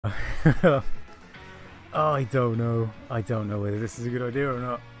Oh, I don't know. I don't know whether this is a good idea or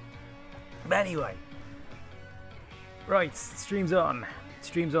not. But anyway. Right, stream's on.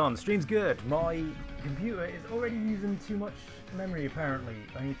 Stream's on. Stream's good. My computer is already using too much memory, apparently.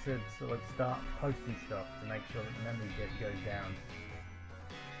 I need to sort of start posting stuff to make sure that the memory goes down.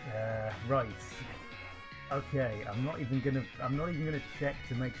 Right. Okay, I'm not even gonna check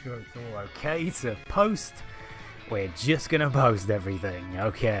to make sure it's all okay to post. We're just gonna post everything.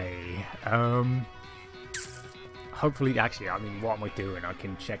 Okay. Hopefully, actually, I mean, what am I doing? I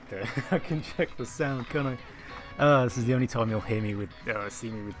can check the I can check the sound, can't I? This is the only time you'll hear me with see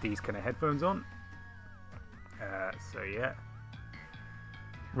me with these kind of headphones on. So yeah.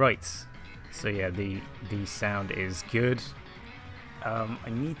 Right. So yeah, the sound is good.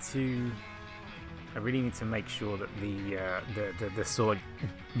 I really need to make sure that the sort of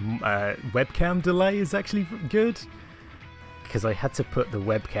webcam delay is actually good, because I had to put the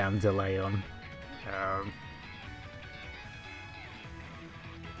webcam delay on.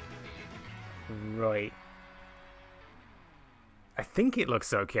 Right. I think it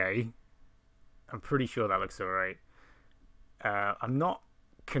looks okay. I'm pretty sure that looks alright. I'm not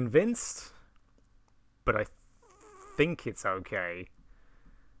convinced, but I think it's okay.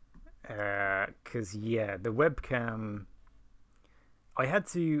 Because yeah, the webcam, I had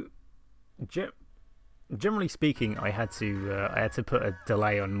to, generally speaking, I had to put a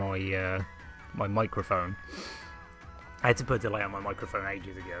delay on my my microphone. I had to put a delay on my microphone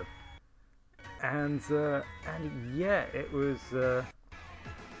ages ago, and yeah, it was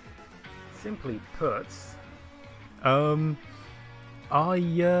simply put, I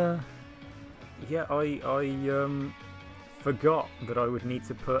forgot that I would need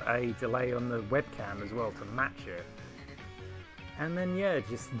to put a delay on the webcam as well to match it, and then yeah,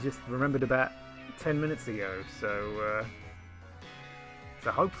 just remembered about 10 minutes ago. So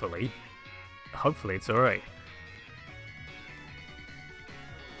hopefully it's all right.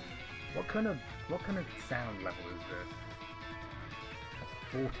 What kind of sound level is this?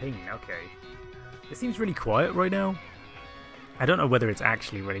 14. Okay. It seems really quiet right now. I don't know whether it's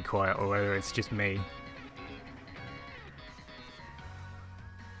actually really quiet or whether it's just me.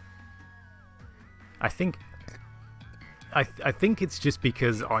 I think it's just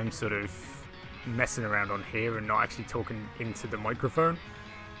because I'm sort of messing around on here and not actually talking into the microphone.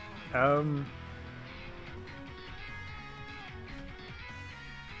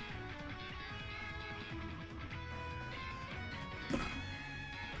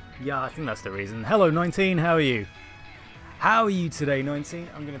 Yeah, I think that's the reason. Hello, 19. How are you? How are you today, 19?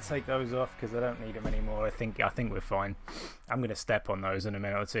 I'm gonna take those off because I don't need them anymore. I think we're fine. I'm gonna step on those in a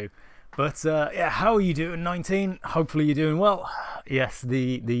minute or two. But yeah, how are you doing, 19? Hopefully you're doing well. Yes,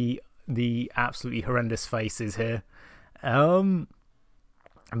 the absolutely horrendous face is here.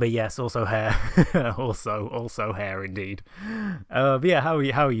 But yes, also hair. also hair indeed. But yeah, how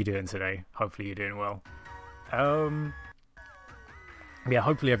are you doing today? Hopefully you're doing well. Yeah,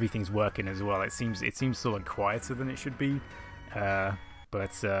 hopefully everything's working as well. It seems sort of quieter than it should be.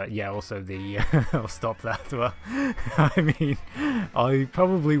 But yeah, also the I'll stop that. Well, I mean, I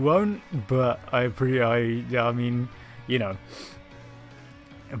probably won't, but I mean, you know.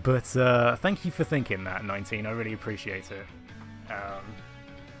 But thank you for thinking that, 19. I really appreciate it.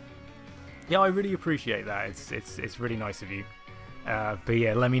 Yeah, I really appreciate that. It's really nice of you. But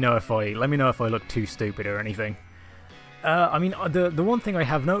yeah, let me know if I look too stupid or anything. I mean, the one thing I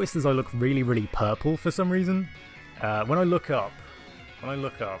have noticed is I look really, really purple for some reason. When I look up,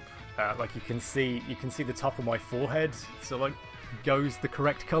 like you can see the top of my forehead, so like goes the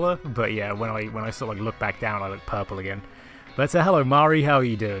correct color. But yeah, when I sort of like look back down, I look purple again. But hello, Mari. How are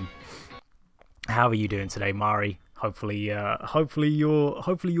you doing? How are you doing today, Mari? Hopefully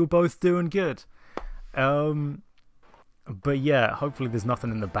you're both doing good. But yeah, hopefully there's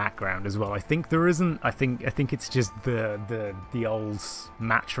nothing in the background as well. I think there isn't. I think it's just the old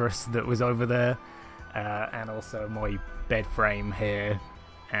mattress that was over there, and also my bed frame here,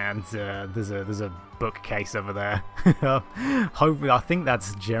 and there's a bookcase over there. Hopefully, I think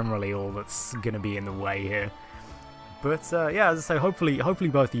that's generally all that's gonna be in the way here. But yeah, as I say, hopefully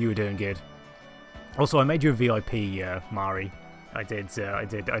both of you are doing good. Also, I made you a VIP, Mari. I did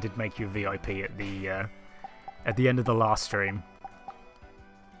make you a VIP at the end of the last stream.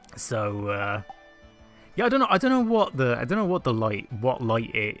 So yeah, I don't know what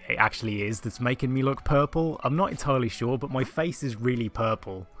light it actually is that's making me look purple. I'm not entirely sure, but my face is really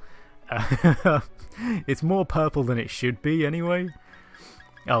purple. It's more purple than it should be anyway.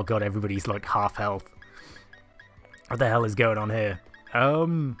 Oh god, everybody's like half health. What the hell is going on here?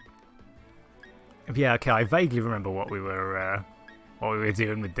 Yeah, okay, I vaguely remember what we were what we were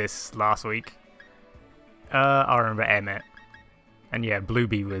doing with this last week. I remember Emmett. And yeah,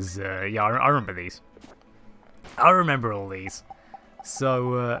 Bluebee was, yeah, I remember these. I remember all these.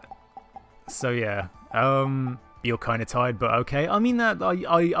 So yeah, you're kind of tired, but okay. I mean, that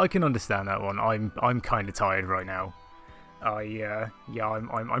I can understand that one. I'm kind of tired right now. Yeah,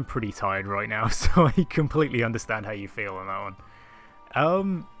 I'm pretty tired right now, so I completely understand how you feel on that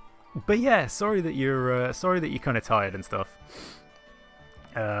one. But yeah, sorry that you're kind of tired and stuff.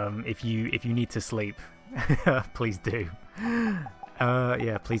 If you need to sleep, please do.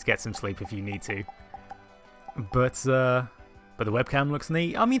 Yeah, please get some sleep if you need to. But the webcam looks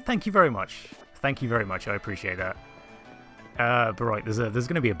neat. I mean, thank you very much. Thank you very much. I appreciate that. But right, there's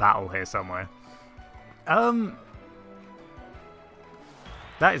going to be a battle here somewhere.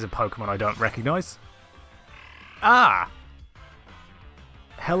 That is a Pokemon I don't recognize. Ah!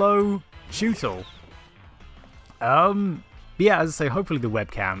 Hello, Chewtle. Yeah, as I say, hopefully the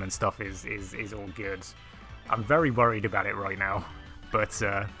webcam and stuff is all good. I'm very worried about it right now. But,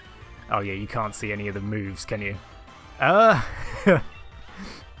 oh yeah, you can't see any of the moves, can you?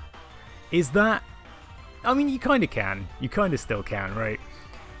 Is that... I mean, you kind of can. You kind of still can, right?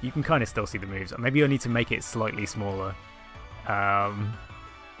 You can kind of still see the moves. Maybe I need to make it slightly smaller.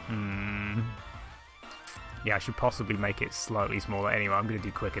 Yeah, I should possibly make it slightly smaller. Anyway, I'm going to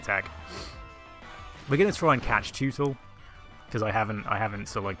do quick attack. We're going to try and catch Chewtle, because I haven't I haven't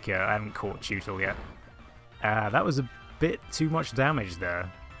caught Chewtle yet. That was a bit too much damage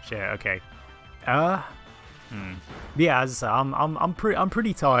there. Shit. Okay. Yeah, as I say, I'm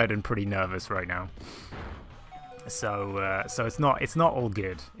pretty tired and pretty nervous right now. So it's not all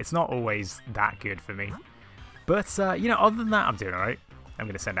good. It's not always that good for me. But you know, other than that, I'm doing alright. I'm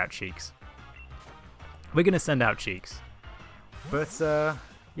gonna send out Cheeks. We're gonna send out Cheeks. But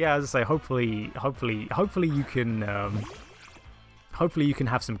yeah, as I say, hopefully you can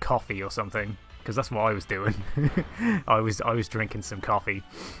have some coffee or something, because that's what I was doing. I was drinking some coffee.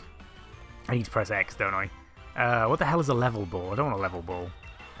 I need to press X, don't I? What the hell is a level ball? I don't want a level ball.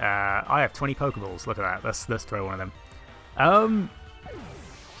 I have 20 Pokeballs. Look at that. Let's throw one of them.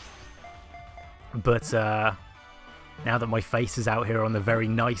 But now that my face is out here on the very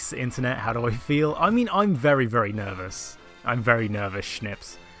nice internet, how do I feel? I mean, I'm very, very nervous. I'm very nervous,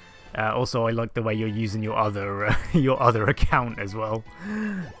 Schnips. Also, I like the way you're using your other account as well.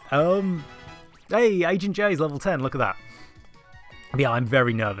 Hey, Agent J is level 10. Look at that. Yeah, I'm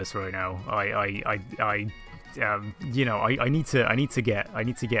very nervous right now. You know, I need to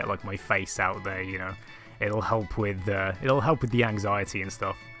get like my face out there. You know, it'll help with the anxiety and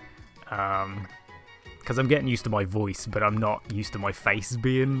stuff. Because I'm getting used to my voice, but I'm not used to my face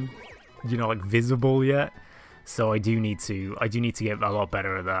being, you know, like visible yet. So I do need to get a lot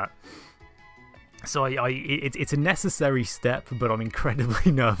better at that. So it's a necessary step, but I'm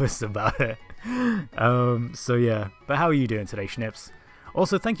incredibly nervous about it. So yeah. But how are you doing today, Schnips?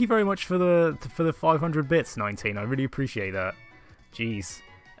 Also, thank you very much for the 500 bits, 19. I really appreciate that. Jeez.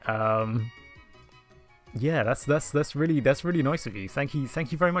 Yeah, that's really nice of you. Thank you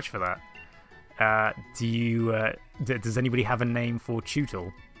very much for that. Does anybody have a name for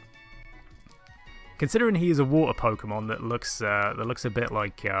Chewtle? Considering he is a water Pokemon that looks a bit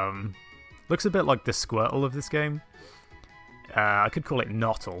like the Squirtle of this game. I could call it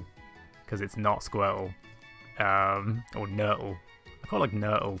Nottle, because it's not Squirtle. Or Nurtle. I quite like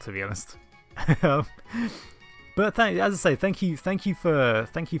Nurtle, to be honest. But as I say, thank you for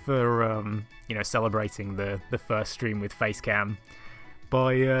you know, celebrating the first stream with Facecam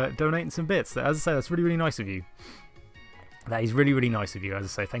by donating some bits. As I say, that's really nice of you. That is really nice of you. As I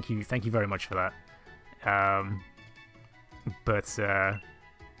say, thank you very much for that. But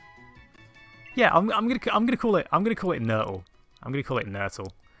yeah, I'm gonna call it Nurtle. I'm gonna call it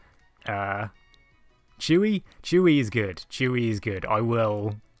Nurtle. Chewy is good. Chewy is good. I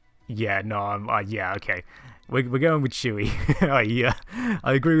will. Yeah, no, yeah, okay. We're going with Chewy.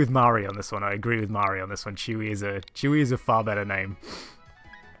 I agree with Mari on this one. Chewy is a far better name.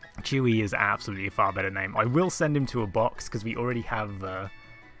 Chewy is absolutely a far better name. I will send him to a box because we already have a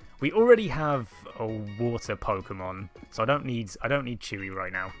water Pokemon, so I don't need Chewy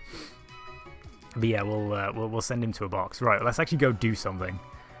right now. But yeah, we'll send him to a box. Right, let's actually go do something.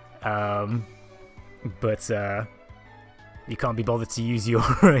 But you can't be bothered to use your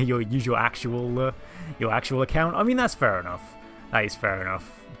actual account. I mean, that's fair enough. That is fair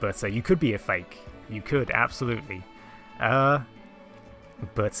enough. But you could be a fake. You could absolutely.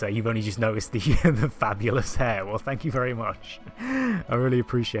 But you've only just noticed the the fabulous hair. Well, thank you very much. I really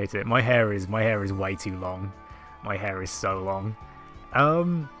appreciate it. My hair is way too long. My hair is so long.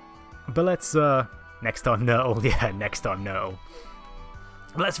 But let's next on Nurtle. Yeah, next on Nurtle.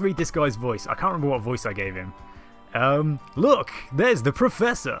 Let's read this guy's voice. I can't remember what voice I gave him. Look, there's the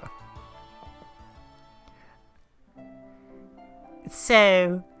professor.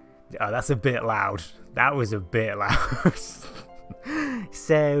 So... Oh, that's a bit loud. That was a bit loud.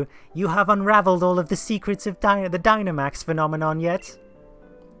 So, you have unraveled all of the secrets of the Dynamax phenomenon yet?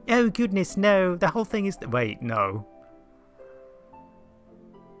 Oh goodness, no. The whole thing is... Wait, no.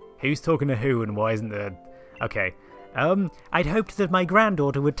 Who's talking to who and why isn't there... Okay. I'd hoped that my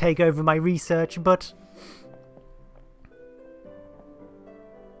granddaughter would take over my research, but...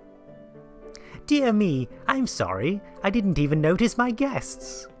 Dear me, I'm sorry. I didn't even notice my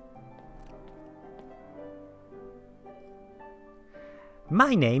guests.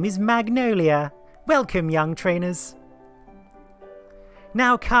 My name is Magnolia. Welcome, young trainers.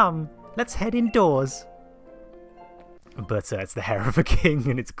 Now come, let's head indoors. But it's the hair of a king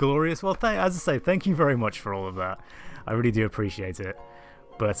and it's glorious. Well, as I say, thank you very much for all of that. I really do appreciate it.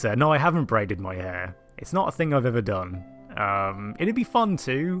 But no, I haven't braided my hair. It's not a thing I've ever done. It'd be fun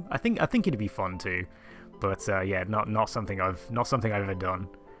too. I think it'd be fun too. But yeah, not something I've ever done.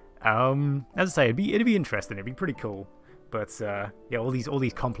 As I say, it'd be interesting. It'd be pretty cool. But yeah, all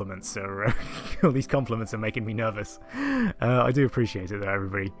these compliments are all these compliments are making me nervous. I do appreciate it though,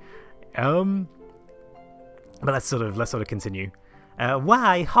 everybody. But let's sort of continue.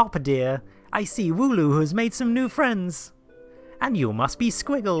 Why, Hopper dear, I see Wooloo has made some new friends. And you must be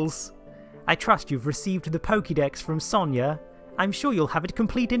Squiggles. I trust you've received the Pokédex from Sonia. I'm sure you'll have it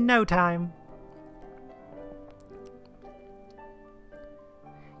complete in no time.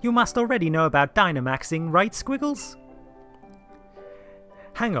 You must already know about Dynamaxing, right, Squiggles?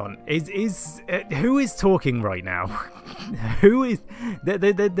 Hang on, who is talking right now? Who is...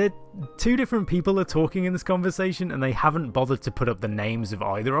 Two different people are talking in this conversation and they haven't bothered to put up the names of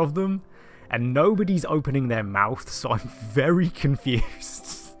either of them. And nobody's opening their mouth, so I'm very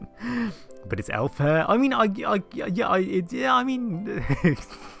confused. But it's elf hair. I mean, I mean...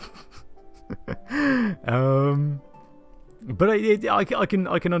 But I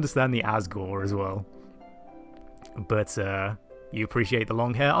can understand the Asgore as well. But, you appreciate the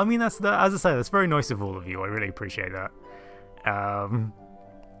long hair. I mean, as I say, that's very nice of all of you. I really appreciate that.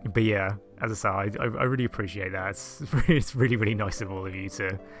 But yeah, as I say, I really appreciate that. It's really, really nice of all of you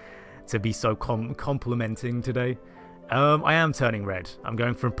to be so complimenting today. I am turning red. I'm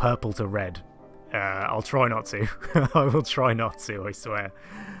going from purple to red. I'll try not to. I will try not to, I swear.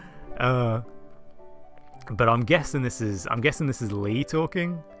 But I'm guessing this is Lee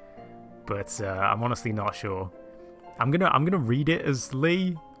talking. But I'm honestly not sure. I'm gonna read it as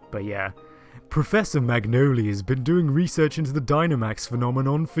Lee, but yeah. Professor Magnolia has been doing research into the Dynamax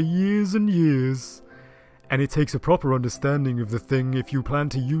phenomenon for years and years. And it takes a proper understanding of the thing if you plan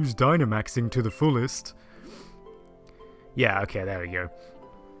to use Dynamaxing to the fullest. Yeah, okay, there we go.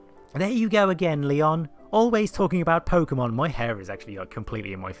 There you go again, Leon. Always talking about Pokemon. My hair is actually like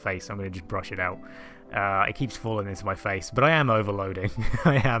completely in my face. I'm going to just brush it out. It keeps falling into my face, but I am overloading.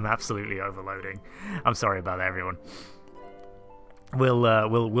 I am absolutely overloading. I'm sorry about that, everyone.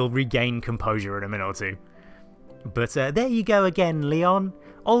 We'll regain composure in a minute or two. But there you go again, Leon.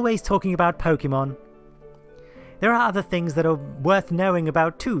 Always talking about Pokemon. There are other things that are worth knowing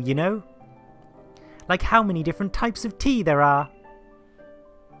about too, you know? Like how many different types of tea there are.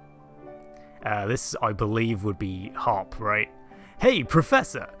 This, I believe, would be Hop, right? Hey,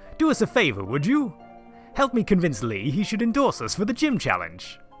 Professor! Do us a favour, would you? Help me convince Lee he should endorse us for the gym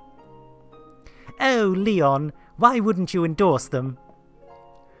challenge. Oh, Leon, why wouldn't you endorse them?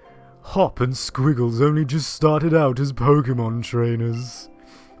 Hop and Squiggles only just started out as Pokemon trainers.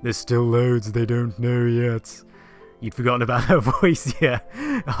 There's still loads they don't know yet. You'd forgotten about her voice, yeah.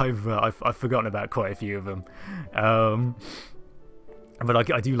 I've forgotten about quite a few of them.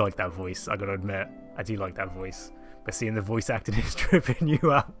 But I do like that voice, I gotta admit. I do like that voice. But seeing the voice acting is tripping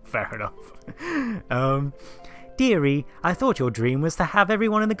you out, fair enough. Dearie, I thought your dream was to have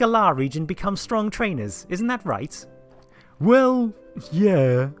everyone in the Galar region become strong trainers, isn't that right? Well,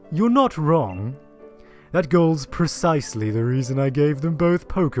 yeah, you're not wrong. That goal's precisely the reason I gave them both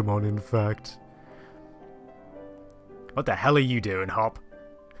Pokemon, in fact. What the hell are you doing, Hop?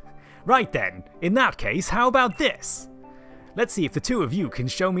 Right then, in that case, how about this? Let's see if the two of you can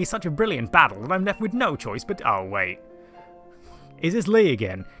show me such a brilliant battle that I'm left with no choice but... Oh, wait. Is this Lee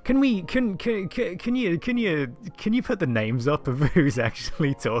again? Can you put the names up of who's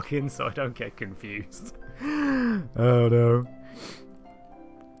actually talking so I don't get confused? Oh no.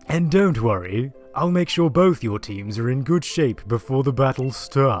 And don't worry, I'll make sure both your teams are in good shape before the battle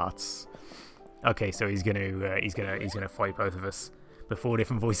starts. Okay, so he's gonna fight both of us. the 4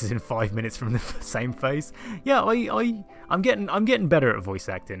 different voices in 5 minutes from the same face. Yeah, I'm getting better at voice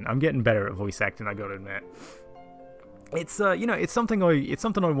acting. I gotta admit. It's you know, it's something I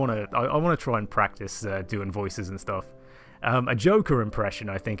wanna try and practice doing voices and stuff. A Joker impression,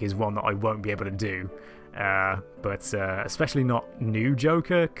 I think, is one that I won't be able to do. But especially not new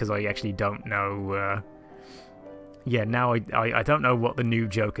Joker, because I actually don't know. Yeah, now I don't know what the new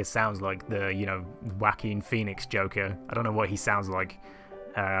Joker sounds like. The, you know, Joaquin Phoenix Joker. I don't know what he sounds like.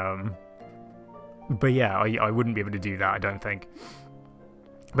 But yeah, I wouldn't be able to do that, I don't think.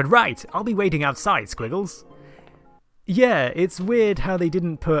 But right, I'll be waiting outside, Squiggles. Yeah, it's weird how they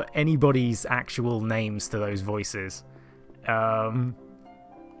didn't put anybody's actual names to those voices. But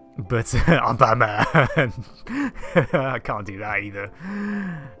I'm Batman. I can't do that either.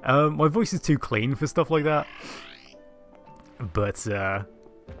 My voice is too clean for stuff like that. But, yeah,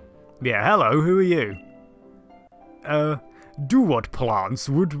 hello, who are you? Do what plants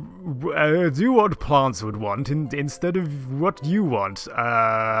would want instead of what you want.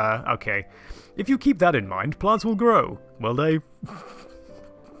 Okay. If you keep that in mind, plants will grow. Will they?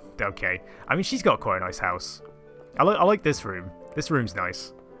 Okay. I mean, she's got quite a nice house. I like this room. This room's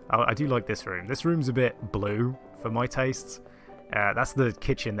nice. I do like this room. This room's a bit blue for my tastes. That's the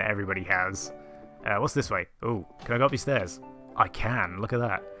kitchen that everybody has. What's this way? Oh, can I go up these stairs? I can. Look at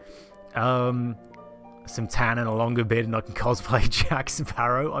that. Some tan and a longer beard, and I can cosplay Jack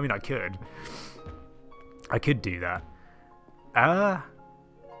Sparrow. I mean, I could. I could do that.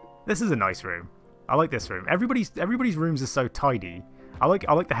 This is a nice room. I like this room. Everybody's rooms are so tidy. I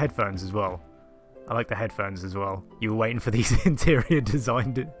like the headphones as well. You were waiting for these interior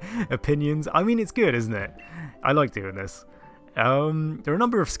design opinions. I mean, it's good, isn't it? I like doing this. There are a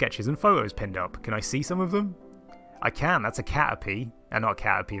number of sketches and photos pinned up. Can I see some of them? I can. That's a Caterpie. Not a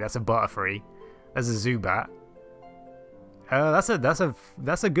Caterpie. That's a Butterfree. That's a Zubat.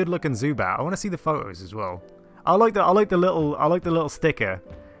 That's a good looking Zubat. I want to see the photos as well. I like the little sticker.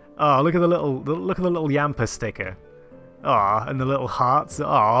 Oh, look at the little Yamper sticker. Ah, and the little hearts.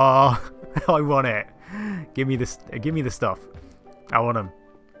 Ah, I want it. Give me the stuff. I want them.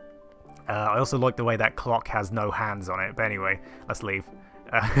 I also like the way that clock has no hands on it. But anyway, let's leave.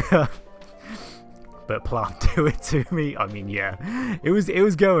 But plant, do it to me. I mean, yeah, it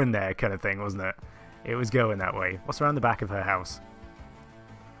was going there, kind of thing, wasn't it? It was going that way. What's around the back of her house?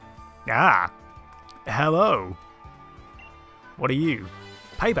 Ah, hello. What are you?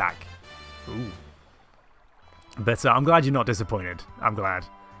 Payback. Ooh. But I'm glad you're not disappointed. I'm glad.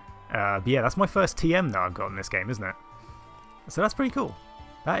 But yeah, that's my first TM that I've got in this game, isn't it? So that's pretty cool.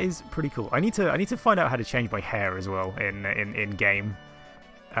 That is pretty cool. I need to find out how to change my hair as well in game.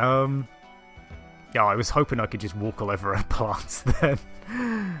 Yeah, I was hoping I could just walk all over her plants then.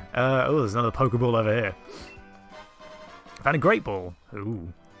 Oh, there's another Pokeball over here. Found a Great Ball. Ooh.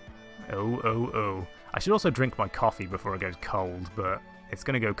 Oh. I should also drink my coffee before it goes cold, but it's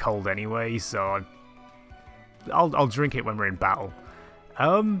gonna go cold anyway, so I'll drink it when we're in battle.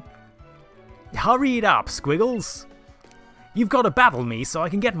 Hurry it up, Squiggles. You've got to battle me so I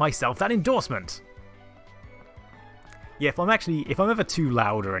can get myself that endorsement. Yeah, if I'm ever too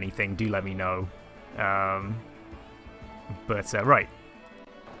loud or anything, do let me know. Right.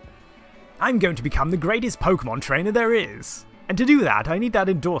 I'm going to become the greatest Pokemon trainer there is. And to do that, I need that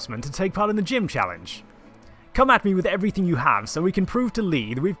endorsement to take part in the gym challenge. Come at me with everything you have so we can prove to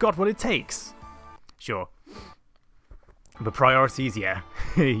Lee that we've got what it takes. Sure. But priorities, yeah.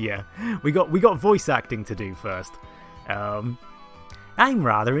 Yeah. We got voice acting to do first. I'm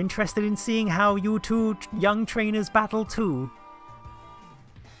rather interested in seeing how you two young trainers battle too.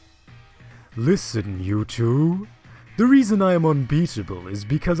 Listen, you two. The reason I am unbeatable is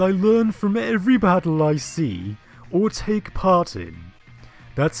because I learn from every battle I see or take part in.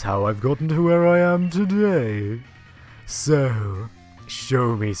 That's how I've gotten to where I am today. So,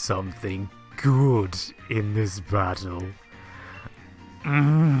 show me something good in this battle.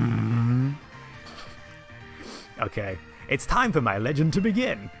 Okay, it's time for my legend to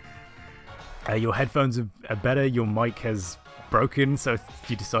begin. Your headphones are better, your mic has broken, so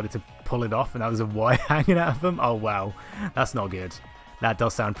you decided to pull it off and now there's a wire hanging out of them? Oh wow, that's not good. That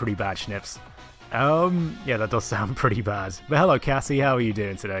does sound pretty bad, Schnips. Yeah, that does sound pretty bad. But hello, Cassie, how are you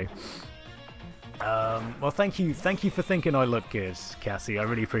doing today? Well, thank you for thinking I look good, Cassie. I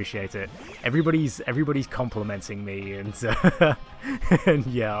really appreciate it. Everybody's complimenting me, and and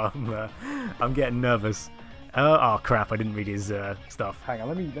yeah, I'm getting nervous. Oh crap! I didn't read his stuff. Hang on,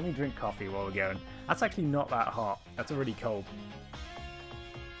 let me drink coffee while we're going. That's actually not that hot. That's already cold.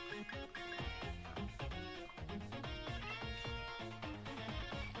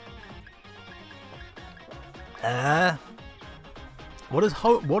 what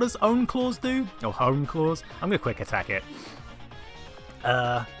does own claws do? Or home claws? I'm gonna quick attack it.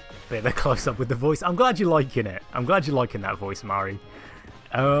 Bit of a close up with the voice. I'm glad you're liking it. I'm glad you're liking that voice, Mari.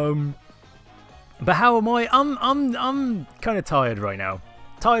 But how am I? I'm kind of tired right now.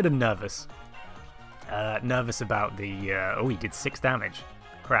 Tired and nervous. Nervous about the. Oh, he did 6 damage.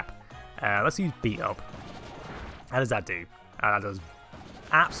 Crap. Let's use beat up. How does that do? That does.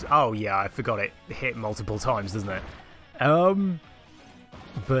 Oh yeah, I forgot it hit multiple times, doesn't it?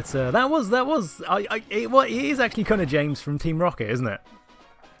 But that was. It is actually kind of James from Team Rocket, isn't it?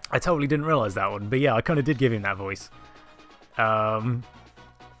 I totally didn't realize that one, but yeah, I kind of did give him that voice. But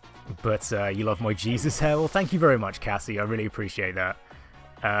you love my Jesus hair. Well, thank you very much, Cassie. I really appreciate that.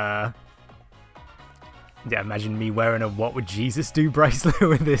 Yeah, imagine me wearing a "What would Jesus do" bracelet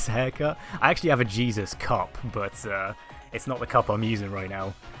with this haircut. I actually have a Jesus cup, but it's not the cup I'm using right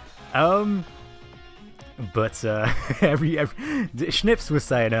now. But Schnips was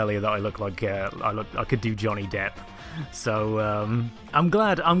saying earlier that I look like I could do Johnny Depp. So I'm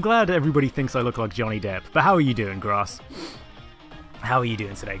glad everybody thinks I look like Johnny Depp. But how are you doing, Grass? How are you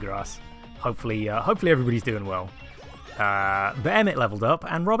doing today, Grass? Hopefully everybody's doing well. But Emmett leveled up,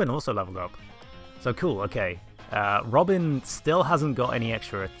 and Robin also leveled up. So cool, okay. Robin still hasn't got any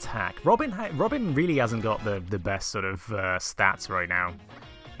extra attack. Robin really hasn't got the best sort of stats right now.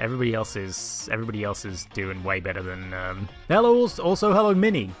 Everybody else is doing way better than. Hello, also hello,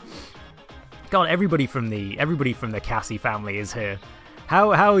 Minnie. God, everybody from the Cassie family is here.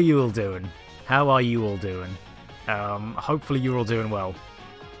 How are you all doing? How are you all doing? Hopefully you're all doing well.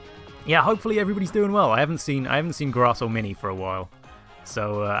 Yeah, hopefully everybody's doing well. I haven't seen Grass or Minnie for a while.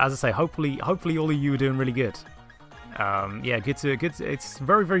 So as I say, hopefully all of you are doing really good. Yeah, it's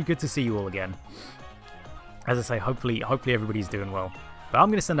very, very good to see you all again. As I say, hopefully everybody's doing well. But I'm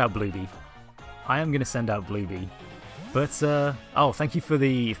gonna send out Bluebee. I am gonna send out Bluebee. But oh, thank you for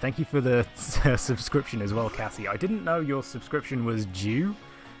the subscription as well, Cassie. I didn't know your subscription was due.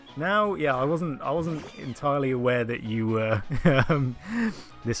 Now, yeah, I wasn't entirely aware that you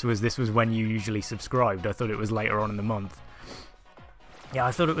this was when you usually subscribed. I thought it was later on in the month. Yeah,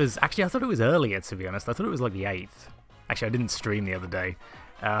 I thought it was earlier, to be honest. I thought it was like the 8th. Actually, I didn't stream the other day.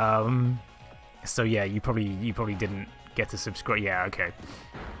 So yeah, you probably didn't get to subscribe. Yeah, okay.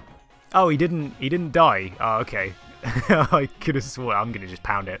 Oh, he didn't die. Oh, okay. I could have sworn. I'm gonna just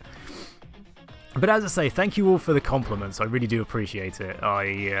pound it. But as I say, thank you all for the compliments. I really do appreciate it.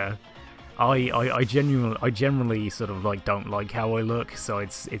 I genuinely sort of like don't like how I look, so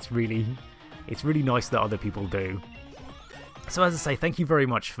it's really nice that other people do. So as I say, thank you very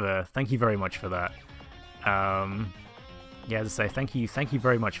much for that. Yeah, as I say, thank you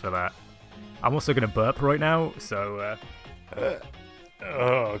very much for that. I'm also gonna burp right now, so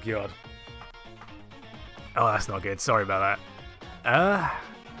oh god. Oh, that's not good. Sorry about that.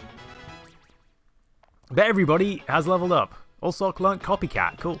 But everybody has leveled up. Also learnt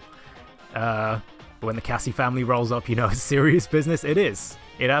Copycat. Cool. But when the Cassie family rolls up, you know it's serious business. It is.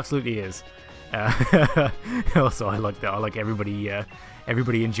 It absolutely is. Also, I like that. I like everybody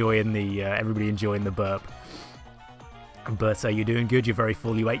enjoying the burp. But you're doing good. You're very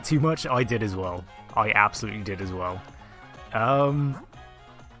full. You ate too much. I did as well. I absolutely did as well.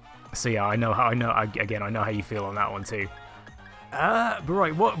 So yeah, I know how you feel on that one too. But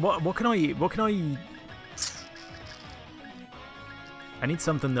right, what can I? I need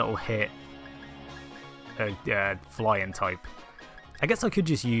something that will hit a flying type. I guess I could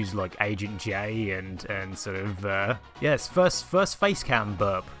just use like Agent J and sort of yes, first face cam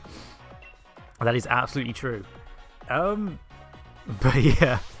burp. That is absolutely true. But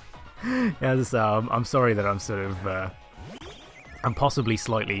yeah, as I say, I'm sorry that I'm sort of I'm possibly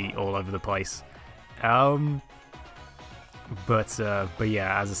slightly all over the place. But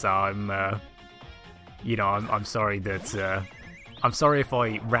yeah, as I say, I'm you know, I'm sorry that I'm sorry if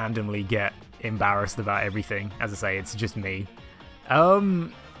I randomly get embarrassed about everything. As I say, it's just me.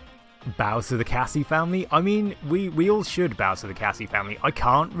 Bow to the Cassie family. I mean, we all should bow to the Cassie family. I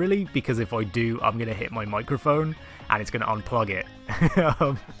can't really, because if I do, I'm gonna hit my microphone and it's gonna unplug it.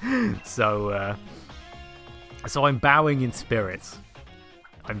 So I'm bowing in spirit.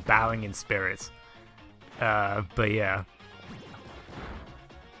 I'm bowing in spirit. But yeah.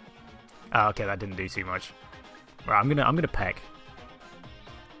 Oh, okay, that didn't do too much. Right, I'm gonna peck.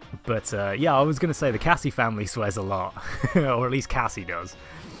 But yeah, I was gonna say the Cassie family swears a lot, or at least Cassie does.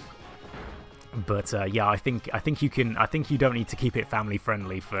 But yeah, I think you can. I think you don't need to keep it family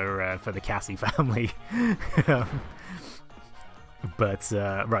friendly for the Cassie family. But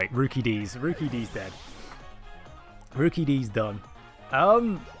right, Rookie D's dead. Rookie D's done.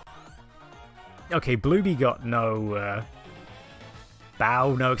 Okay, Bluebee got no.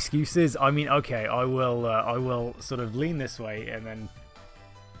 Bow, no excuses. I mean, okay, I will sort of lean this way and then.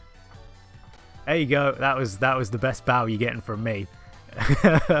 There you go. That was the best bow you're getting from me.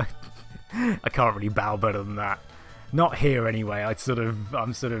 I can't really bow better than that. Not here anyway. I'm sort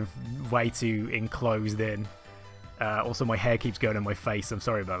of way too enclosed in. Also, my hair keeps going in my face. I'm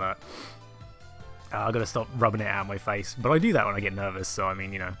sorry about that. I gotta stop rubbing it out of my face. But I do that when I get nervous. So I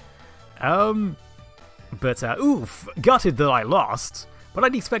mean, you know. But oof, gutted that I lost. But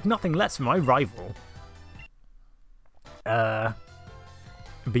I'd expect nothing less from my rival. But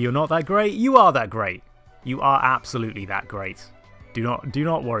you're not that great. You are that great. You are absolutely that great. Do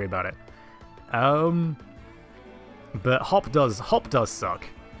not worry about it. But Hop does suck.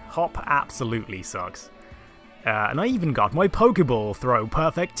 Hop absolutely sucks. And I even got my Pokeball throw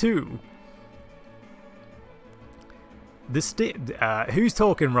perfect too. Who's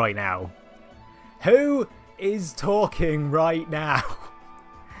talking right now? Who is talking right now?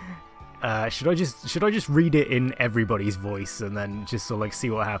 Should I just read it in everybody's voice and then just sort of like see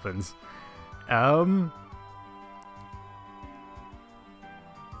what happens? I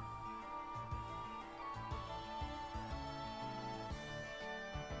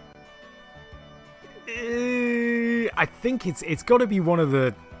think it's got to be one of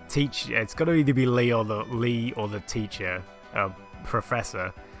the teacher. It's got to either be Lee or the teacher,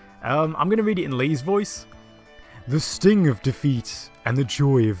 professor. I'm gonna read it in Lee's voice. The sting of defeat and the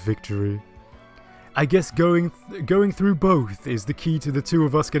joy of victory. I guess going through both is the key to the two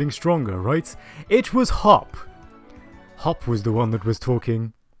of us getting stronger, right? It was Hop. Hop was the one that was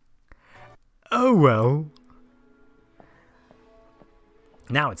talking. Oh well.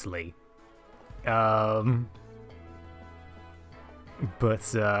 Now it's Lee.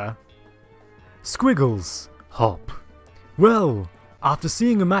 Squiggles, Hop. Well, after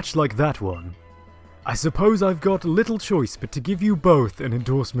seeing a match like that one, I suppose I've got little choice but to give you both an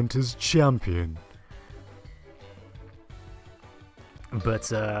endorsement as champion.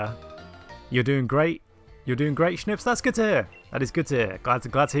 But, you're doing great. You're doing great, Schnips. That's good to hear. That is good to hear. Glad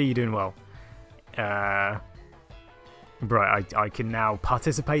to hear you're doing well. Right, I can now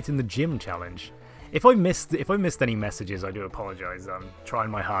participate in the gym challenge. If I missed any messages, I do apologize. I'm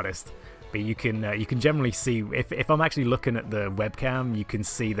trying my hardest. But you can generally see if I'm actually looking at the webcam, you can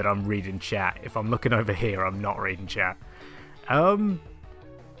see that I'm reading chat. If I'm looking over here, I'm not reading chat.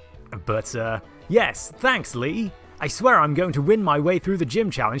 Yes, thanks, Lee. I swear I'm going to win my way through the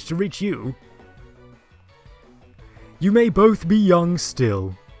gym challenge to reach you. You may both be young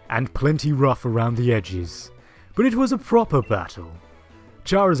still, and plenty rough around the edges, but it was a proper battle.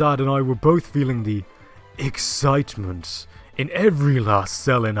 Charizard and I were both feeling the excitement in every last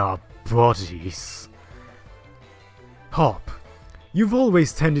cell in our bodies. Hop, you've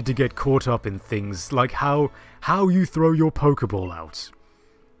always tended to get caught up in things like how you throw your Pokeball out.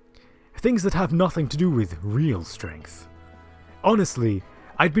 Things that have nothing to do with real strength. Honestly,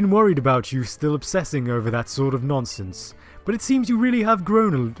 I'd been worried about you still obsessing over that sort of nonsense, but it seems you really have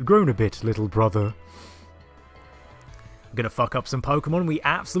grown a bit, little brother. Gonna fuck up some Pokemon? We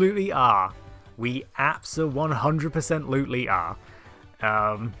absolutely are. We abso-100%lutely are.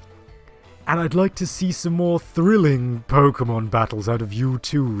 And I'd like to see some more thrilling Pokemon battles out of you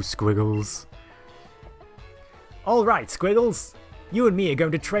too, Squiggles. Alright, Squiggles. You and me are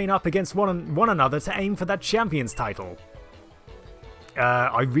going to train up against one another to aim for that champion's title.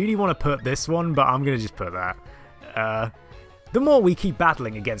 I really want to put this one, but I'm gonna just put that. The more we keep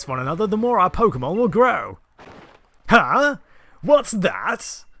battling against one another, the more our Pokemon will grow. Huh? What's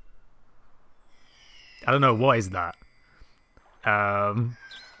that? I don't know, what is that?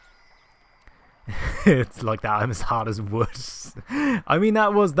 It's like that, I'm as hard as wood. I mean,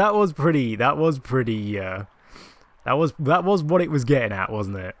 that was pretty, that was what it was getting at,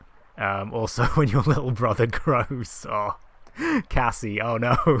 wasn't it? Also, when your little brother grows. Oh, Cassie, oh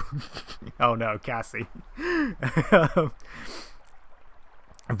no. Oh no, Cassie.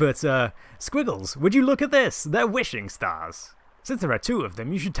 But, Squiggles, would you look at this? They're wishing stars. Since there are two of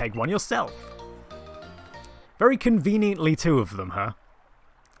them, you should take one yourself. Very conveniently two of them, huh?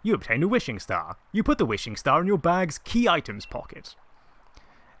 You obtained a wishing star. You put the wishing star in your bag's key items pocket.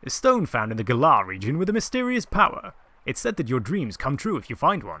 A stone found in the Galar region with a mysterious power. It's said that your dreams come true if you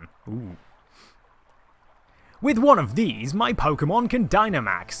find one. Ooh. With one of these, my Pokemon can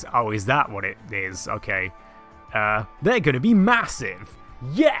Dynamax. Oh, is that what it is? Okay. They're gonna be massive.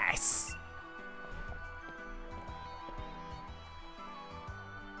 Yes!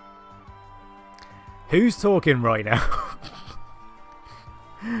 Who's talking right now?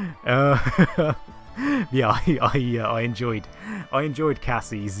 Yeah, I enjoyed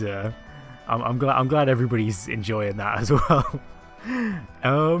Cassie's. I'm glad everybody's enjoying that as well.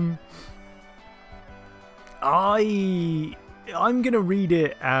 I'm gonna read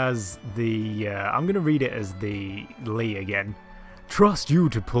it as the Lee again. Trust you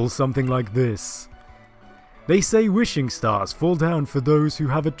to pull something like this. They say wishing stars fall down for those who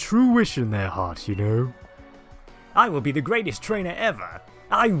have a true wish in their heart, you know. I will be the greatest trainer ever.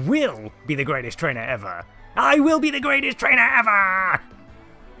 I will be the greatest trainer ever. I will be the greatest trainer ever.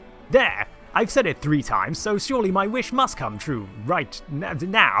 There, I've said it 3 times, so surely my wish must come true right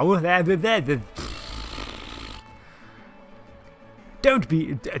now. Don't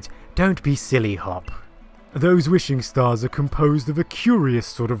be silly, Hop. Those wishing stars are composed of a curious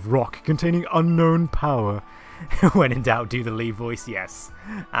sort of rock containing unknown power. When in doubt, do the Lee voice. Yes,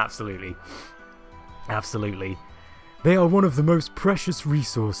 absolutely. Absolutely. They are one of the most precious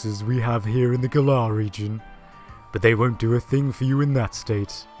resources we have here in the Galar region. But they won't do a thing for you in that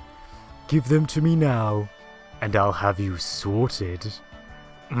state. Give them to me now, and I'll have you sorted.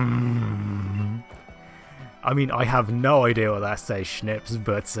 I mean, I have no idea what that says, Schnips,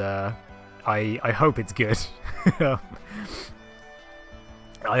 but I hope it's good.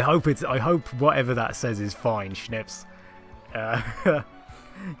 I hope whatever that says is fine, Schnips.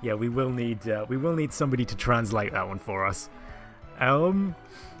 Yeah, we will need somebody to translate that one for us.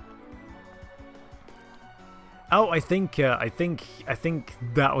 Oh, I think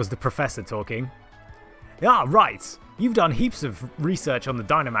that was the professor talking. Ah, right. You've done heaps of research on the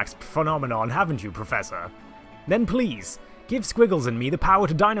Dynamax phenomenon, haven't you, Professor? Then please, give Squiggles and me the power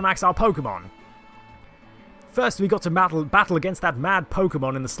to Dynamax our Pokemon. First we got to battle against that mad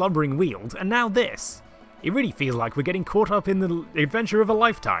Pokemon in the Slumbering Weald, and now this. It really feels like we're getting caught up in the adventure of a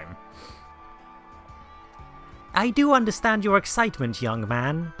lifetime. I do understand your excitement, young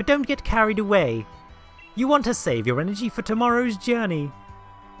man, but don't get carried away. You want to save your energy for tomorrow's journey.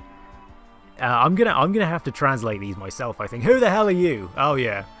 I'm gonna have to translate these myself, I think. Who the hell are you? Oh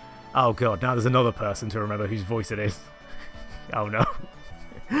yeah. Oh god, now there's another person to remember whose voice it is. Oh no.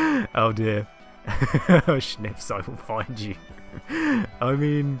 Oh dear. Oh, Schnips, I will find you. I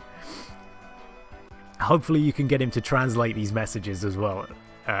mean, hopefully you can get him to translate these messages as well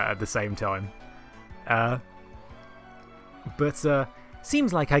at the same time. But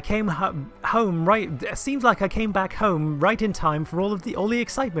seems like I came home right. Seems like I came back home right in time for all the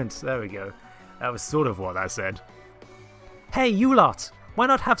excitement. There we go. That was sort of what I said. Hey, you lot! Why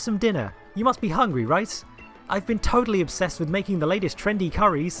not have some dinner? You must be hungry, right? I've been totally obsessed with making the latest trendy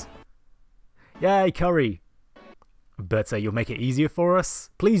curries. Yay, curry! But you'll make it easier for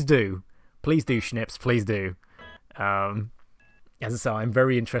us? Please do. Please do, Schnips, please do. As I say, I'm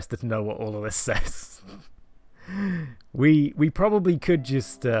very interested to know what all of this says. we probably could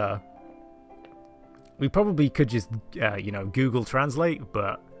just you know, Google Translate,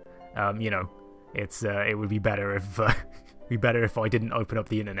 but you know, it would be better if if I didn't open up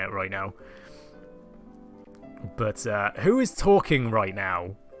the internet right now. But who is talking right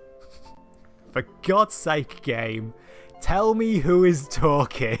now? For God's sake, game, tell me who is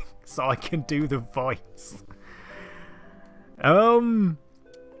talking so I can do the voice. I'm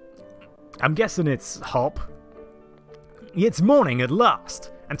guessing it's Hop. It's morning at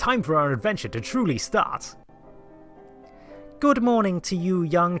last, and time for our adventure to truly start. Good morning to you,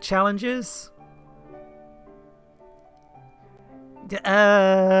 young challengers.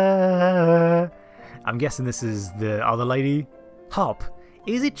 I'm guessing this is the other lady. Hop,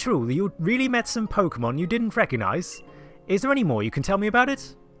 is it true that you really met some Pokemon you didn't recognize? Is there any more you can tell me about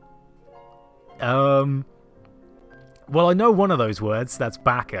it? Well, I know one of those words. That's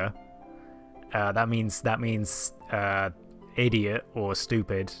Baka. That means idiot or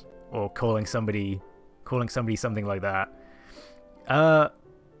stupid or calling somebody something like that. I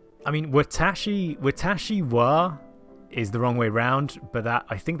mean, Watashi wa is the wrong way round, but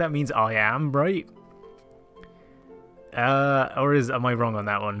I think that means I am, right? Or am I wrong on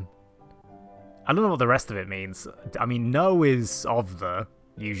that one? I don't know what the rest of it means. I mean, no is of the,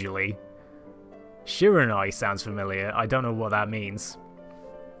 usually. Shiranai sounds familiar. I don't know what that means.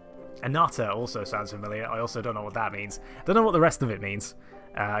 Anata also sounds familiar. I also don't know what that means. Don't know what the rest of it means.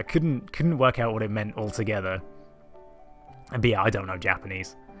 Couldn't work out what it meant altogether. But yeah, I don't know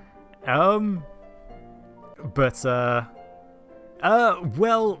Japanese. Well,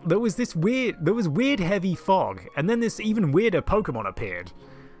 there was weird heavy fog, and then this even weirder Pokemon appeared.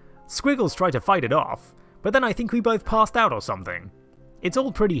 Squiggles tried to fight it off, but then I think we both passed out or something. It's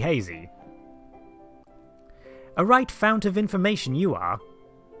all pretty hazy. A right fount of information you are.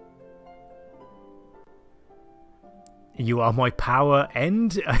 You are my power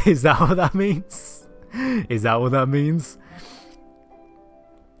end? Is that what that means? Is that what that means?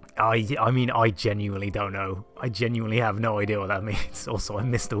 I mean, I genuinely don't know. I genuinely have no idea what that means. Also,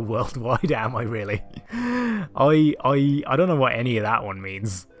 I'm Mr. Worldwide, am I really? I don't know what any of that one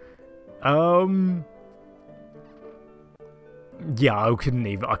means. Yeah, I couldn't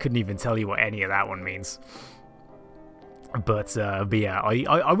even tell you what any of that one means. But yeah,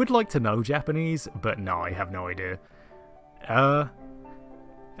 I would like to know Japanese, but no, I have no idea. I'm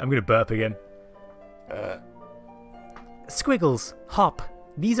gonna burp again. Squiggles, hop.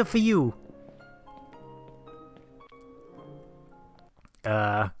 These are for you.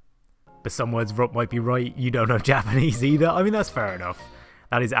 But some words might be right. You don't know Japanese either. I mean, that's fair enough.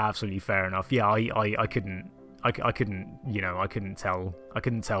 That is absolutely fair enough. Yeah, I couldn't, you know, I couldn't tell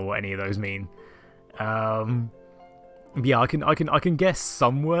what any of those mean. Yeah, I can guess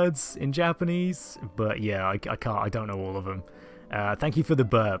some words in Japanese, but yeah, I don't know all of them. Thank you for the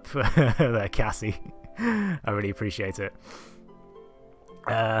burp there, Cassie. I really appreciate it.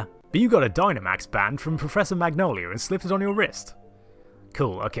 But you got a Dynamax band from Professor Magnolia and slipped it on your wrist.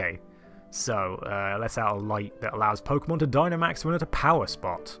 Cool, okay. So, let's out a light that allows Pokemon to Dynamax when at a power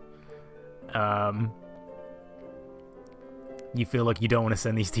spot. You feel like you don't want to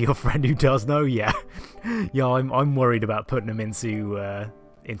send these to your friend who does know? Yeah. Yeah, I'm worried about putting them into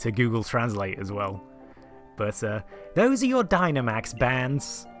Google Translate as well. But, those are your Dynamax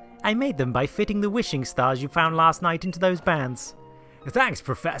bands. I made them by fitting the wishing stars you found last night into those bands. Thanks,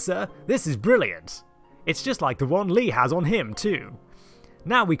 Professor. This is brilliant. It's just like the one Lee has on him, too.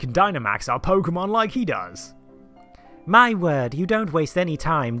 Now we can Dynamax our Pokemon like he does. My word, you don't waste any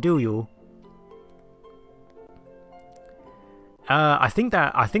time, do you? I think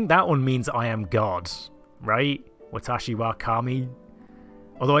that one means I am God, right? Watashi wa kami.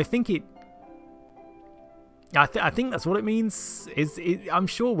 Although I think it... I think that's what it means. I'm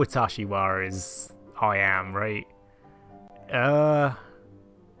sure Watashi wa is I am, right? I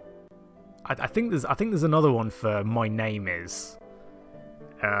think there's another one for my name is.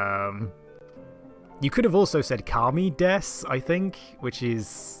 You could have also said Kami Des, I think, which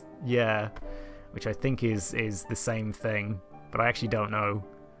is, yeah, which I think is the same thing, but I actually don't know.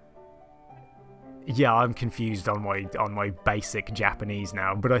 Yeah, I'm confused on my basic Japanese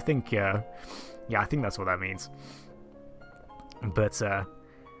now, but I think yeah, I think that's what that means. But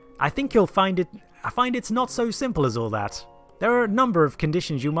I think you'll find it. I find it's not so simple as all that. There are a number of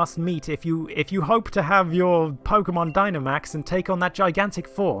conditions you must meet if you hope to have your Pokemon Dynamax and take on that gigantic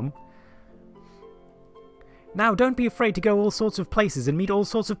form. Now, don't be afraid to go all sorts of places and meet all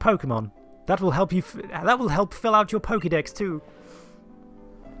sorts of Pokemon. That will help you. That will help fill out your Pokédex too.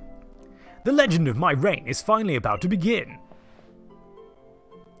 The legend of my reign is finally about to begin.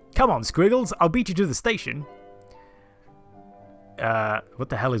 Come on, Squiggles, I'll beat you to the station. What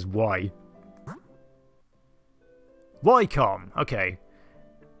the hell is Y? Ycom, okay.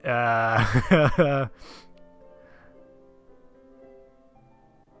 I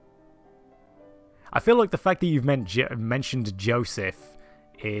feel like the fact that you've mentioned Joseph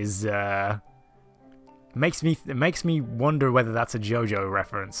is makes me wonder whether that's a JoJo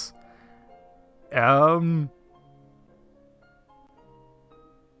reference. I'm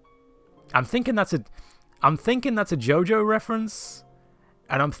thinking that's a JoJo reference,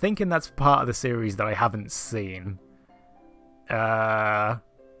 and I'm thinking that's part of the series that I haven't seen. I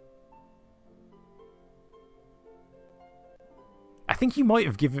think you might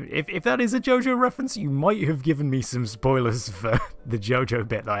have given... If that is a JoJo reference, you might have given me some spoilers for the JoJo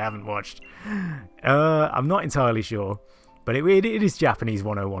bit that I haven't watched. I'm not entirely sure. But it is Japanese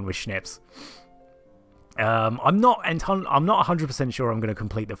 101 with Schnips. I'm not 100% sure I'm going to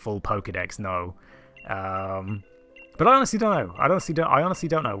complete the full Pokédex, no. But I honestly don't know. I honestly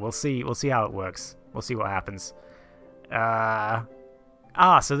don't know. We'll see how it works. We'll see what happens. So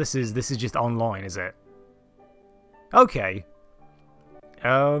this is just online, is it? Okay.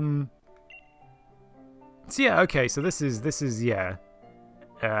 So yeah, okay, so this is yeah.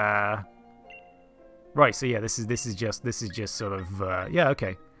 Right, so yeah, this is just sort of yeah,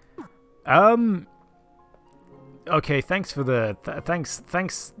 okay. Okay, thanks for the thanks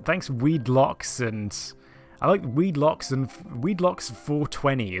Weedlocks, and I like Weedlocks and Weedlocks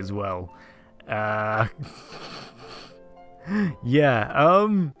 420 as well. Yeah,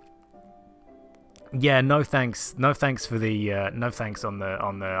 yeah, no thanks for the no thanks on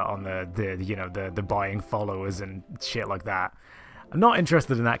the you know, the buying followers and shit like that. I'm not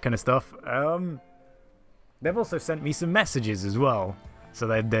interested in that kind of stuff. They've also sent me some messages as well, so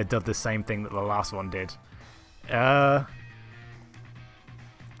they did the same thing that the last one did.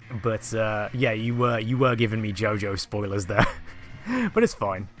 But yeah, you were giving me JoJo spoilers there, but it's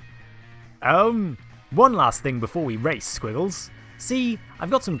fine. One last thing before we race, Squiggles. See,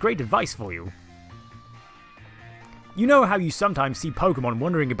 I've got some great advice for you. You know how you sometimes see Pokemon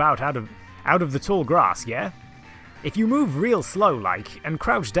wandering about out of the tall grass, yeah? If you move real slow like and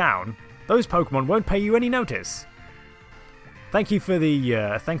crouch down, those Pokemon won't pay you any notice. Thank you for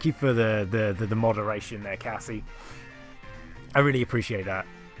the moderation there, Cassie. I really appreciate that.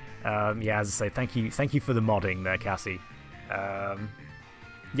 Yeah, as I say, thank you for the modding there, Cassie. Yeah,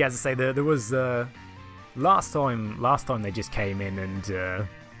 as I say, there was last time they just came in and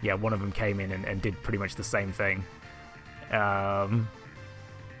yeah, one of them came in and did pretty much the same thing. But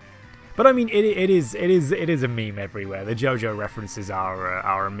I mean, it is a meme everywhere. The JoJo references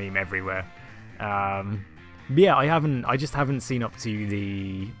are a meme everywhere. Yeah, I just haven't seen up to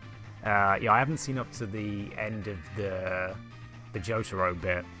the yeah, I haven't seen up to the end of the Jotaro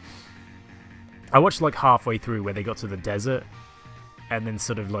bit. I watched like halfway through where they got to the desert and then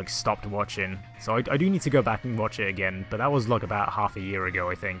sort of like stopped watching. So I do need to go back and watch it again, but that was like about half a year ago,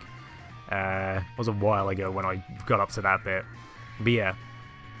 I think. It was a while ago when I got up to that bit. But yeah.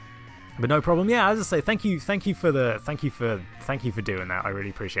 But no problem. Yeah, as I say, thank you for doing that. I really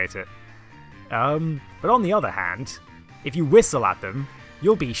appreciate it. But on the other hand, if you whistle at them,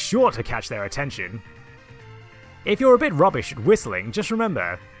 you'll be sure to catch their attention. If you're a bit rubbish at whistling, just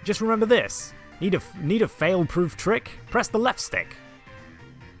remember this. Need a fail-proof trick? Press the left stick.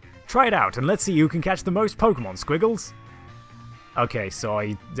 Try it out and let's see who can catch the most Pokemon, Squiggles. Okay, so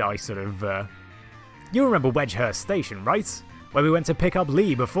I sort of you remember Wedgehurst Station, right? Where we went to pick up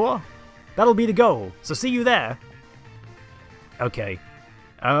Lee before? That'll be the goal, so see you there. Okay.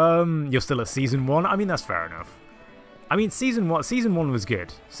 You're still at Season 1? I mean, that's fair enough. I mean, Season 1 was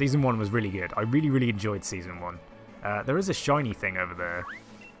good. Season 1 was really good. I really enjoyed Season 1. There is a shiny thing over there.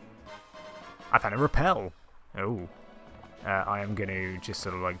 I found a repel. Oh. I am going to just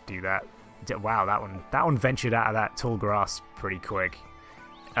sort of, like, do that. Wow, that one ventured out of that tall grass pretty quick.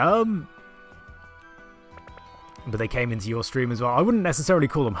 But they came into your stream as well. I wouldn't necessarily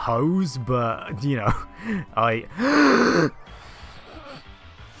call them hoes, but, you know,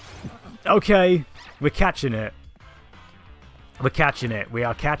 Okay, we're catching it. We're catching it. We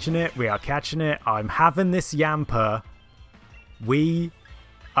are catching it. We are catching it. I'm having this Yamper. We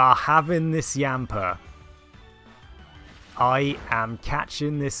are having this Yamper. I am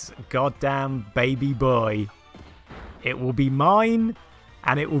catching this goddamn baby boy. It will be mine,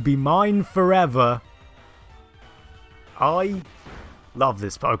 and it will be mine forever. I love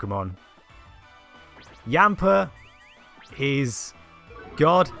this Pokemon. Yamper is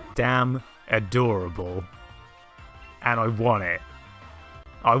goddamn adorable. And I want it.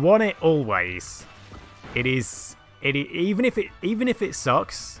 I want it always. Even if it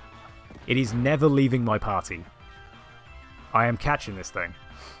sucks, it is never leaving my party. I am catching this thing.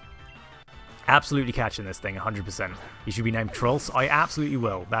 Absolutely catching this thing, 100%. You should be named Trolls. I absolutely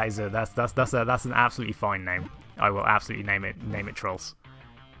will. That's an absolutely fine name. I will absolutely name it Trolls.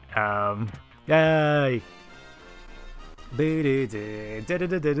 Yay!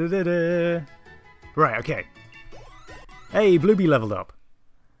 Right, okay. Hey, Bluebee leveled up.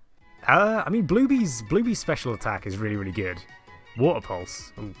 I mean, Bluebee's special attack is really good. Water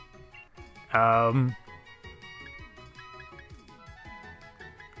Pulse. Ooh.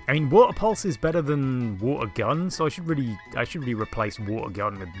 I mean, Water Pulse is better than Water Gun, so I should really replace Water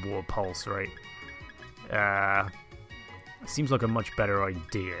Gun with Water Pulse, right? Seems like a much better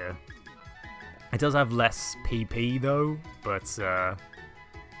idea. It does have less PP though, but I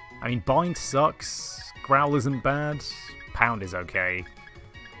mean, Bind sucks. Growl isn't bad. Pound is okay.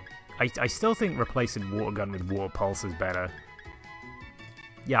 I still think replacing Water Gun with Water Pulse is better.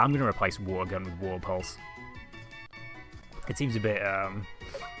 Yeah, I'm gonna replace Water Gun with Water Pulse. It seems a bit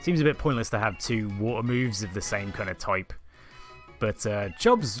pointless to have two water moves of the same kind of type. But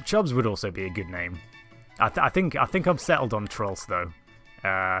Chubbs would also be a good name. I think I'm settled on Trolls though.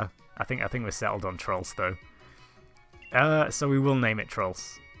 I think we're settled on Trolls though. So we will name it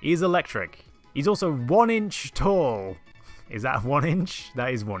Trolls. He's electric. He's also 1 inch tall. Is that 1 inch?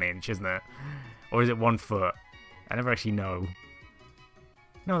 That is 1 inch, isn't it? Or is it 1 foot? I never actually know.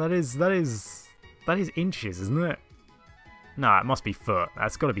 No, that is inches, isn't it? No, it must be foot.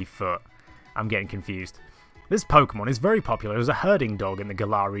 That's got to be foot. I'm getting confused. This Pokemon is very popular as a herding dog in the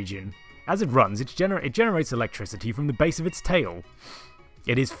Galar region. As it runs, it generates electricity from the base of its tail.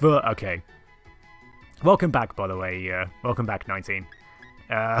 It is foot. Okay. Welcome back, by the way. Welcome back, 19.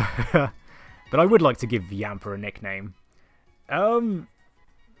 But I would like to give Yamper a nickname.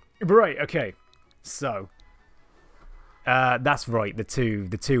 Right, okay. So, that's right. The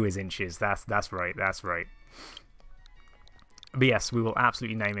two is inches. That's right. That's right. But yes, we will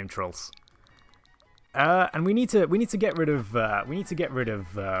absolutely name him Trolls. And we need to get rid of we need to get rid of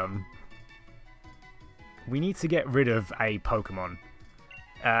a Pokemon.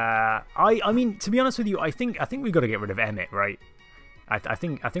 I mean, to be honest with you, I think we've got to get rid of Emmett, right? I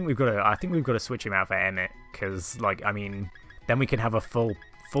think we've got to switch him out for Emmett, because like, I mean, then we can have a full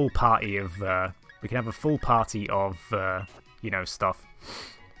party of you know, stuff.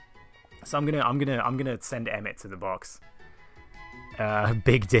 So I'm gonna send Emmett to the box.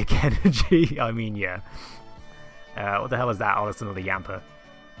 Big dick energy. I mean, yeah. What the hell is that? Oh, that's another Yamper.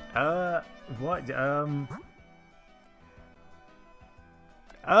 What?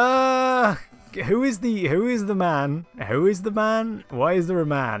 Who is the man? Who is the man? Why is there a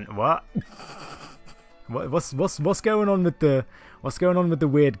man? What? What's going on with the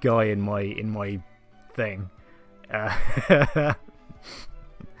weird guy in my thing? I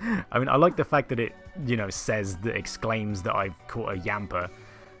mean, I like the fact that it, you know, exclaims that I've caught a Yamper.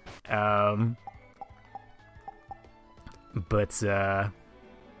 But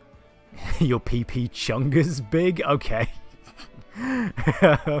your PP Chunga's big? Okay.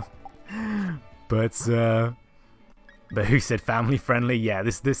 But who said family friendly? Yeah,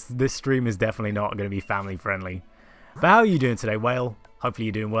 this stream is definitely not going to be family friendly. But how are you doing today, Whale? Hopefully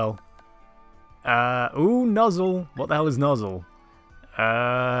you're doing well. Ooh, Nuzzle. What the hell is Nuzzle?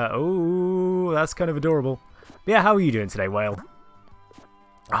 Ooh, that's kind of adorable. But yeah, how are you doing today, Whale?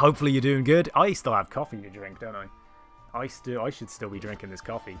 Hopefully you're doing good. I still have coffee to drink, don't I? I should still be drinking this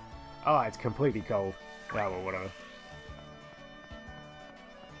coffee. Oh, it's completely cold. Well, whatever.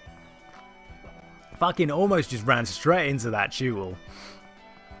 Fucking almost just ran straight into that Chewel.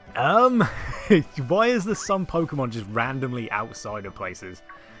 Why is there some Pokemon just randomly outside of places?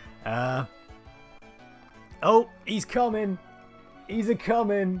 Oh, he's coming. He's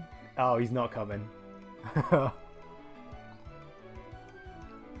a-coming. Oh, he's not coming.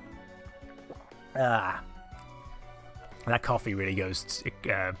 That coffee really goes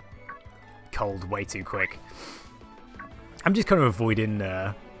cold way too quick. I'm just kind of avoiding.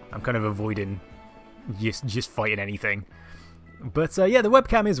 Just fighting anything. But yeah, the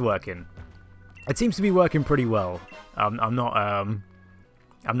webcam is working. It seems to be working pretty well. I'm not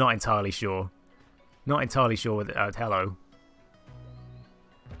entirely sure. Not entirely sure with hello.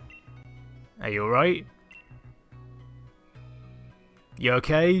 Are you alright? You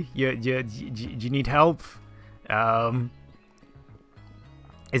okay? You need help?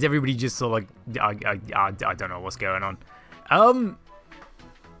 Is everybody just sort of like I don't know what's going on.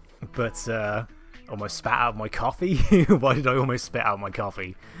 But almost spat out my coffee. Why did I almost spit out my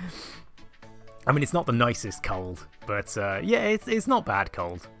coffee? I mean, it's not the nicest cold, but yeah, it's not bad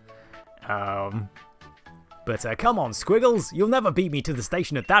cold. But come on, Squiggles, you'll never beat me to the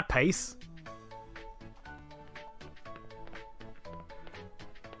station at that pace.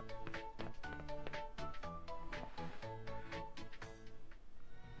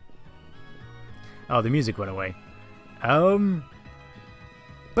 Oh, the music went away.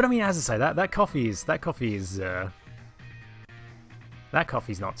 But I mean, as I say, that coffee's not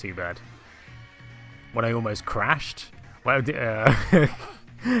too bad. When I almost crashed. Well,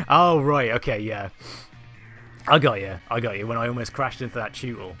 oh right, okay, yeah. I got you. When I almost crashed into that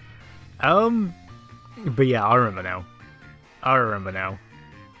Chewel. But yeah, I remember now.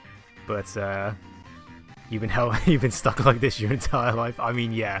 But you've been stuck like this your entire life. I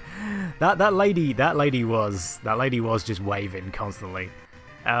mean, yeah. That lady was just waving constantly.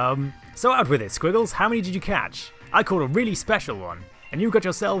 So out with it, Squiggles. How many did you catch? I caught a really special one. And you got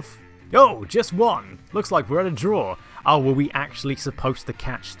yourself... Oh, just one. Looks like we're at a draw. Oh, were we actually supposed to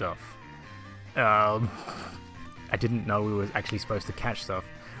catch stuff? I didn't know we were actually supposed to catch stuff.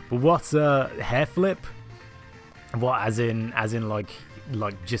 But what's hair flip? What, as in like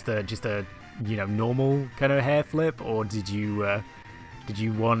just a you know, normal kind of hair flip, or did you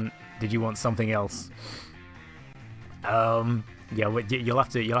want something else? Yeah, you'll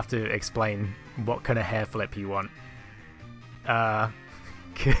have to explain what kind of hair flip you want.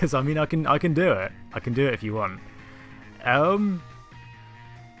 Because I mean, I can do it. I can do it if you want.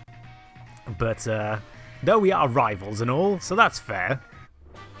 But though we are rivals and all, so that's fair.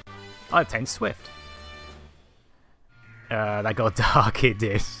 I obtained Swift. That got dark. It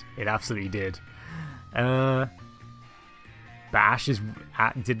did. It absolutely did. But Ash is...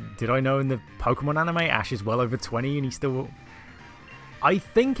 Did I know in the Pokemon anime, Ash is well over 20 and he's still... I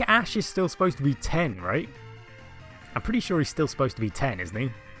think Ash is still supposed to be 10, right? I'm pretty sure he's still supposed to be 10, isn't he?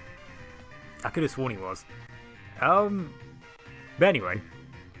 I could have sworn he was. But anyway.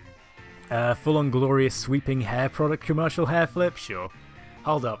 Full-on glorious sweeping hair product commercial hair flip? Sure.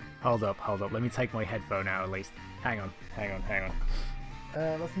 Hold up. Let me take my headphone out at least. Hang on.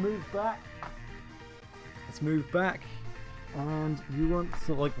 Let's move back. Let's move back. And you want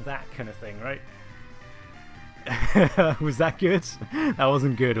sort of like that kind of thing, right? Was that good? That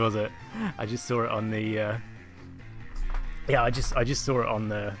wasn't good, was it? I just saw it on the yeah, I just saw it on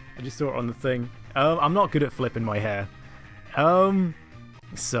the thing. I'm not good at flipping my hair.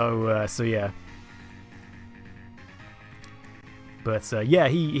 So yeah. But yeah,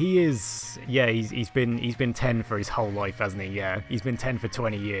 he is, yeah, he's been 10 for his whole life, hasn't he? Yeah, he's been 10 for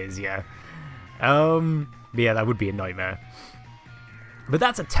 20 years, yeah. Yeah, that would be a nightmare. But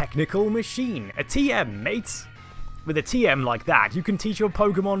that's a technical machine, a TM, mate. With a TM like that, you can teach your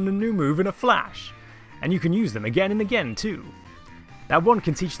Pokemon a new move in a flash. And you can use them again and again, too. That one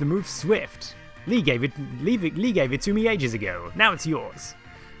can teach the move Swift. Lee gave it to me ages ago. Now it's yours.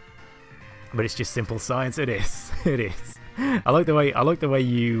 But it's just simple science. It is. It is. I like the way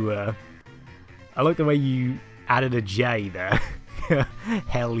you added a J there.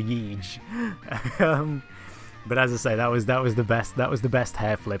 Hell yeej. But as I say, that was the best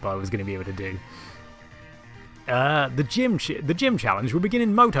hair flip I was going to be able to do. The gym challenge will begin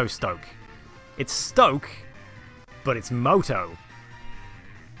in Moto Stoke. It's Stoke, but it's Moto.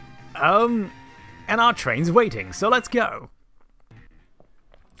 And our train's waiting, so let's go.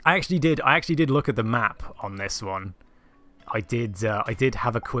 I actually did look at the map on this one. I did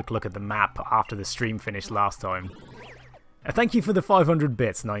have a quick look at the map after the stream finished last time. Thank you for the 500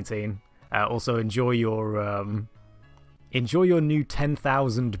 bits, 19. Also enjoy your new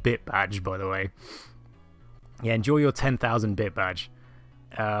 10,000 bit badge, by the way. Yeah, enjoy your 10,000 bit badge.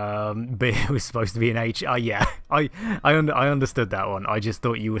 But it was supposed to be an H. Yeah, I understood that one. I just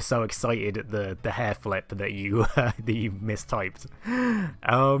thought you were so excited at the hair flip that you that you mistyped.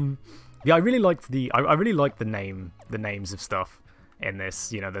 Yeah, I really liked the names of stuff in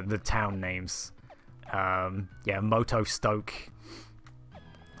this. You know, the town names. Yeah, Moto Stoke.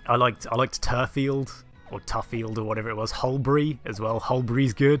 I liked Turfield or Tuffield or whatever it was. Holbury as well.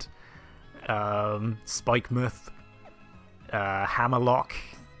 Holbury's good. Spikemouth. Hammerlock.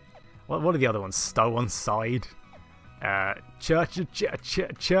 What are the other ones? Stow-on-Side.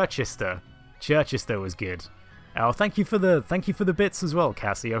 Chichester. Chichester was good. Oh, thank you for the bits as well,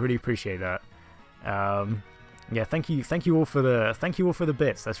 Cassie. I really appreciate that. Yeah, thank you all for the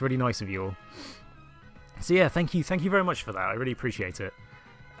bits. That's really nice of you all. So yeah, thank you very much for that. I really appreciate it.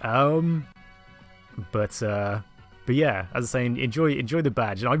 But yeah, as I say, enjoy the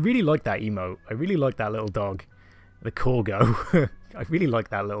badge. And I really like that emote. I really like that little dog. The Corgo. I really like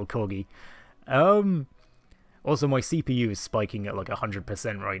that little corgi. Also, my CPU is spiking at like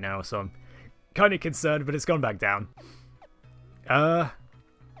 100% right now, so I'm kind of concerned, but it's gone back down. But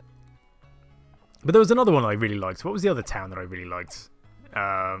there was another one I really liked. What was the other town that I really liked?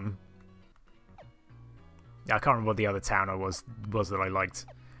 I can't remember what the other town was that I liked.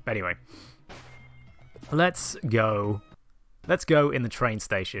 But anyway, let's go in the train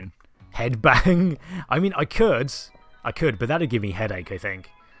station. Headbang. I mean, I could, but that'd give me a headache, I think.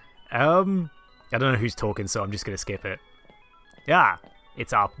 I don't know who's talking, so I'm just gonna skip it. Yeah,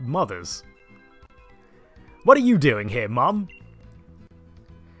 it's our mothers. What are you doing here, Mom?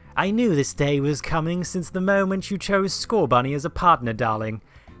 I knew this day was coming since the moment you chose Scorbunny as a partner, darling.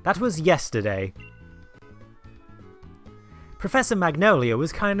 That was yesterday. Professor Magnolia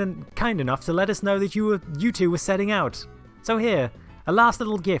was kind enough to let us know that you two were setting out. So here, a last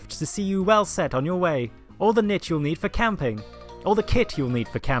little gift to see you well set on your way. All the kit you'll need for camping. All the kit you'll need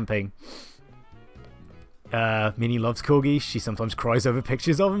for camping. Minnie loves corgis. She sometimes cries over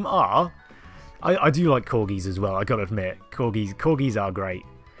pictures of them. I do like corgis as well, I gotta admit. Corgis are great.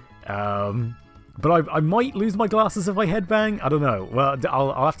 But I might lose my glasses if I headbang. I don't know. Well,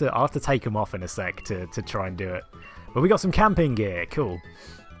 I'll have to take them off in a sec to try and do it. But we got some camping gear. Cool.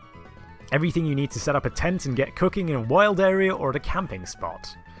 Everything you need to set up a tent and get cooking in a wild area or at a camping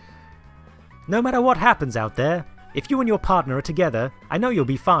spot. No matter what happens out there, if you and your partner are together, I know you'll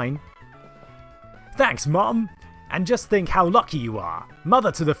be fine. Thanks, Mom! And just think how lucky you are,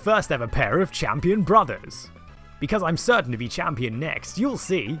 mother to the first ever pair of champion brothers. Because I'm certain to be champion next, you'll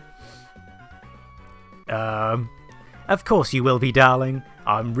see. Of course you will be, darling.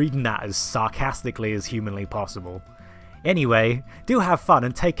 I'm reading that as sarcastically as humanly possible. Anyway, do have fun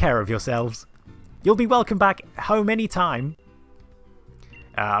and take care of yourselves. You'll be welcome back home anytime.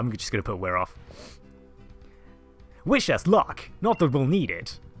 I'm just going to put we're off. Wish us luck, not that we'll need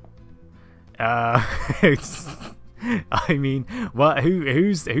it. I mean, what?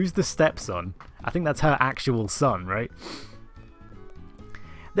 Who's the stepson? I think that's her actual son, right?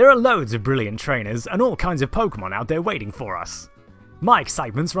 There are loads of brilliant trainers and all kinds of Pokemon out there waiting for us. My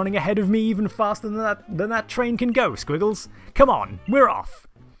excitement's running ahead of me even faster than that train can go, Squiggles. Come on, we're off.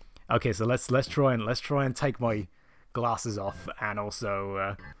 Okay, so let's try and take my glasses off and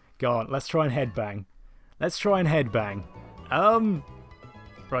also go on. Let's try and headbang. Let's try and headbang.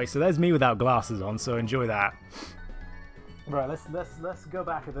 Right. So there's me without glasses on. So enjoy that. Right. Let's go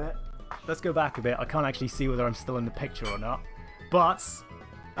back a bit. Let's go back a bit. I can't actually see whether I'm still in the picture or not. But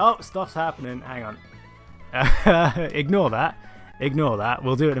oh, stuff's happening. Hang on. Ignore that. Ignore that.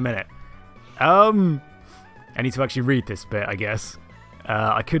 We'll do it in a minute. I need to actually read this bit, I guess.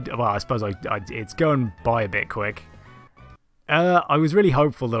 I could. Well, I suppose it's going by a bit quick. I was really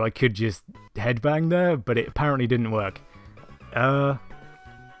hopeful that I could just headbang there, but it apparently didn't work. Yeah,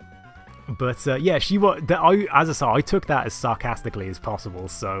 she was. As I said, I took that as sarcastically as possible.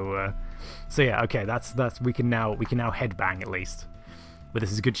 So yeah, okay, that's we can now headbang at least. But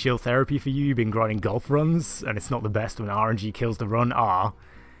this is good chill therapy for you. You've been grinding golf runs, and it's not the best when RNG kills the run.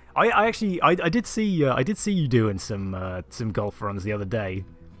 I did see you doing some golf runs the other day.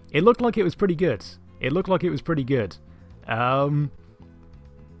 It looked like it was pretty good. Yeah, it looked like it was pretty good.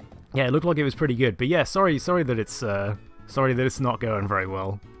 But yeah, sorry that it's not going very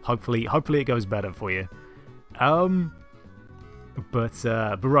well. Hopefully it goes better for you.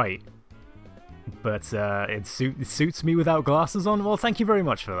 It suits me without glasses on. Well, thank you very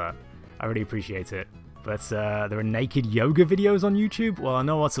much for that. I really appreciate it. But there are naked yoga videos on YouTube. Well, I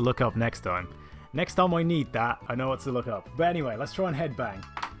know what to look up next time. Next time I need that, I know what to look up. But anyway, let's try and headbang.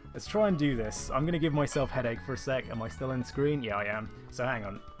 Let's try and do this. I'm gonna give myself headache for a sec. Am I still in screen? Yeah, I am. So hang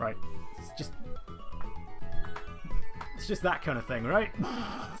on. Right. It's just that kind of thing, right?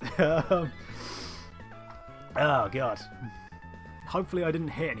 Oh god. Hopefully I didn't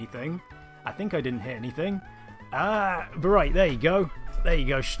hit anything. I think I didn't hit anything. But right, there you go. There you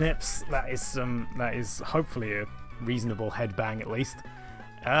go, Schnips. That is hopefully a reasonable headbang at least.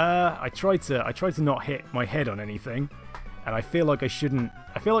 I tried to not hit my head on anything, and I feel like I shouldn't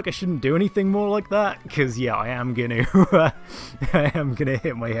do anything more like that, because yeah, I am gonna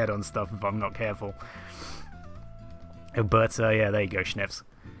hit my head on stuff if I'm not careful. But yeah, there you go, Schnips.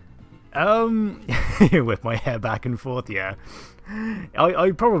 With my hair back and forth, yeah. I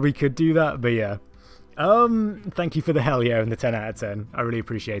probably could do that, but yeah. Thank you for the hell yeah and the 10 out of 10. I really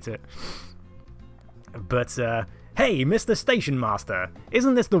appreciate it. But, hey, Mr. Station Master,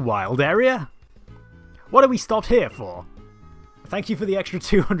 isn't this the wild area? What are we stopped here for? Thank you for the extra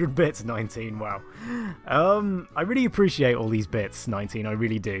 200 bits, 19, wow. I really appreciate all these bits, 19, I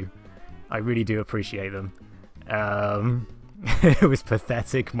really do. I really do appreciate them. It was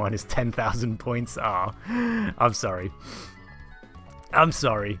pathetic, minus 10,000 points. I'm sorry. I'm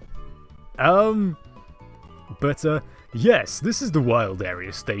sorry. Yes, this is the wild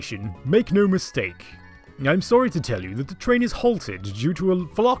area station. Make no mistake. I'm sorry to tell you that the train is halted due to a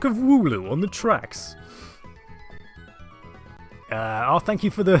flock of wooloo on the tracks. Thank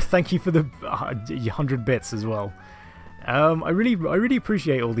you for the 100 bits as well. I really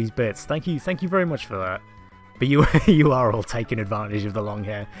appreciate all these bits. Thank you very much for that. But you are all taking advantage of the long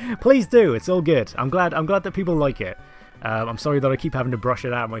hair. Please do. It's all good. I'm glad that people like it. I'm sorry that I keep having to brush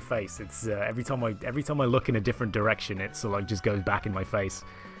it out of my face. It's every time I look in a different direction, it sort of like just goes back in my face.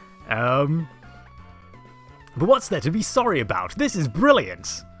 But what's there to be sorry about? This is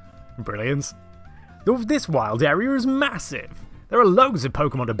brilliant. Brilliant. This wild area is massive. There are loads of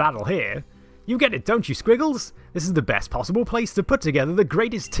Pokemon to battle here. You get it, don't you, Squiggles? This is the best possible place to put together the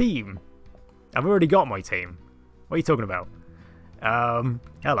greatest team. I've already got my team. What are you talking about?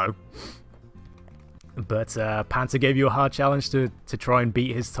 Hello. But Panther gave you a hard challenge to try and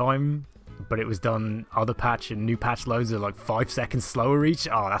beat his time, but it was done other patch and new patch loads are like 5 seconds slower each.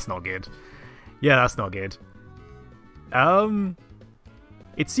 Oh, that's not good. Yeah, that's not good.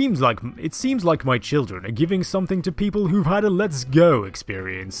 It seems like my children are giving something to people who've had a Let's Go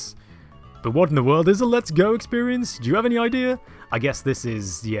experience. But what in the world is a Let's Go experience? Do you have any idea? I guess this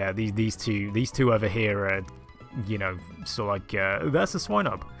is, yeah, these two over here are, you know, sort of like, that's a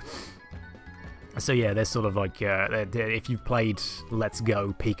Swinub. So yeah, they're sort of like, if you've played Let's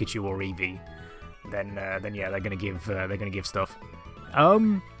Go Pikachu or Eevee, then yeah, they're gonna give stuff.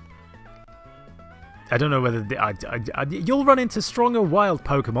 I don't know whether you'll run into stronger wild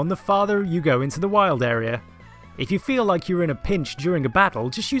Pokemon the farther you go into the wild area. If you feel like you're in a pinch during a battle,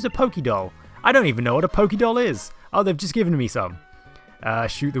 just use a Pokédoll. I don't even know what a Pokédoll is. Oh, they've just given me some.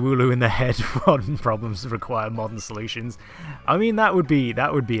 Shoot the Wooloo in the head. Modern problems require modern solutions. I mean, that would be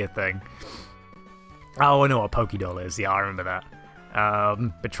a thing. Oh, I know what a Pokédoll is. Yeah, I remember that.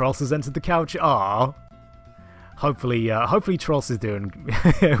 But Trolls has entered the couch. Ah. Hopefully Trolls is doing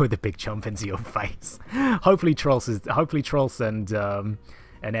with a big jump into your face. Hopefully Trolls and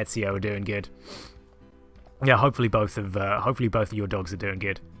Ezio are doing good. Yeah, hopefully both of your dogs are doing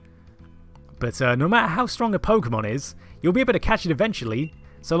good. But no matter how strong a Pokemon is, you'll be able to catch it eventually,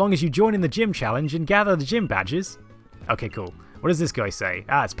 so long as you join in the gym challenge and gather the gym badges. Okay, cool. What does this guy say?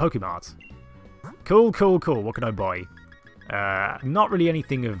 Ah, it's Pokemart. Cool, cool, cool. What can I buy? Not really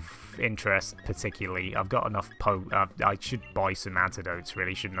anything of interest, particularly. I've got enough I should buy some antidotes,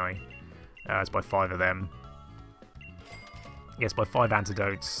 really, shouldn't I? Let's buy 5 of them. Yes, buy 5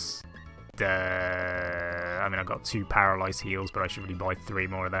 antidotes. I mean, I've got 2 paralyzed heals, but I should really buy 3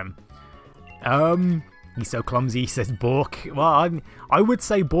 more of them. He's so clumsy, he says Bork. Well, I would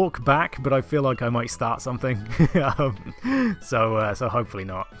say Bork back, but I feel like I might start something. So hopefully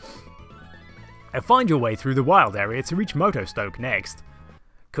not. Find your way through the wild area to reach Motostoke next.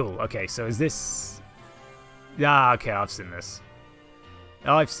 Cool, okay, so is this... Ah, okay, I've seen this.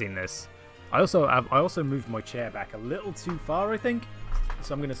 I've seen this. I also moved my chair back a little too far, I think.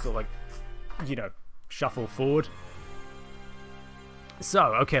 So I'm going to sort of like, you know, shuffle forward. So,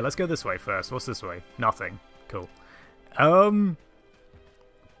 okay, let's go this way first. What's this way? Nothing. Cool.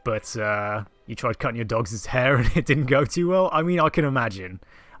 But you tried cutting your dog's hair and it didn't go too well? I mean, I can imagine.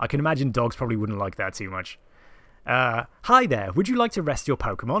 I can imagine dogs probably wouldn't like that too much. Hi there. Would you like to rest your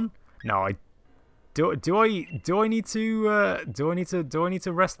Pokemon? No, do I need to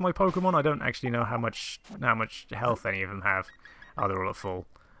rest my Pokemon? I don't actually know how much health any of them have. Oh, they're all at full.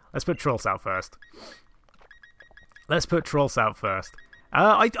 Let's put Trolls out first.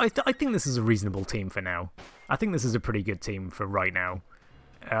 I think this is a reasonable team for now. I think this is a pretty good team for right now.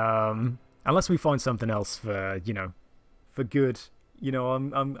 Unless we find something else for, you know, for good. You know,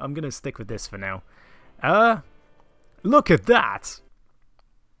 I'm gonna stick with this for now. Look at that!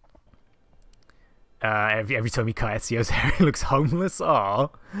 Every time you cut Ezio's hair, he looks homeless. Aw,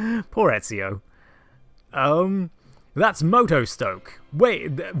 poor Ezio. That's Motostoke.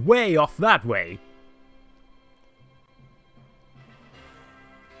 Way off that way.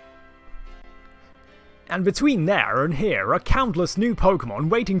 And between there and here are countless new Pokemon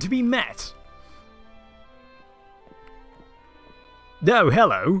waiting to be met. Oh,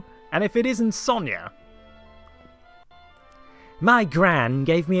 hello. And if it isn't Sonia? My gran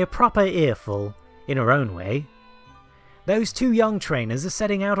gave me a proper earful, in her own way. Those 2 young trainers are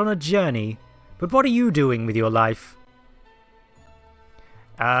setting out on a journey, but what are you doing with your life?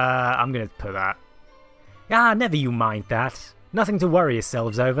 I'm gonna put that. Ah, never you mind that. Nothing to worry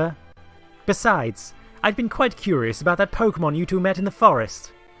yourselves over. Besides, I'd been quite curious about that Pokemon you 2 met in the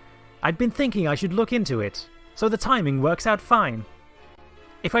forest. I'd been thinking I should look into it, so the timing works out fine.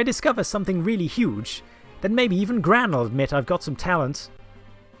 If I discover something really huge, then maybe even Gran will admit I've got some talent.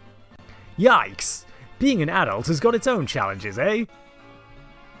 Yikes! Being an adult has got its own challenges, eh?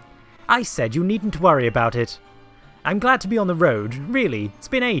 I said you needn't worry about it. I'm glad to be on the road, really, it's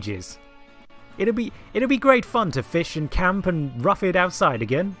been ages. It'll be great fun to fish and camp and rough it outside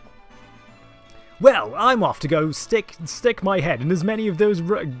again. Well, I'm off to go stick my head in as many of those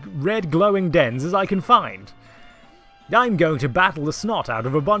red glowing dens as I can find. I'm going to battle the snot out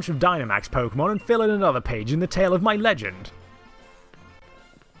of a bunch of Dynamax Pokemon and fill in another page in the tale of my legend.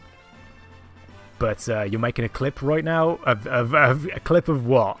 But you're making a clip right now? A clip of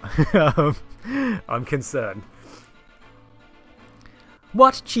what? I'm concerned.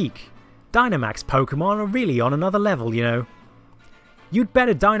 What cheek! Dynamax Pokemon are really on another level, you know. You'd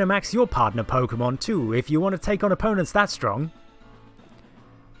better Dynamax your partner Pokemon too if you want to take on opponents that strong.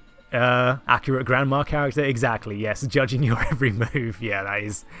 Accurate Grandma character? Exactly, yes. Judging your every move. Yeah,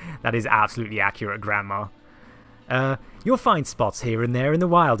 that is absolutely accurate Grandma. You'll find spots here and there in the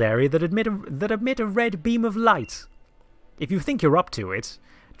wild area that emit a red beam of light. If you think you're up to it,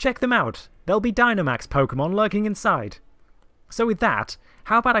 check them out. There'll be Dynamax Pokemon lurking inside. So with that,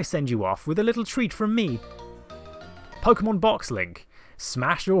 how about I send you off with a little treat from me? Pokemon box link.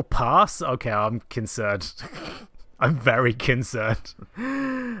 Smash or pass? Okay, I'm concerned. I'm very concerned.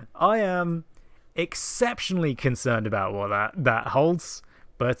 I am exceptionally concerned about what that holds,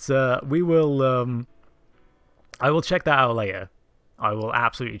 but we will. I will check that out later. I will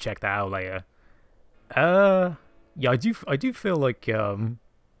absolutely check that out later. Yeah, I do feel like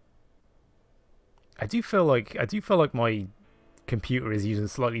my computer is using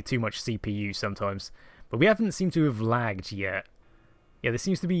slightly too much CPU sometimes, but we haven't seemed to have lagged yet. Yeah, there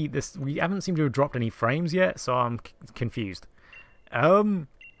seems to be this. We haven't seemed to have dropped any frames yet, so I'm confused. But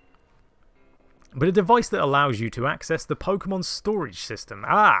a device that allows you to access the Pokemon storage system.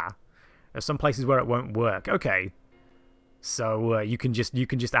 Ah, there's some places where it won't work. Okay, so you can just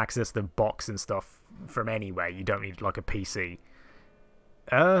access the box and stuff from anywhere. You don't need like a PC.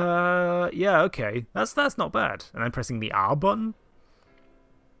 Yeah, okay, that's not bad. And then pressing the R button.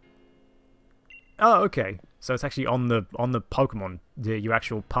 Oh, okay. So it's actually on the Pokemon, your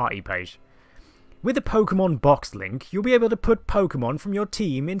actual party page. With a Pokemon box link, you'll be able to put Pokemon from your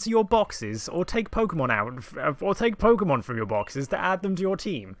team into your boxes, or take Pokemon from your boxes to add them to your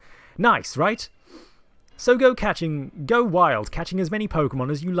team. Nice, right? So go wild, catching as many Pokemon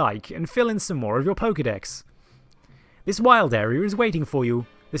as you like, and fill in some more of your Pokédex. This wild area is waiting for you.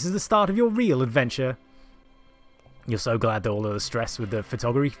 This is the start of your real adventure. You're so glad that all of the stress with the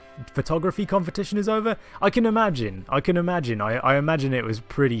photography competition is over? I can imagine. I imagine it was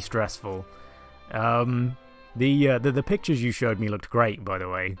pretty stressful. The pictures you showed me looked great, by the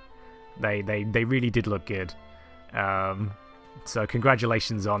way. They really did look good. So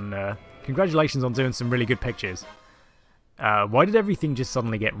congratulations on doing some really good pictures. Why did everything just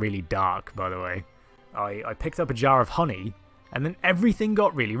suddenly get really dark, by the way? I picked up a jar of honey, and then everything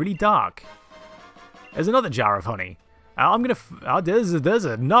got really, really dark. There's another jar of honey. There's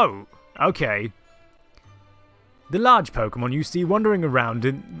a note. Okay. The large Pokemon you see wandering around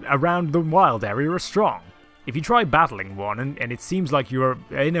the wild area are strong. If you try battling one and it seems like you're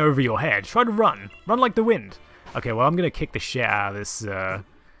in over your head, try to run. Run like the wind. Okay, well, I'm going to kick the shit out of this... I'm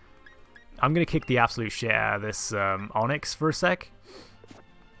going to kick the absolute shit out of this Onix for a sec.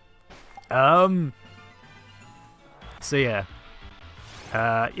 So, yeah.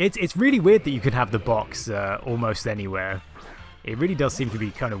 It's really weird that you can have the box almost anywhere. It really does seem to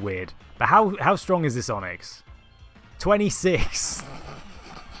be kind of weird. But how strong is this Onix? 26.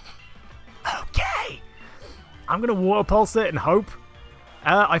 Okay. I'm gonna water pulse it and hope.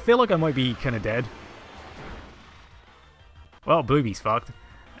 I feel like I might be kind of dead. Well, Bluebee's fucked.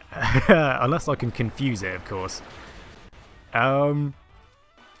 Unless I can confuse it, of course. Oh,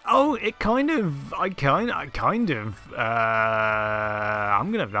 it kind of. I'm gonna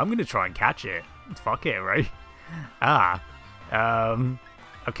try and catch it. Fuck it, right?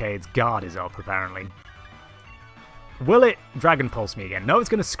 Okay, its guard is up apparently. Will it Dragon Pulse me again? No, it's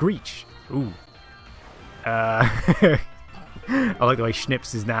gonna Screech. Ooh. I like the way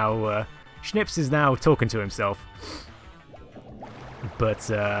Schnips is now talking to himself. But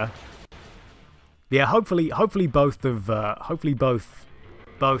yeah, hopefully both you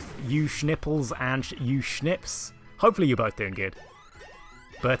Schnipples and you Schnips. Hopefully you're both doing good.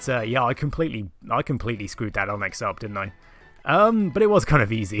 But yeah, I completely screwed that Onix up, didn't I? But it was kind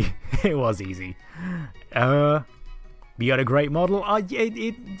of easy. It was easy. You got a great model.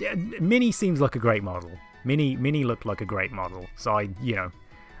 Mini seems like a great model. Mini looked like a great model. So I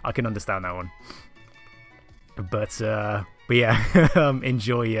can understand that one. But yeah,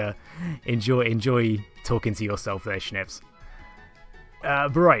 enjoy talking to yourself there, Schnips.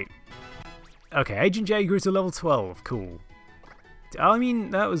 But right. Okay, Agent J grew to level 12. Cool. I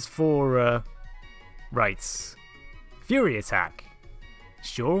mean, that was for right. Fury Attack.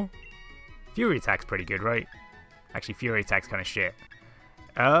 Sure. Fury Attack's pretty good, right? Actually, Fury Attack's kind of shit.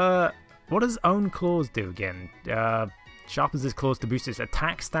 What does Own Claws do again? Sharpens his claws to boost its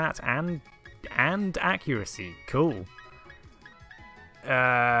attack stat and accuracy. Cool.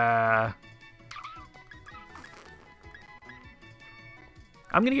 I'm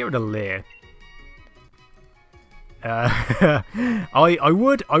gonna get rid of Leer. I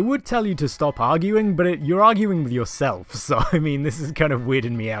would tell you to stop arguing, but you're arguing with yourself. So I mean, this is kind of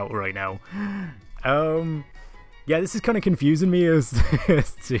weirding me out right now. Yeah, this is kind of confusing me as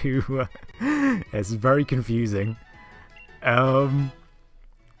to. It's very confusing. Yeah,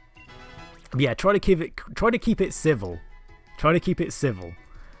 try to keep it civil. Try to keep it civil.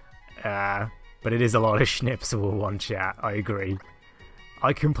 But it is a lot of Schnips for one chat. I agree.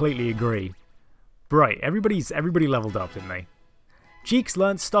 I completely agree. Right, everybody leveled up, didn't they? Cheeks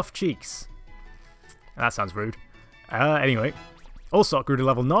learned Stuffed Cheeks. That sounds rude. Anyway, Allsop grew to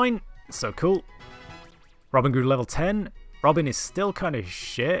level 9. So cool. Robin grew to level 10. Robin is still kind of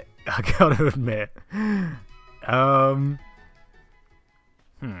shit, I gotta admit.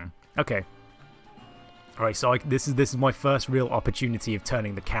 Okay. Alright, so this is my first real opportunity of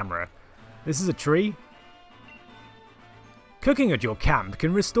turning the camera. This is a tree. Cooking at your camp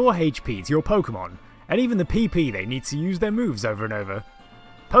can restore HP to your Pokemon, and even the PP they need to use their moves over and over.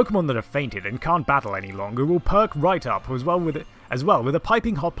 Pokemon that have fainted and can't battle any longer will perk right up as well with a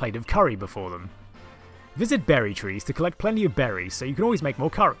piping hot plate of curry before them. Visit berry trees to collect plenty of berries so you can always make more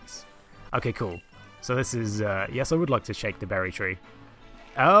curries. Okay, cool. So this is, yes, I would like to shake the berry tree.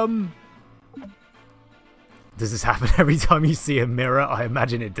 Does this happen every time you see a mirror? I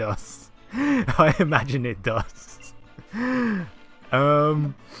imagine it does. I imagine it does. I'm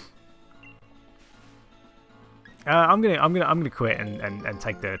gonna quit and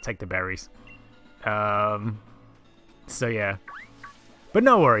take the berries. So yeah. But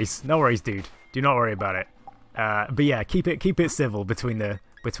no worries, dude. Do not worry about it. But yeah, keep it civil between the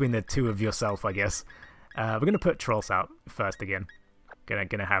between the two of yourself, I guess. We're gonna put Trolls out first again.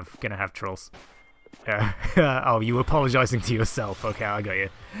 Gonna have Trolls. Oh, you apologizing to yourself? Okay, I got you.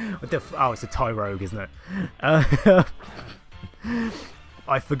 What the? Oh, it's a Tyrogue, isn't it?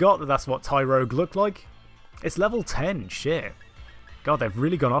 I forgot that that's what Tyrogue looked like. It's level 10. Shit. God, they've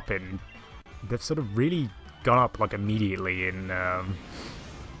really gone up in. They've sort of really gone up like immediately in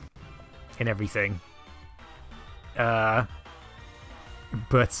everything. But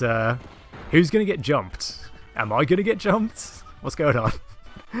who's gonna get jumped? Am I gonna get jumped? What's going on?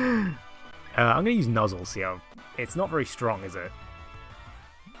 I'm gonna use Nuzzle. See how it's not very strong, is it?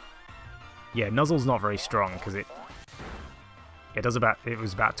 Yeah, Nuzzle's not very strong because it was about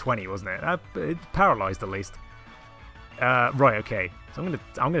 20, wasn't it? It's paralyzed at least. Right, okay. So I'm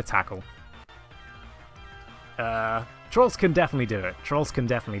gonna tackle. Trolls can definitely do it. Trolls can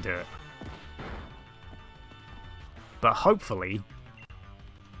definitely do it. But hopefully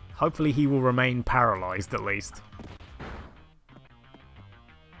he will remain paralyzed at least.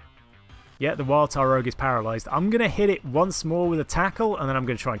 Yeah, the Wild Tyrogue is paralyzed. I'm gonna hit it once more with a tackle, and then I'm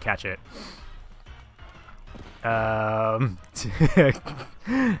gonna try and catch it. I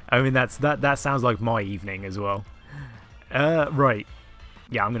mean that sounds like my evening as well. Right.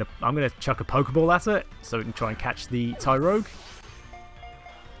 Yeah, I'm gonna chuck a Pokeball at it so we can try and catch the Tyrogue.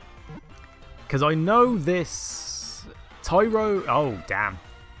 Because I know this Tyrogue. Oh damn.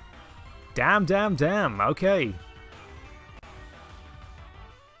 Damn. Okay.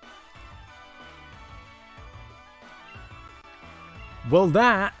 Well,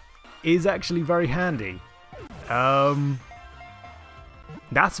 that is actually very handy.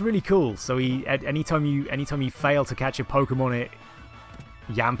 That's really cool. So anytime you fail to catch a Pokemon,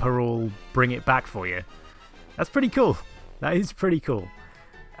 Yamper will bring it back for you. That's pretty cool. That is pretty cool.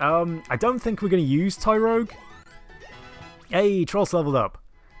 I don't think we're going to use Tyrogue. Hey, Troll's leveled up.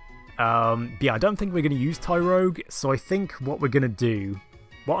 Yeah, I don't think we're going to use Tyrogue. So I think what I'm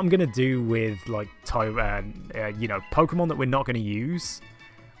going to do with like Pokemon that we're not going to use,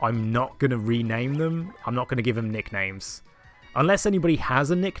 I'm not going to rename them. I'm not going to give them nicknames. Unless anybody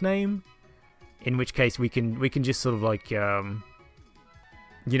has a nickname, in which case we can just sort of like we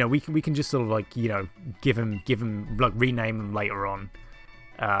can just sort of like give them like rename them later on.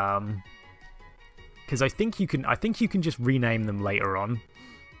 Because I think you can just rename them later on.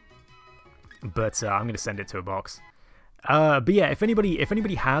 But I'm going to send it to a box. But yeah, if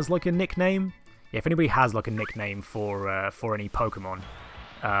anybody has like a nickname, for any Pokemon,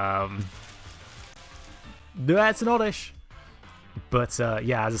 that's an oddish. But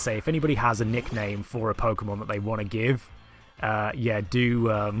yeah, as I say, if anybody has a nickname for a Pokemon that they want to give, yeah, do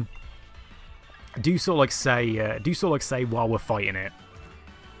sort of like say while we're fighting it.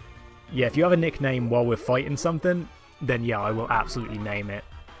 Yeah, if you have a nickname while we're fighting something, then yeah, I will absolutely name it.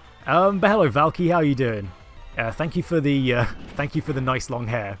 But hello, Valky, how are you doing? Thank you for the nice long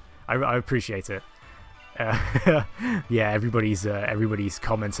hair. I appreciate it. Yeah, everybody's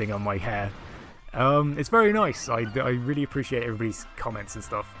commenting on my hair. It's very nice. I really appreciate everybody's comments and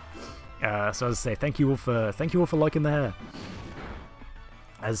stuff. So as I say, thank you all for liking the hair.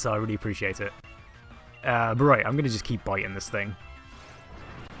 As I really appreciate it. But right, I'm gonna just keep biting this thing.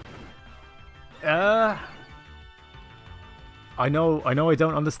 I know I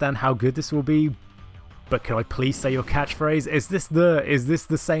don't understand how good this will be, but can I please say your catchphrase? Is this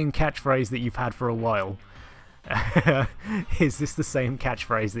the same catchphrase that you've had for a while? Is this the same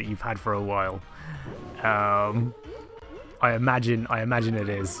catchphrase that you've had for a while? I imagine it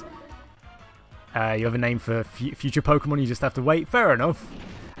is. You have a name for future Pokemon, you just have to wait. Fair enough.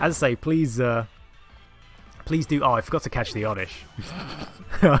 As I say, please do. Oh, I forgot to catch the Oddish.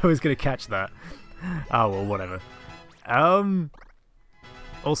 I was gonna catch that. Oh well, whatever.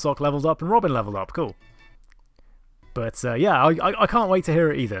 Allsock leveled up and Robin leveled up. Cool. But yeah, I can't wait to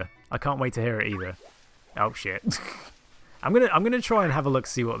hear it either. Oh shit. I'm gonna try and have a look,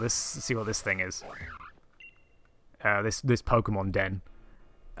 see what this thing is. This Pokemon den.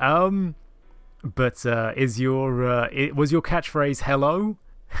 But was your catchphrase hello?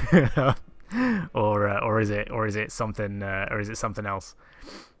 or is it something else?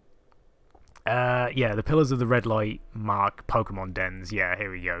 Yeah, the pillars of the red light mark Pokemon dens. Yeah,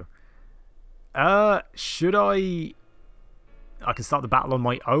 here we go. Should I can start the battle on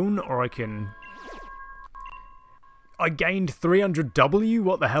my own, or I gained 300W?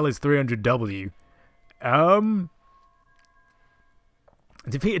 What the hell is 300W?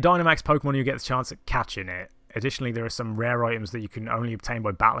 Defeat a Dynamax Pokemon, you get the chance at catching it. Additionally, there are some rare items that you can only obtain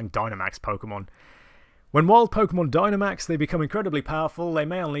by battling Dynamax Pokemon. When wild Pokemon Dynamax, they become incredibly powerful. They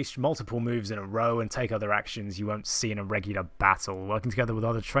may unleash multiple moves in a row and take other actions you won't see in a regular battle. Working together with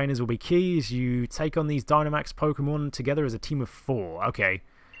other trainers will be key as you take on these Dynamax Pokemon together as a team of 4. Okay.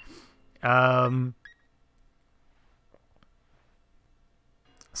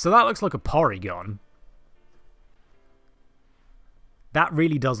 So that looks like a Porygon. That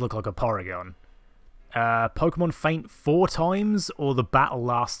really does look like a Porygon. Pokemon faint 4 times, or the battle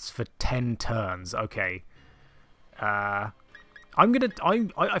lasts for 10 turns. Okay. I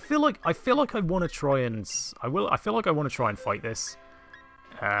feel like I want to try and I feel like I want to try and fight this.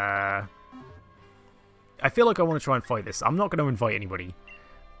 I feel like I want to try and fight this. I'm not going to invite anybody,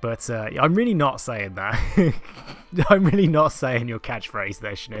 but I'm really not saying that. I'm really not saying your catchphrase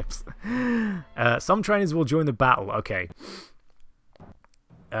there, Schnips. Some trainers will join the battle. Okay.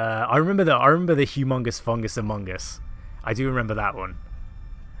 I remember the humongous fungus among us. I do remember that one.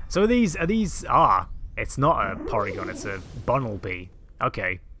 So are these it's not a Porygon, it's a Bunnelby.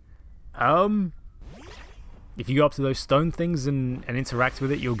 Okay. If you go up to those stone things and interact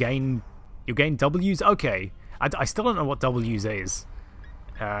with it, you'll gain W's. Okay. I still don't know what W's is.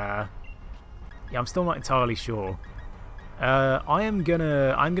 Yeah, I'm still not entirely sure. I'm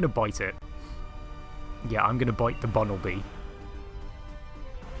gonna bite it. Yeah, I'm gonna bite the Bunnelby.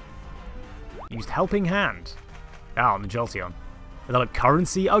 Used Helping Hand. On the Jolteon. Are they like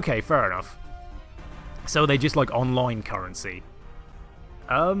currency? Okay, fair enough. So they just like online currency.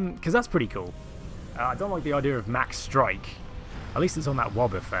 Because that's pretty cool. I don't like the idea of Max Strike. At least it's on that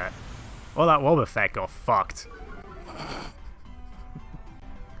Wobbuffet. Well, that Wobbuffet got fucked.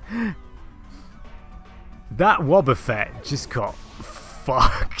 That Wobbuffet just got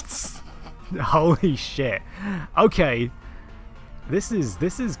fucked. Holy shit. Okay. This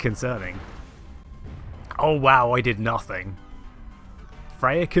is concerning. Oh wow, I did nothing.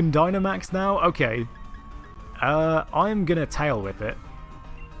 Freya can Dynamax now? Okay. I'm gonna Tail Whip it.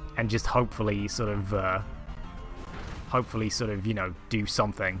 And just hopefully sort of, you know, do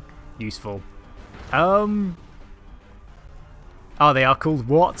something useful. Oh, they are called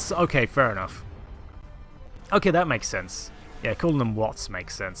Watts? Okay, fair enough. Okay, that makes sense. Yeah, calling them Watts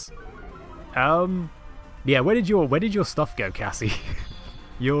makes sense. Yeah, where did your stuff go, Cassie?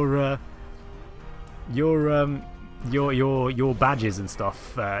 Your badges and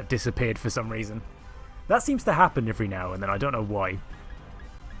stuff disappeared for some reason. That seems to happen every now and then. I don't know why.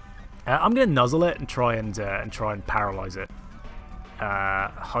 I'm gonna nuzzle it and try and paralyze it.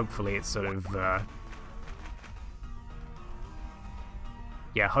 Hopefully it's sort of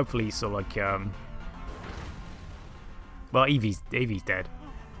yeah. Hopefully it's sort of like well, Eevee's dead.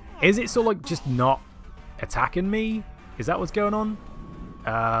 Is it sort of like just not attacking me? Is that what's going on?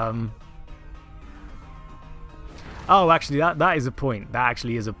 Oh, actually, that is a point. That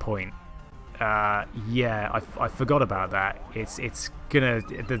actually is a point. Yeah, I forgot about that. It's gonna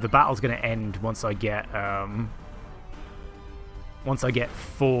the battle's gonna end once I get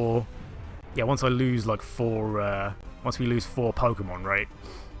 4. Yeah, once I lose like 4. Once we lose 4 Pokemon, right?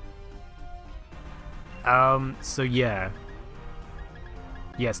 So yeah.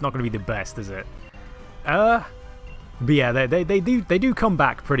 Yeah, it's not gonna be the best, is it? But yeah, they do come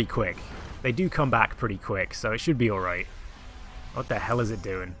back pretty quick. They do come back pretty quick, so it should be alright. What the hell is it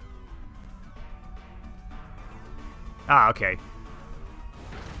doing? Ah, okay.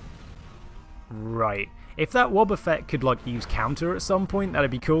 Right. If that Wobbuffet could, like, use counter at some point,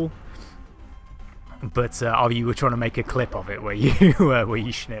 that'd be cool. But, you were trying to make a clip of it where you,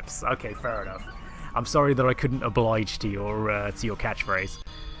 schnips. Okay, fair enough. I'm sorry that I couldn't oblige to your catchphrase.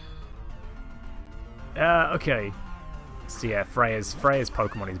 Okay. So yeah, Freya's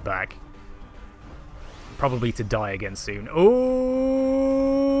Pokemon is back. Probably to die again soon.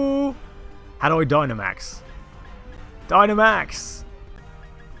 Oh! How do I Dynamax? Dynamax!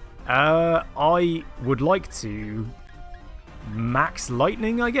 I would like to max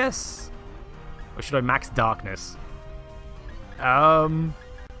Lightning, I guess? Or should I max Darkness? I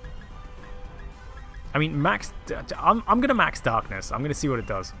mean, I'm gonna max Darkness. I'm gonna see what it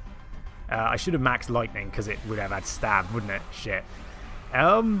does. I should have maxed Lightning because it would have had Stab, wouldn't it? Shit.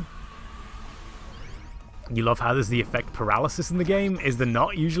 You love how there's the effect Paralysis in the game? Is there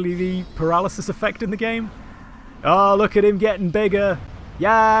not usually the Paralysis effect in the game? Oh, look at him getting bigger!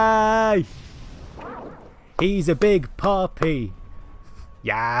 Yay! He's a big puppy!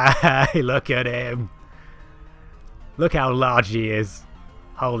 Yay! Look at him! Look how large he is!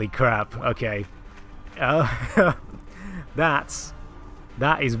 Holy crap! Okay, that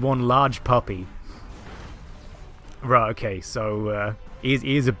is one large puppy. Right. Okay. So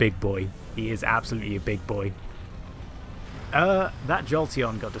he is a big boy. He is absolutely a big boy. That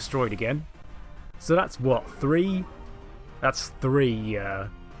Jolteon got destroyed again. So that's what, 3? That's 3,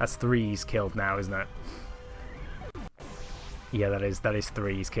 that's 3 he's killed now, isn't it? Yeah, that is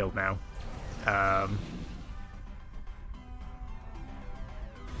 3 he's killed now.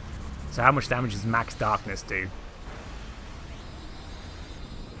 So how much damage does Max Darkness do?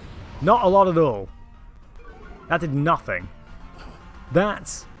 Not a lot at all. That did nothing.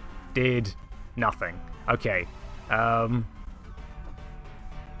 That did nothing. Okay.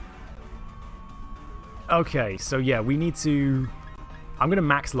 Okay, so yeah, we need to... I'm going to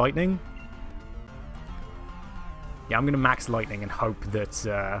max Lightning. Yeah, I'm going to max Lightning and hope that...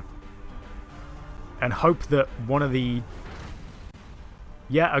 one of the...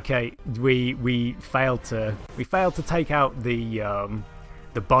 Yeah, okay, we failed to take out the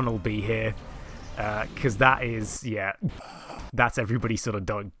Bunnelby here, because that is, yeah, that's everybody sort of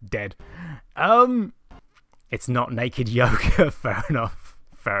dead. It's not naked yoga. Fair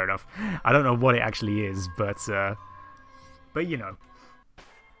enough. I don't know what it actually is, but you know.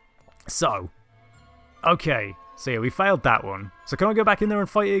 So, okay, so yeah, we failed that one. So can I go back in there and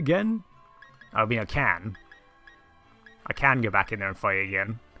fight it again? I mean, I can go back in there and fight it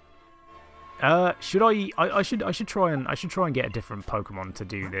again. Should I should try and get a different Pokemon to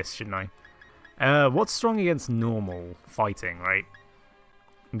do this, shouldn't I? What's strong against normal? Fighting, right?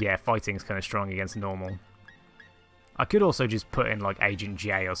 Yeah, fighting's kind of strong against normal. I could also just put in like Agent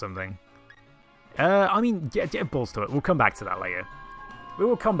J or something. I mean, get balls to it. We'll come back to that later. We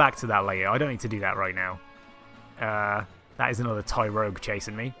will come back to that later. I don't need to do that right now. That is another Tyrogue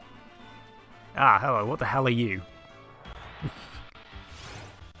chasing me. Ah, hello. What the hell are you?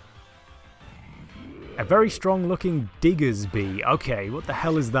 A very strong-looking Diggersby. Okay, what the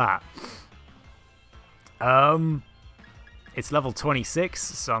hell is that? It's level 26,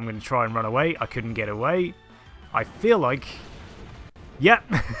 so I'm going to try and run away. I couldn't get away. I feel like... Yep,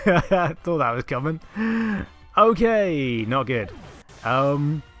 I thought that was coming. Okay, not good.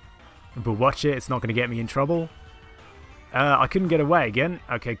 But watch it, it's not going to get me in trouble. I couldn't get away again.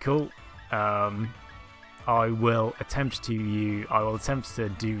 Okay, cool. I will attempt to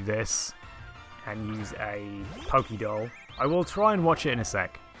do this and use a Pokédoll. I will try and watch it in a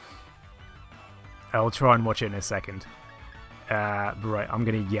sec. I'll try and watch it in a second. Right, I'm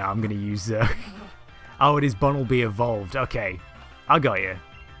gonna use. Oh, it is Bunnelby evolved. Okay, I got you.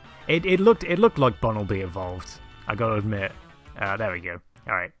 It looked like Bunnelby evolved. I gotta admit. There we go.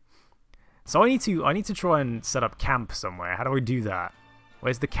 All right. So I need to try and set up camp somewhere. How do I do that?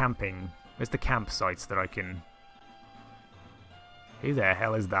 Where's the camping? Where's the campsites that I can... Who the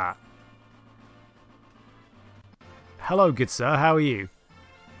hell is that? Hello, good sir. How are you?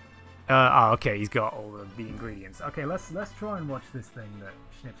 Oh, okay. He's got all of the ingredients. Okay, let's try and watch this thing that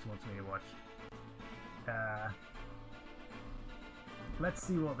Schnips wants me to watch. Let's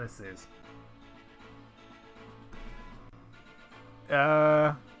see what this is.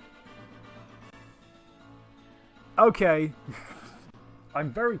 Okay.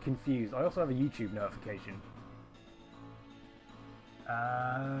 I'm very confused. I also have a YouTube notification.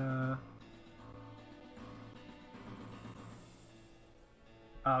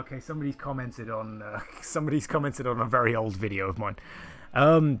 Okay, somebody's commented on a very old video of mine.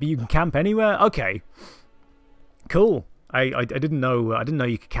 But you can camp anywhere. Okay, cool. I didn't know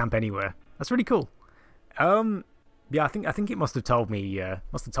you could camp anywhere. That's really cool. Yeah, I think it must have told me a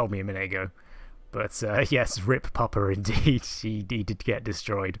minute ago. But yes, Rip Pupper indeed. He did get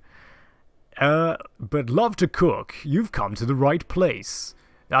destroyed. But love to cook. You've come to the right place.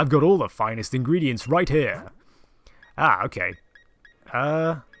 I've got all the finest ingredients right here. Ah, okay.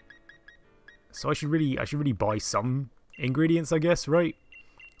 So I should really buy some ingredients, I guess, right?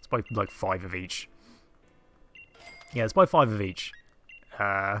 Let's buy like 5 of each. Yeah, let's buy 5 of each.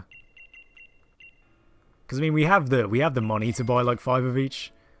 Because I mean, we have the money to buy like 5 of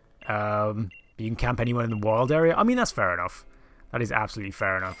each. You can camp anywhere in the wild area. I mean, that's fair enough. That is absolutely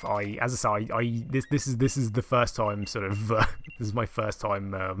fair enough. As I say, this is the first time sort of this is my first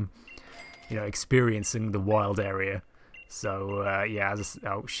time you know, experiencing the wild area. So yeah,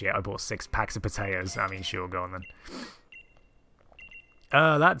 oh shit, I bought 6 packs of potatoes. I mean, sure, go on then.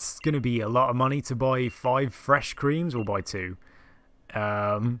 That's gonna be a lot of money to buy 5 fresh creams. We'll buy 2.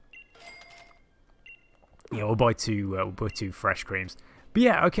 Yeah, we'll buy 2 fresh creams. But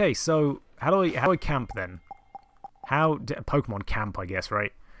yeah, okay. So how do I camp then? How Pokemon camp, I guess,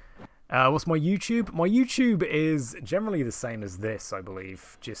 right? What's my YouTube? My YouTube is generally the same as this, I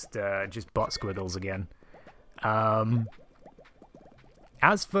believe. Just butt squiddles again.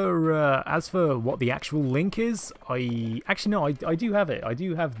 As for what the actual link is, I do have it. I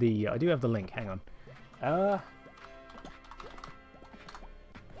do have the link. Hang on.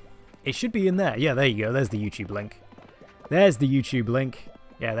 It should be in there. Yeah, there you go. There's the YouTube link. There's the YouTube link.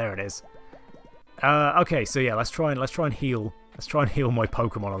 Yeah, there it is. Okay, so yeah, let's try and heal. Let's try and heal my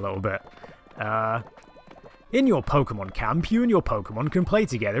Pokemon a little bit. In your Pokemon camp, you and your Pokemon can play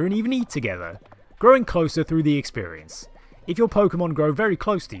together and even eat together, growing closer through the experience. If your Pokemon grow very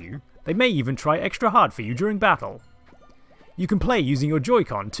close to you, they may even try extra hard for you during battle. You can play using your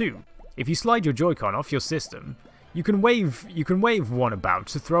Joy-Con too. If you slide your Joy-Con off your system, you can wave one about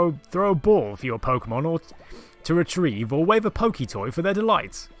to throw a ball for your Pokemon or to retrieve, or wave a Poketoy for their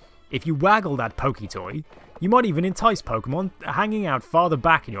delight. If you waggle that Poketoy, you might even entice Pokemon hanging out farther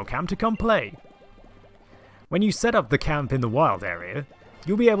back in your camp to come play. When you set up the camp in the wild area,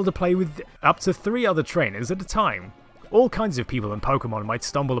 you'll be able to play with up to 3 other trainers at a time. All kinds of people and Pokemon might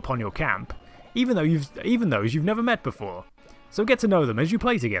stumble upon your camp, even those you've never met before. So get to know them as you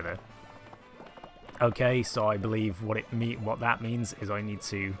play together. Okay, so I believe what that means is I need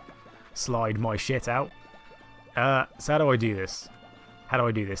to slide my shit out. So how do I do this? How do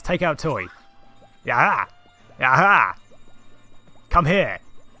I do this? Take out toy. Yaha! Yaha! Come here!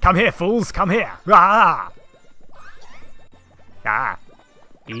 Come here, fools! Come here! Yaha! Ah!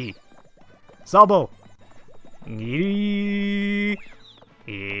 E. Sobble! E.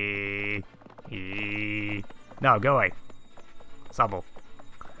 E. E. No, go away. Sobble.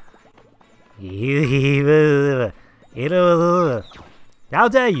 How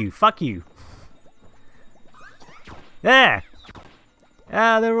dare you! Fuck you! There!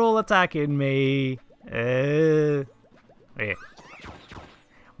 Ah, they're all attacking me.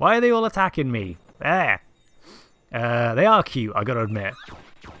 Why are they all attacking me? There! They are cute, I gotta admit.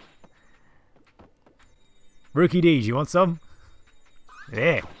 Rookie D's, you want some?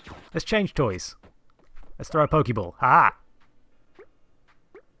 Yeah. Let's change toys. Let's throw a Pokeball. Ha!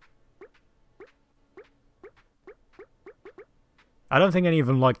 I don't think any of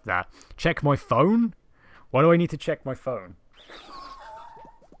them liked that. Check my phone? Why do I need to check my phone?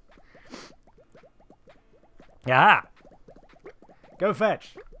 Ah! Go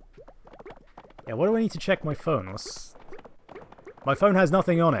fetch! Yeah, why do I need to check my phone? My phone has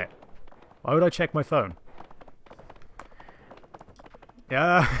nothing on it. Why would I check my phone?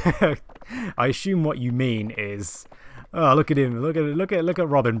 Yeah, I assume what you mean is, oh, look at him! Look at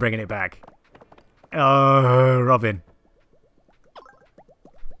Robin bringing it back. Oh, Robin.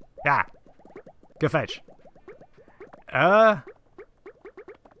 Yeah, go fetch. I'm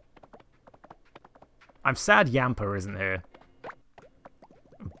sad Yamper isn't here.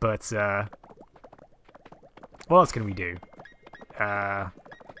 But what else can we do?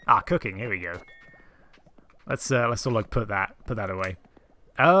 Cooking. Here we go. Let's sort of like put that away.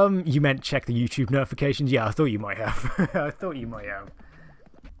 You meant check the YouTube notifications? Yeah, I thought you might have. I thought you might have.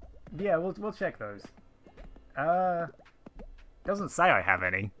 Yeah, we'll check those. Doesn't say I have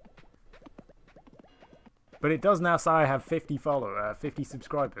any, but it does now say I have 50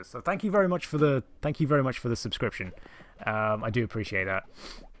 subscribers. So thank you very much for the subscription. I do appreciate that.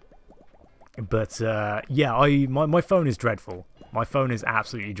 But yeah, my phone is dreadful. My phone is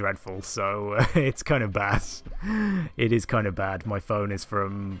absolutely dreadful, so it's kind of bad. It is kind of bad. My phone is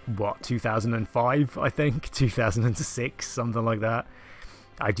from, what, 2005, I think? 2006, something like that.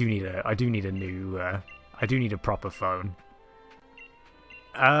 I do need a new, I do need a proper phone.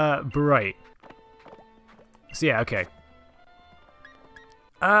 But right. So yeah, okay.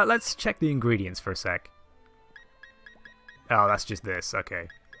 Let's check the ingredients for a sec. Oh, that's just this, okay.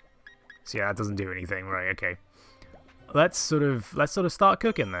 So yeah, that doesn't do anything, right, okay. Let's sort of start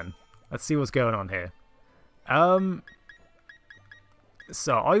cooking then. Let's see what's going on here.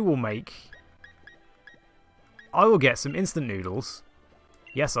 So I will get some instant noodles.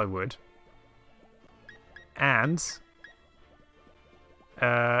 Yes, I would. And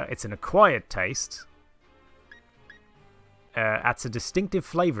it's an acquired taste. Adds a distinctive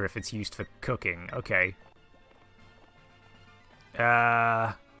flavor if it's used for cooking. Okay.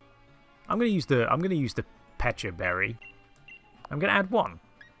 I'm gonna use the Pecha berry. I'm gonna add 1.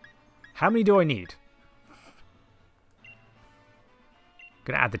 How many do I need?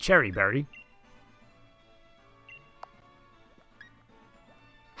 Gonna add the cherry berry.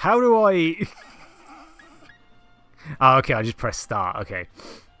 How do I? Oh, okay. I just press start. Okay.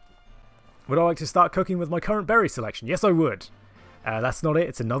 Would I like to start cooking with my current berry selection? Yes, I would. That's not it.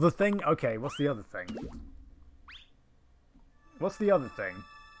 It's another thing. Okay. What's the other thing? What's the other thing?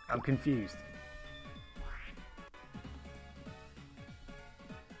 I'm confused.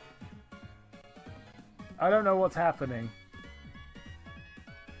 I don't know what's happening.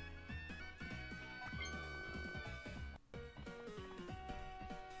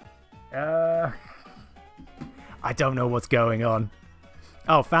 I don't know what's going on.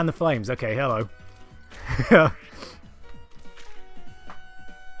 Oh, fan the flames. Okay, hello.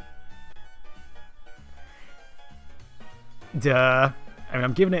 Duh. I mean,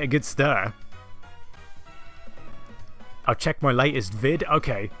 I'm giving it a good stir. I'll check my latest vid.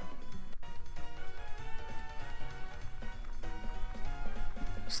 Okay.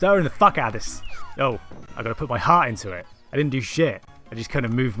 Stirring the fuck out of this. Oh, I gotta put my heart into it. I didn't do shit. I just kind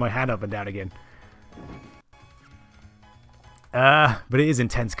of moved my hand up and down again. But it is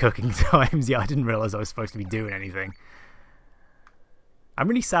intense cooking times. Yeah, I didn't realize I was supposed to be doing anything. I'm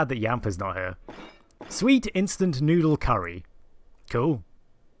really sad that Yampa's not here. Sweet instant noodle curry. Cool.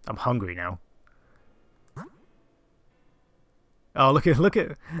 I'm hungry now. Oh, look at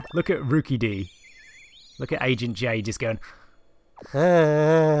Rookie D. Look at Agent J just going.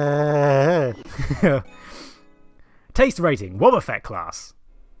 Taste rating, Wobbuffet class.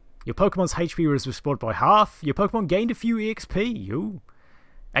 Your Pokemon's HP was restored by half. Your Pokemon gained a few EXP. Ooh.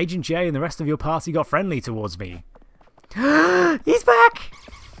 Agent J and the rest of your party got friendly towards me. He's back!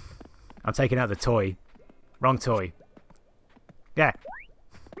 I'm taking out the toy. Wrong toy. Yeah.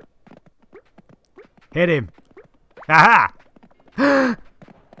 Hit him. Aha!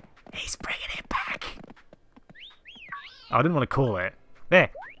 He's bringing it back. Oh, I didn't want to call it. There.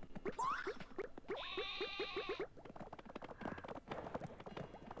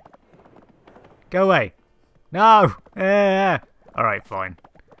 Go away. No. Alright, fine.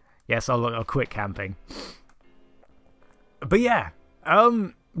 Yes, I'll quit camping. But yeah.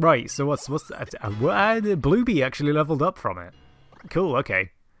 Right, so what's that? Bluebee actually leveled up from it. Cool,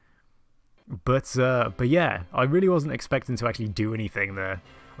 okay. But yeah, I really wasn't expecting to actually do anything there.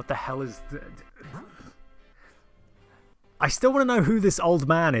 What the hell is... I still want to know who this old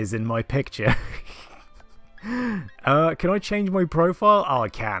man is in my picture. Can I change my profile? Oh, I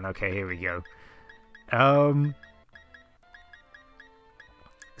can. Okay, here we go.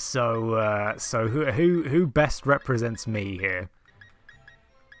 So who best represents me here?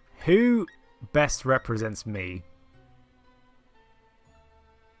 Who best represents me?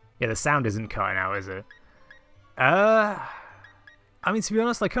 Yeah, the sound isn't cutting out, is it? I mean, to be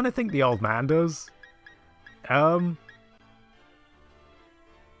honest, I kind of think the old man does.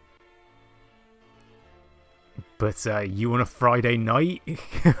 But you on a Friday night?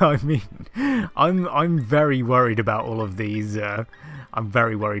 I mean, I'm very worried about all of these. I'm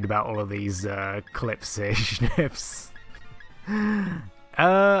very worried about all of these clips here, Schnips.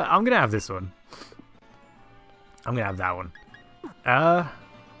 I'm gonna have this one. I'm gonna have that one.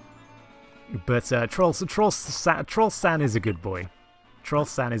 But Troll-san is a good boy.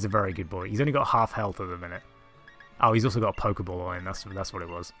 Troll-san is a very good boy. He's only got half health at the minute. Oh, he's also got a Pokeball on him. That's what it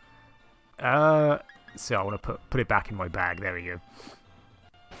was. So I want to put it back in my bag. There we go.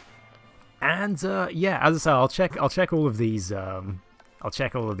 And yeah, as I say, I'll check all of these. I'll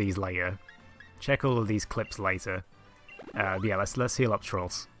check all of these later. Check all of these clips later. Yeah, let's heal up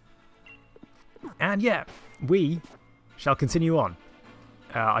Trolls. And yeah, we shall continue on.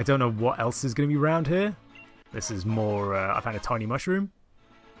 I don't know what else is going to be around here. This is more... I found a tiny mushroom.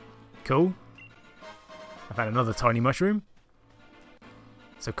 Cool. I found another tiny mushroom.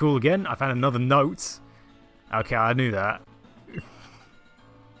 So cool again. I found another note. Okay, I knew that.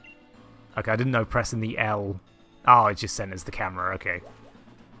 Okay, I didn't know pressing the L. Oh, it just centers the camera. Okay.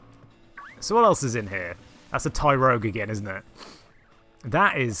 So what else is in here? That's a Tyrogue again, isn't it?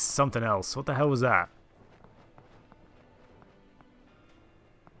 That is something else. What the hell was that?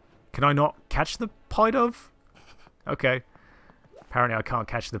 Can I not catch the Pidove? Okay. Apparently I can't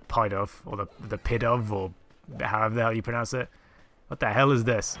catch the Pidove, or the Pidove, or however the hell you pronounce it. What the hell is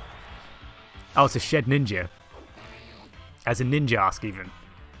this? Oh, it's a Shed Ninja. As a Ninjask, even.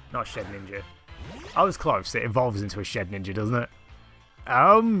 Not Shed Ninja. I was close. It evolves into a Shed Ninja, doesn't it?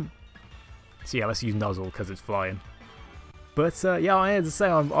 So yeah, let's use Nuzzle, because it's flying. But yeah, I had to say,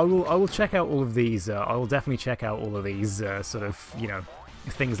 I will check out all of these. I will definitely check out all of these sort of, you know,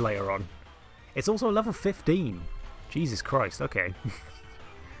 things later on. It's also level 15. Jesus Christ, okay.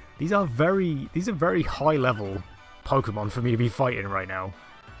 These are very high level Pokemon for me to be fighting right now.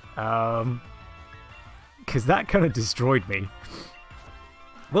 Because that kind of destroyed me.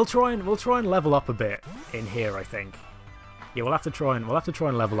 We'll try and level up a bit in here, I think. Yeah, we'll have to try and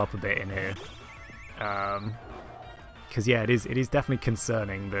level up a bit in here. Because yeah, it is definitely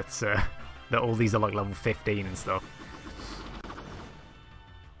concerning that that all these are like level 15 and stuff.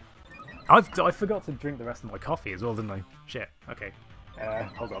 I forgot to drink the rest of my coffee as well, didn't I? Shit. Okay.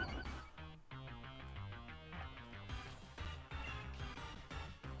 Hold on.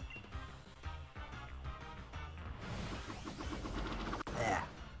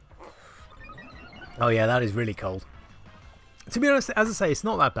 Oh yeah, that is really cold. To be honest, as I say, it's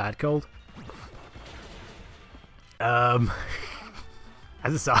not that bad, Cold. As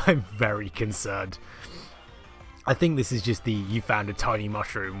I say, I'm very concerned. I think this is just the you found a tiny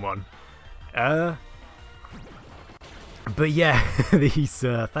mushroom one. But yeah, these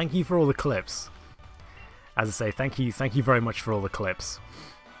thank you for all the clips. As I say, thank you very much for all the clips.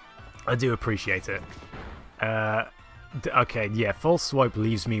 I do appreciate it. Okay, yeah, false swipe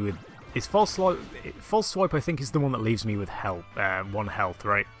leaves me with... Is false swipe I think is the one that leaves me with health, 1 health,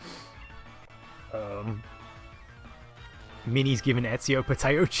 right? Minnie's giving Ezio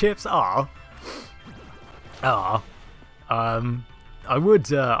potato chips. I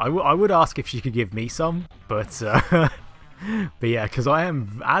would ask if she could give me some, but but yeah, because I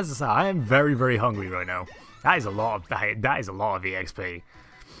am, as I say, I am very, very hungry right now. That is a lot of EXP.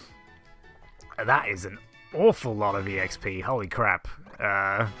 That is an awful lot of EXP. Holy crap.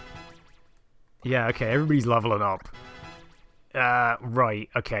 Yeah, okay, everybody's leveling up. Right,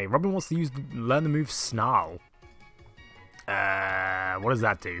 okay. Robin wants to learn the move Snarl. What does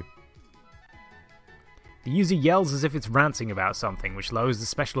that do? The user yells as if it's ranting about something, which lowers the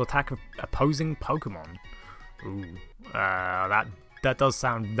special attack of opposing Pokemon. Ooh, that does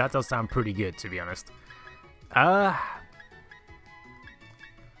sound pretty good, to be honest. I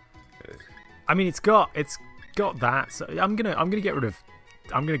mean, it's got that. So I'm gonna get rid of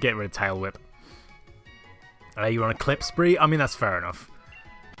Tail Whip. You're on a clip spree. I mean, that's fair enough.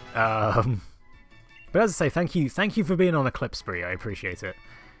 But as I say, thank you for being on a clip spree. I appreciate it.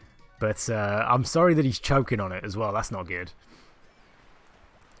 But I'm sorry that he's choking on it as well. That's not good.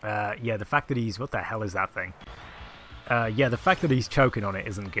 Yeah, the fact that he's... What the hell is that thing? Yeah, the fact that he's choking on it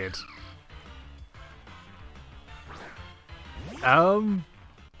isn't good. Yeah,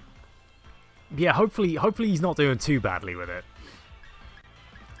 hopefully he's not doing too badly with it.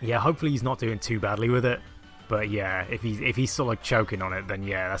 Yeah, hopefully he's not doing too badly with it. But yeah, if he's sort of like choking on it, then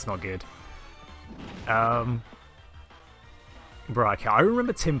yeah, that's not good. Right, okay, I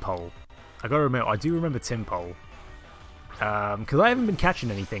remember Timpole. I gotta admit, I do remember Timpole. Because I haven't been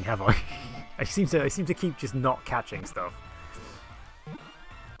catching anything, have I? I seem to keep just not catching stuff.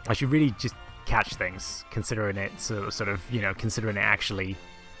 I should really just catch things, considering it sort of, you know, considering it actually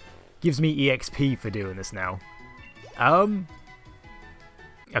gives me EXP for doing this now.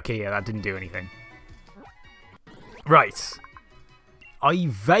 Okay, yeah, that didn't do anything. Right. I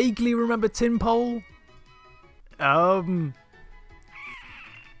vaguely remember Timpole. But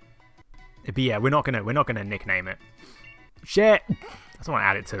yeah, we're not gonna nickname it. Shit! I just want to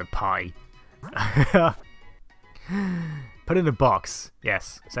add it to the pie. Put it in a box.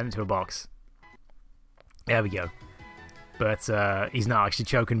 Yes, send it to a box. There we go. But he's not actually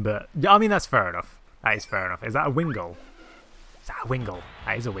choking. But I mean, that's fair enough. That is fair enough. Is that a Wingull? Is that a Wingull?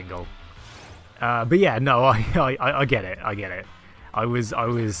 That is a Wingull. But yeah, no, I get it. I get it. I was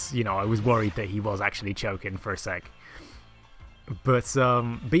you know, I was worried that he was actually choking for a sec. But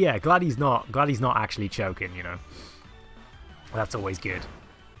yeah, glad he's not actually choking, you know. That's always good.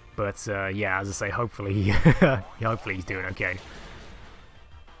 But yeah, as I say, hopefully hopefully he's doing okay.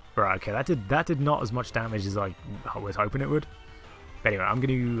 Right, okay, that did not as much damage as I was hoping it would. But anyway, I'm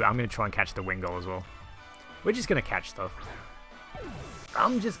gonna try and catch the Wingull as well. We're just gonna catch stuff.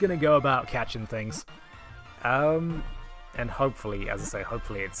 I'm just gonna go about catching things. And hopefully, as I say,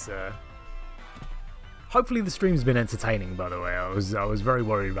 hopefully it's hopefully the stream's been entertaining, by the way. I was very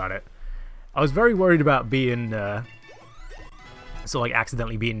worried about it. I was very worried about being so like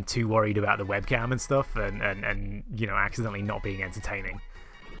accidentally being too worried about the webcam and stuff, and you know, accidentally not being entertaining.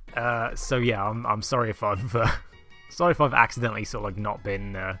 So yeah, I'm sorry if I've sorry if I've accidentally sort of like not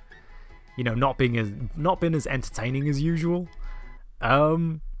been you know, not been as entertaining as usual,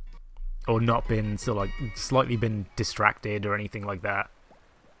 or not been sort of like slightly been distracted or anything like that.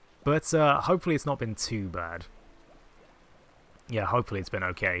 But hopefully it's not been too bad. Yeah, hopefully it's been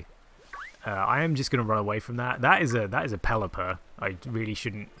okay. I am just gonna run away from that. That is a Pelipper. I really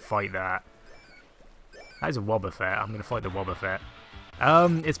shouldn't fight that. That is a Wobbuffet. I'm gonna fight the Wobbuffet.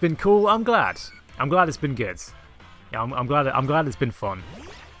 It's been cool. I'm glad it's been good. Yeah, I'm glad it's been fun.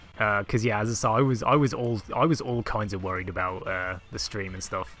 Cause yeah, as I said, I was all kinds of worried about the stream and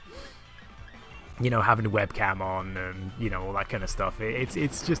stuff. You know, having a webcam on and, you know, all that kind of stuff.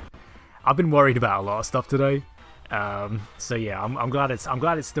 It's just, I've been worried about a lot of stuff today. So yeah, I'm glad it's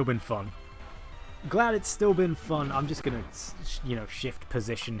still been fun. Glad it's still been fun. I'm just gonna, you know, shift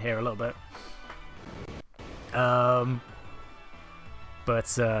position here a little bit.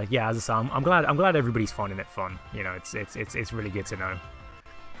 But yeah, as I say, I'm glad everybody's finding it fun. You know, it's really good to know.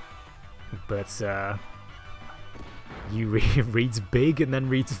 But you reads big and then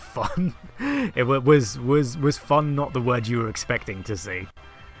reads fun. It was fun, not the word you were expecting to see.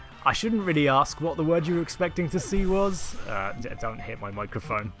 I shouldn't really ask what the word you were expecting to see was. Don't hit my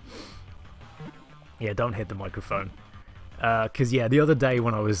microphone. Yeah, don't hit the microphone. Cause yeah, the other day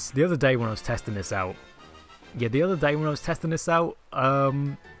when I was testing this out. Yeah, the other day when I was testing this out,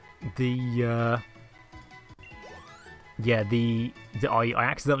 I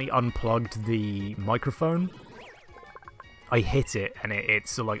accidentally unplugged the microphone. I hit it and it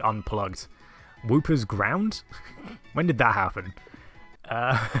sort of like unplugged. Whooper's ground? When did that happen?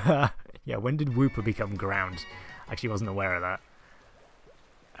 Yeah, when did Whooper become ground? Actually, wasn't aware of that.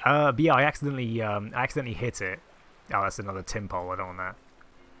 But yeah, I accidentally hit it. Oh, that's another tin pole. I don't want that.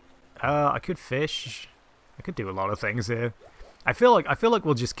 I could fish. I could do a lot of things here. I feel like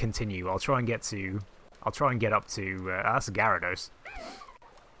we'll just continue. I'll try and get up to. That's a Gyarados.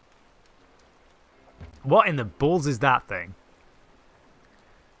 What in the balls is that thing?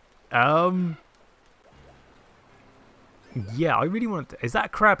 Yeah, I really want to... Is that a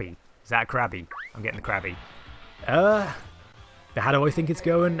Krabby? Is that a Krabby? I'm getting the Krabby. How do I think it's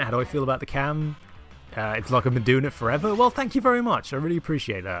going? How do I feel about the cam? It's like I've been doing it forever. Well, thank you very much. I really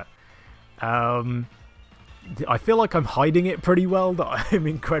appreciate that. I feel like I'm hiding it pretty well, that I'm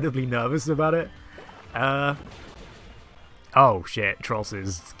incredibly nervous about it. Oh, shit. Trolls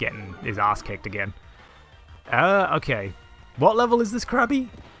is getting his ass kicked again. Okay. What level is this Krabby?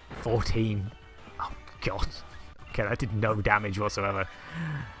 14. Oh, God. Okay, that did no damage whatsoever.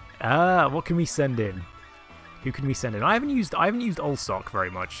 What can we send in? Who can we send in? I haven't used Allsock very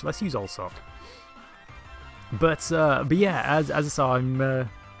much. Let's use Allsock. But yeah, as I saw,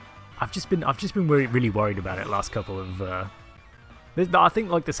 I've just been really worried about it last couple of I think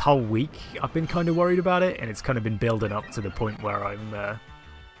like this whole week I've been kind of worried about it, and it's kind of been building up to the point where I'm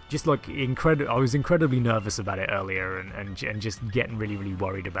just like I was incredibly nervous about it earlier, and just getting really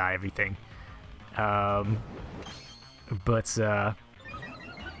worried about everything. But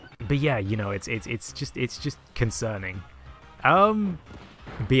yeah, you know, it's just concerning.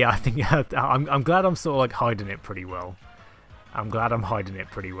 But yeah, I think I'm glad I'm sort of like hiding it pretty well. I'm glad I'm hiding it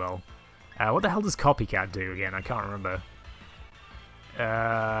pretty well. What the hell does Copycat do again? I can't remember.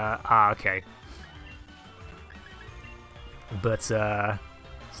 Okay. But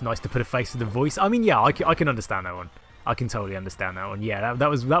it's nice to put a face to the voice. I mean, yeah, I can understand that one. I can totally understand that one. Yeah, that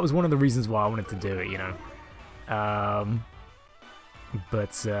was one of the reasons why I wanted to do it, you know.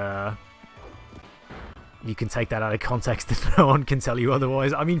 But you can take that out of context if no one can tell you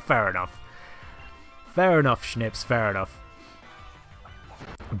otherwise. I mean, fair enough. Fair enough, Schnips, fair enough.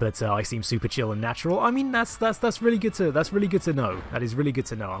 But I seem super chill and natural. I mean, that's really good to know. That is really good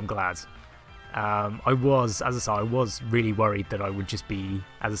to know. I'm glad. I was really worried that I would just be,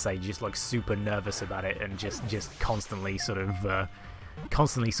 as I say, just like super nervous about it, and just constantly sort of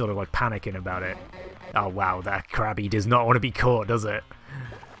like panicking about it. Oh wow, that Krabby does not want to be caught, does it?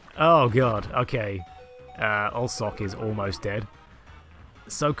 Oh god. Okay. Allsock is almost dead.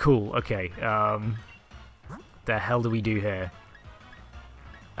 So cool. Okay. The hell do we do here?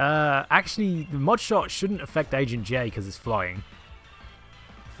 Actually, the Mud Shot shouldn't affect Agent J because it's flying.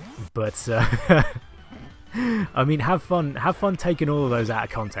 But I mean, have fun taking all of those out of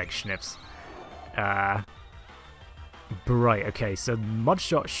context, Schnips. Right, okay, so Mud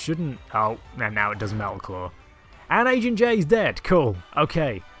Shot shouldn't... Oh, and now it does Metal Claw. And Agent J's dead, cool,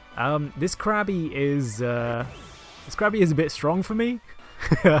 okay. This Krabby is a bit strong for me.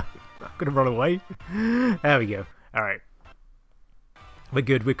 I'm gonna run away. There we go, alright. We're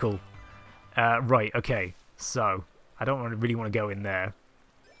good, we're cool. Right, okay, so, I don't really want to go in there.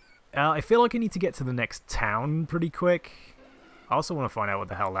 I feel like I need to get to the next town pretty quick. I also want to find out what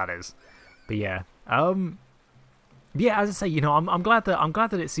the hell that is. But yeah, yeah, as I say, you know, I'm glad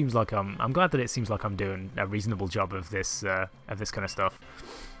that it seems like I'm doing a reasonable job of this kind of stuff.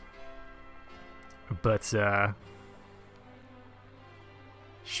 But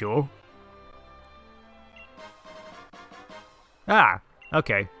sure. Ah,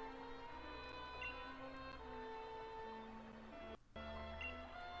 okay.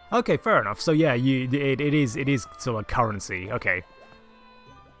 Okay, fair enough. So yeah, it is sort of currency. Okay.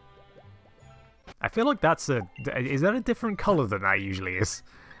 I feel like that's is that a different color than that usually is?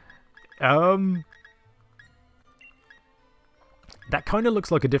 That kind of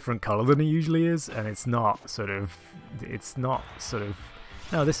looks like a different color than it usually is, and it's not sort of.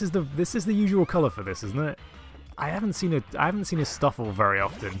 No, this is the usual color for this, isn't it? I haven't seen a Stuffle very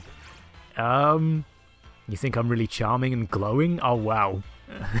often. You think I'm really charming and glowing? Oh wow.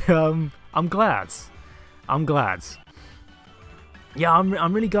 I'm glad. Yeah,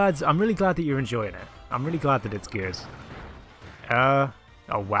 I'm really glad that you're enjoying it. I'm really glad that it's good.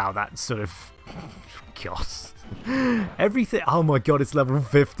 Oh wow, that sort of... God. Everything... Oh my god, it's level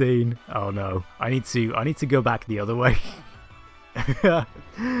 15. Oh no. I need to go back the other way. I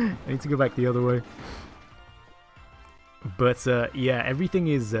need to go back the other way. But yeah, everything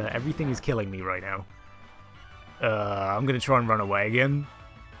is killing me right now. I'm gonna try and run away again.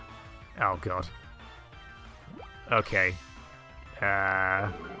 Oh god. Okay.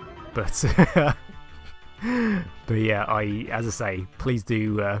 But but yeah, as I say, please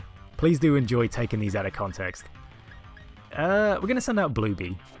do enjoy taking these out of context. We're gonna send out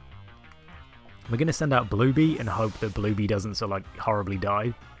Bluebee. We're gonna send out Bluebee and hope that Bluebee doesn't sort of like horribly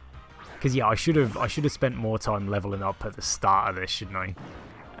die. Because yeah, I should have spent more time leveling up at the start of this, shouldn't I?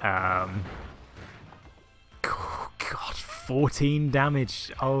 Oh god, 14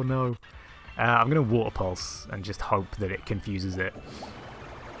 damage. Oh no. I'm gonna Water Pulse and just hope that it confuses it.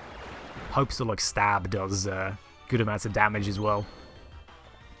 Hope so like Stab does good amounts of damage as well.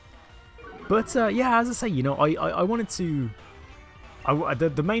 But yeah, as I say, you know, I wanted to...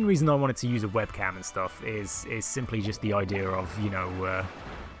 the main reason I wanted to use a webcam and stuff is simply just the idea of, you know,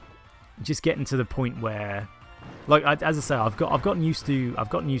 just getting to the point where, like, as I say, I've gotten used to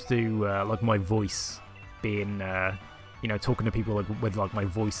like my voice being, you know, talking to people like, with like my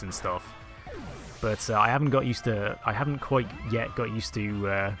voice and stuff. But I haven't quite yet got used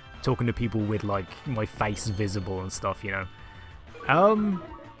to talking to people with like my face visible and stuff, you know.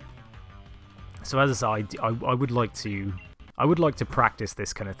 So as I say, I would like to practice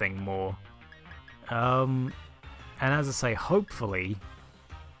this kind of thing more. And as I say, hopefully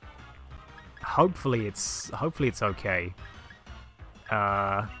it's okay.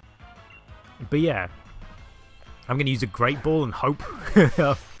 But yeah, I'm gonna use a Great Ball and hope.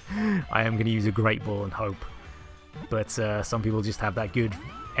 I am gonna use a Great Ball and hope. But some people just have that good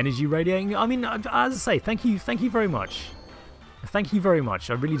energy radiating. I mean, as I say, thank you very much. Thank you very much.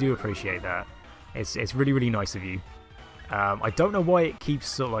 I really do appreciate that. It's really, really nice of you. I don't know why it keeps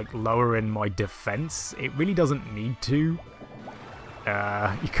sort of like lowering my defense. It really doesn't need to.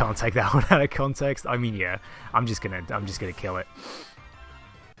 You can't take that one out of context. I mean, yeah, I'm just gonna kill it.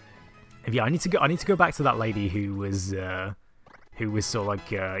 Yeah, I need to go back to that lady who was sort of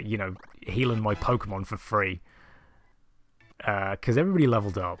like you know, healing my Pokemon for free. Because everybody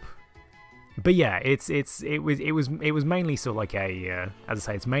leveled up. But yeah, it was mainly sort of like a as I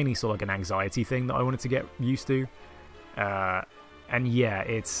say, it's mainly sort of like an anxiety thing that I wanted to get used to. And yeah,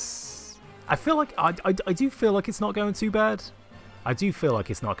 I feel like I do feel like it's not going too bad. I do feel like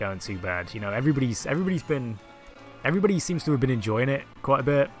it's not going too bad. You know, everybody seems to have been enjoying it quite a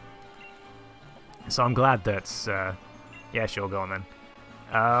bit. So I'm glad that's yeah, sure, go on then.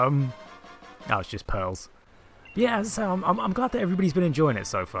 Oh, it's just pearls. Yeah, as I say, I'm glad that everybody's been enjoying it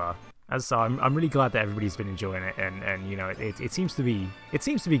so far. As I say, I'm really glad that everybody's been enjoying it, and you know, it seems to be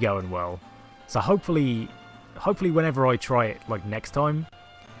going well. So hopefully whenever I try it like next time,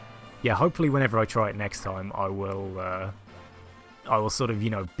 yeah, hopefully whenever I try it next time, I will sort of, you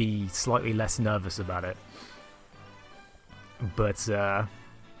know, be slightly less nervous about it. But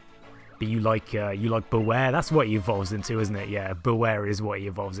you like Beware? That's what he evolves into, isn't it? Yeah, Beware is what he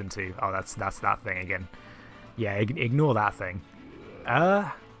evolves into. Oh, that's that thing again. Yeah, ignore that thing.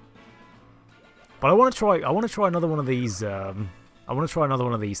 But I want to try another one of these. I want to try another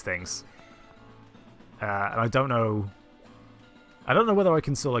one of these things. And I don't know whether I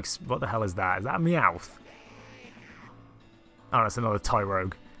can sort of like, what the hell is that? Is that a Meowth? Oh, that's another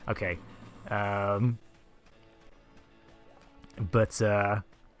Tyrogue. Okay. But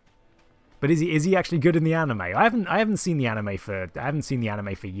is he actually good in the anime? I haven't seen the anime for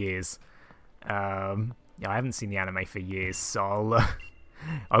years. Yeah, I haven't seen the anime for years, so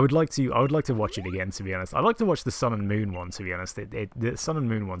I would like to watch it again, to be honest. I'd like to watch the Sun and Moon one, to be honest. The Sun and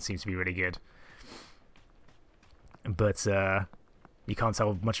Moon one seems to be really good. But you can't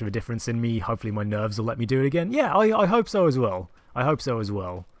tell much of a difference in me. Hopefully my nerves will let me do it again. Yeah, I hope so as well. I hope so as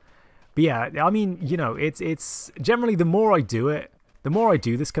well. But yeah, I mean, you know, it's generally the more I do it, the more I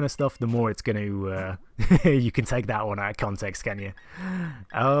do this kind of stuff, the more it's going to... you can take that one out of context, can you?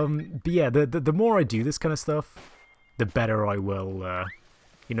 But yeah, the more I do this kind of stuff, the better I will...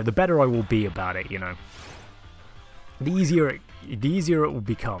 you know, the better I will be about it, you know. The easier it will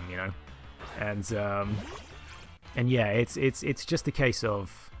become, you know. And yeah, it's just a case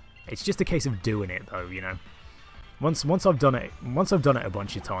of... It's just a case of doing it, though, you know. Once I've done it a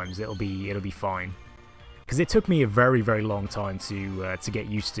bunch of times, it'll be fine. Because it took me a very, very long time to get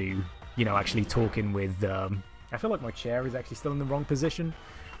used to, you know, actually talking with... I feel like my chair is actually still in the wrong position.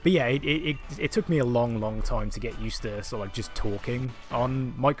 But yeah, it took me a long, long time to get used to sort of like just talking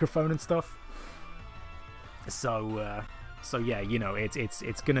on microphone and stuff. So So yeah, you know,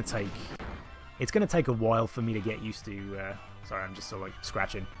 it's gonna take a while for me to get used to. Sorry, I'm just sort of like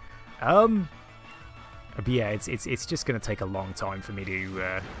scratching. But yeah, it's just gonna take a long time for me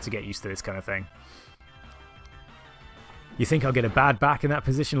to get used to this kind of thing. You think I'll get a bad back in that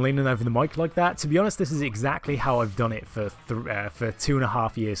position, leaning over the mic like that? To be honest, this is exactly how I've done it for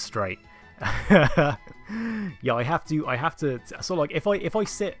 2.5 years straight. Yeah, I have to. So like, if I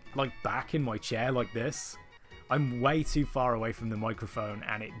sit like back in my chair like this, I'm way too far away from the microphone,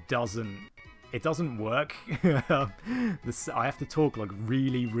 and it doesn't work. I have to talk like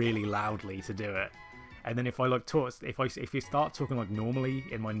really, really loudly to do it. And then if you start talking like normally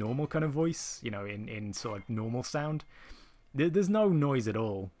in my normal kind of voice, you know, in sort of like normal sound, there's no noise at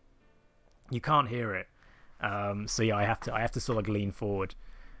all. You can't hear it. So yeah, I have to sort of like lean forward.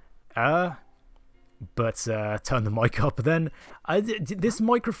 But turn the mic up then. This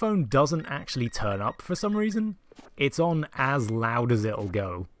microphone doesn't actually turn up for some reason. It's on as loud as it'll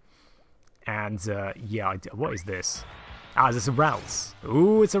go. And yeah, what is this? Ah, is this a Ralts?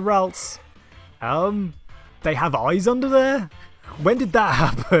 Ooh, it's a Ralts. They have eyes under there? When did that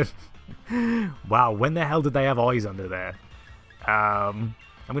happen? Wow, when the hell did they have eyes under there? I'm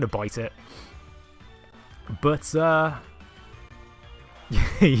gonna bite it. But yeah,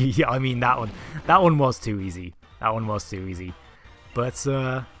 I mean that one was too easy. That one was too easy. But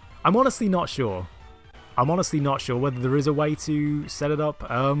I'm honestly not sure. I'm honestly not sure whether there is a way to set it up.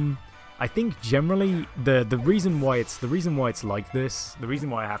 I think generally the reason why it's like this, the reason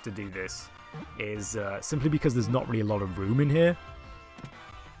why I have to do this is simply because there's not really a lot of room in here.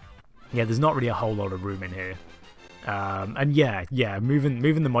 Yeah, there's not really a whole lot of room in here. And yeah,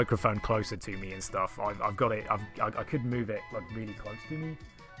 moving the microphone closer to me and stuff. I've got it. I could move it like really close to me.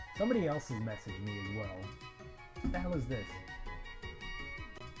 Somebody else has messaged me as well. What the hell is this?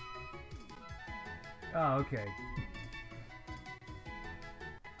 Oh, okay.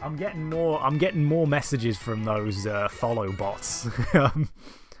 I'm getting more messages from those follow bots.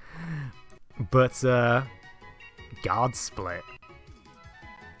 But guard split.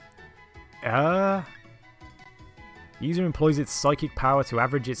 User employs its psychic power to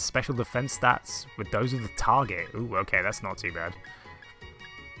average its special defense stats with those of the target. Ooh, okay, that's not too bad.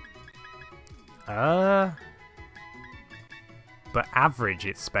 But average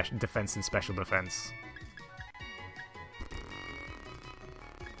its special defense and special defense.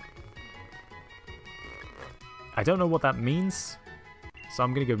 I don't know what that means, so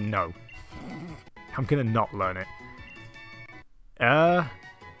I'm gonna go no. I'm gonna not learn it.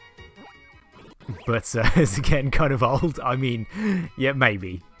 But it's getting kind of old. I mean, yeah,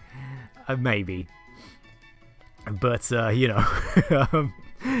 maybe. Maybe. But, you know,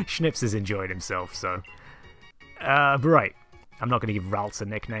 Schnips is enjoying himself, so. But right. I'm not going to give Ralts a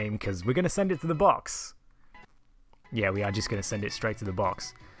nickname, because we're going to send it to the box. Yeah, we are just going to send it straight to the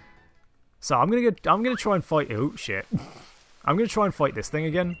box. So I'm going to try and fight... Oh, shit. I'm going to try and fight this thing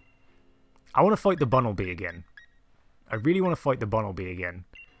again. I want to fight the Bunnelby again. I really want to fight the Bunnelby again.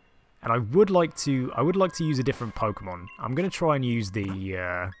 And I would like to use a different Pokemon. I'm going to try and use the...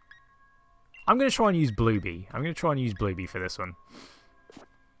 I'm going to try and use Blueby. I'm going to try and use Blueby for this one.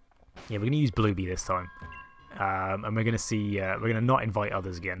 Yeah, we're going to use Blueby this time. And we're going to see... we're going to not invite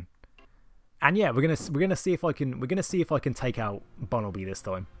others again. And yeah, we're going to see if I can take out Bunnelby this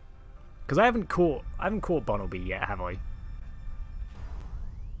time. Because I haven't caught Bunnelby yet, have I?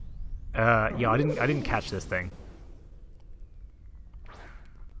 Yeah, I didn't catch this thing.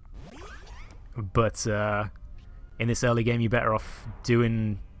 But in this early game, you're better off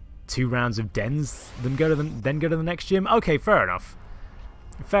doing 2 rounds of dens than go to the next gym. Okay, fair enough.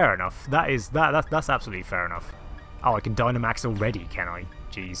 Fair enough. That's absolutely fair enough. Oh, I can Dynamax already, can I?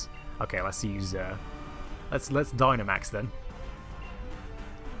 Jeez. Okay, let's use let's Dynamax then.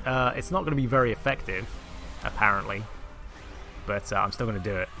 It's not going to be very effective, apparently, but I'm still going to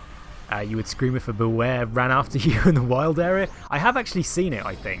do it. You would scream if a Beware ran after you in the wild area. I have actually seen it,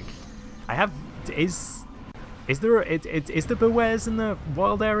 I think. I have. Is there is the Bewares in the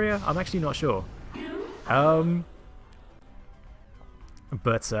wild area? I'm actually not sure. But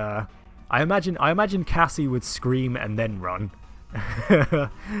I imagine Cassie would scream and then run.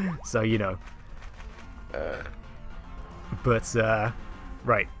 So you know. But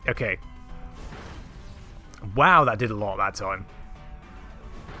right, okay. Wow, that did a lot that time.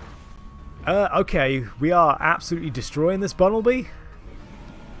 Okay, we are absolutely destroying this Bunnelby.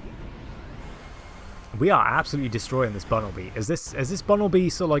 We are absolutely destroying this Bunnelby. Has this Bunnelby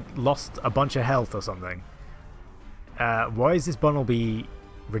sort of like lost a bunch of health or something? Why is this Bunnelby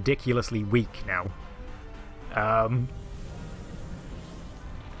ridiculously weak now?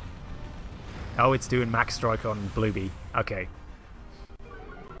 Oh, it's doing max strike on Bluebee. Okay.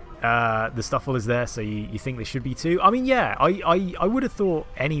 The Stuffle is there, so you think there should be two? I mean, yeah, I would have thought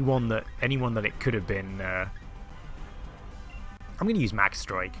anyone that it could have been. I'm gonna use max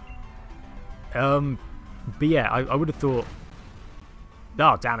strike. But yeah, I would have thought.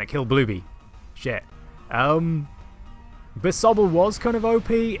 Oh damn it! Kill Bluebee. Shit. But Sobble was kind of OP,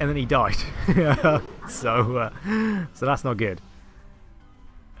 and then he died. So that's not good.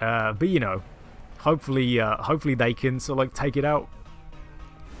 But you know, hopefully they can sort of like take it out.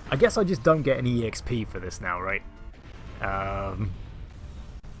 I guess I just don't get any EXP for this now, right?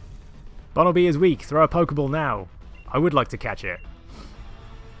 Bunnelby is weak. Throw a Pokeball now. I would like to catch it.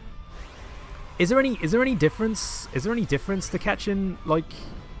 Is there any difference? Is there any difference to catching like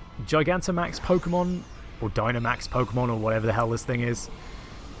Gigantamax Pokemon or Dynamax Pokemon or whatever the hell this thing is?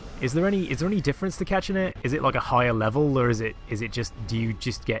 Is there any difference to catching it? Is it like a higher level, or is it just, do you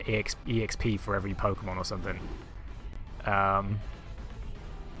just get EXP for every Pokemon or something?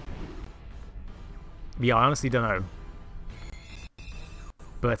 Yeah, I honestly don't know.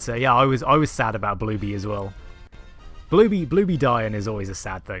 But yeah, I was sad about Bluebee as well. Bluebee dying is always a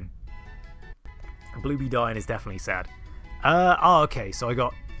sad thing. Bluebee dying is definitely sad. Oh, okay, so I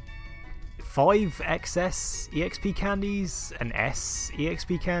got 5 XS EXP candies, an S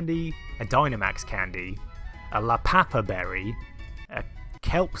EXP candy, a Dynamax candy, a La Papa berry, a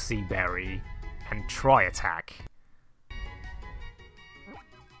Kelpsy berry, and Tri-Attack.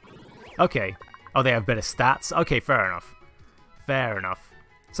 Okay. Oh, they have better stats? Okay, fair enough. Fair enough.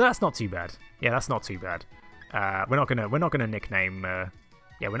 So that's not too bad. Yeah, that's not too bad. We're not gonna nickname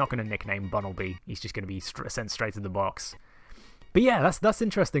Bunnelby. He's just gonna be sent straight to the box. But yeah, that's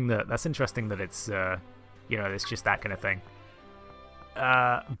interesting that it's you know, it's just that kind of thing.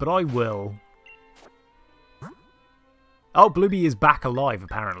 But I will. Oh, Bluebee is back alive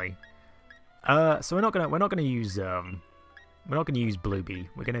apparently. So we're not gonna use Bluebee.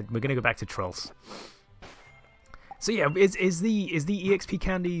 We're gonna go back to Trolls. So yeah, is the EXP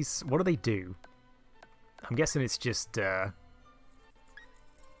candies, what do they do? I'm guessing it's just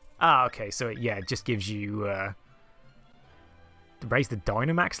okay, so it just gives you raise the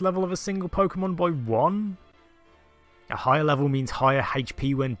Dynamax level of a single Pokemon by 1. A higher level means higher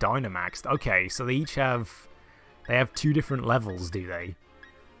HP when Dynamaxed. Okay, so they have 2 different levels, do they?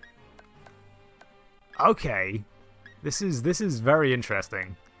 Okay. This is very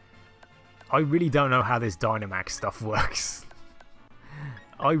interesting. I really don't know how this Dynamax stuff works.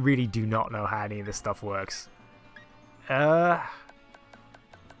 I really do not know how any of this stuff works. It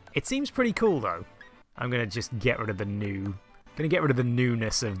seems pretty cool though. I'm gonna just get rid of the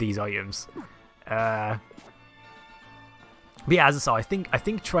newness of these items. But yeah, as I said, I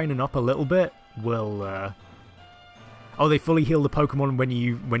think training up a little bit will. Oh, they fully heal the Pokemon when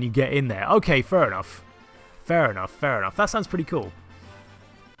you get in there. Okay, fair enough. Fair enough. That sounds pretty cool.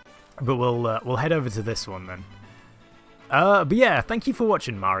 But we'll head over to this one then. But yeah, thank you for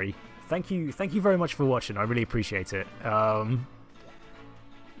watching, Mari. Thank you very much for watching. I really appreciate it. Oh,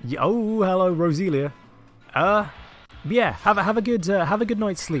 hello, Roselia. But yeah, have a good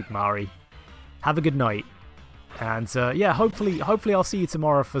night's sleep, Mari. Have a good night. And yeah, hopefully I'll see you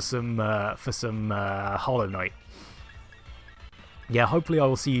tomorrow for some Hollow Knight. Yeah, hopefully I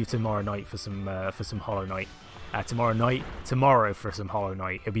will see you tomorrow night for some Hollow Knight. Tomorrow for some Hollow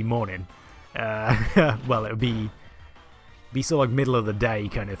Knight. It'll be morning. Well, it'll be sort of like middle of the day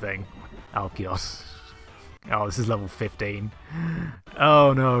kind of thing. Oh god. Oh, this is level 15.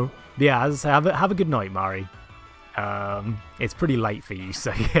 Oh no. Yeah, as I say, have a good night, Mari. It's pretty late for you,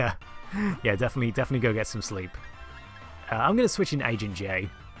 so yeah. Yeah, definitely go get some sleep. I'm gonna switch in Agent J.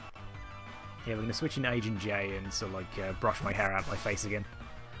 Yeah, we're gonna switch in Agent J and sort of like brush my hair out my face again.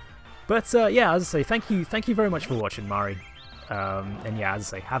 But yeah, as I say, thank you very much for watching, Mari. And yeah,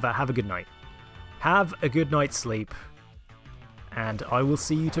 as I say, have a good night. Have a good night's sleep, and I will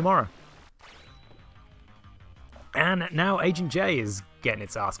see you tomorrow. And now Agent J is getting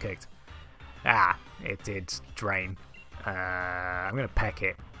its ass kicked. Ah, it did drain. I'm gonna peck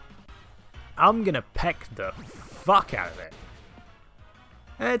it. I'm gonna peck the fuck out of it.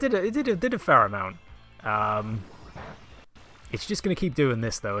 It did a fair amount. It's just gonna keep doing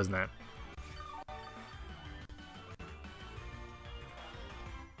this though, isn't it?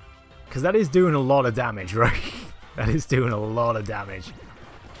 Because that is doing a lot of damage, right? That is doing a lot of damage.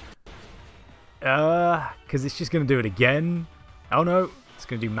 Because it's just gonna do it again. Oh no, it's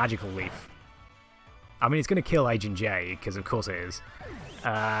gonna do Magical Leaf. I mean, it's gonna kill Agent J, because of course it is.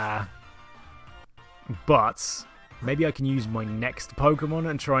 But maybe I can use my next Pokemon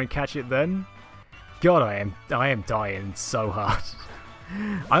and try and catch it then. God, I am dying so hard.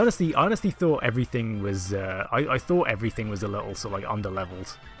 I honestly thought everything was. I thought everything was a little sort of like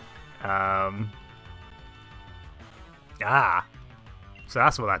underleveled. So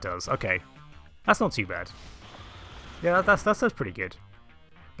that's what that does. Okay, that's not too bad. Yeah, that's pretty good.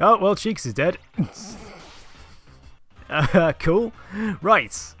 Oh well, Cheeks is dead. Cool.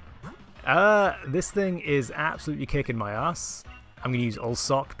 Right. This thing is absolutely kicking my ass. I'm gonna use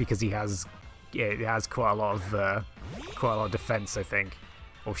Ulsock because it has quite a lot of defense, I think,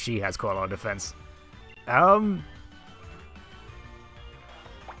 or she has quite a lot of defense. I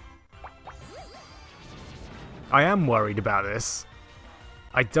am worried about this.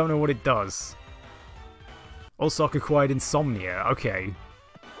 I don't know what it does. Ulsock acquired Insomnia. Okay.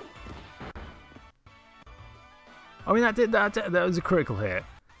 I mean, that was a critical hit.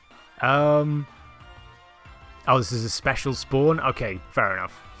 Oh, this is a special spawn? Okay, fair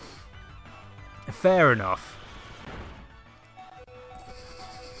enough. Fair enough.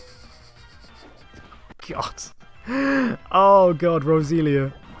 God. Oh god,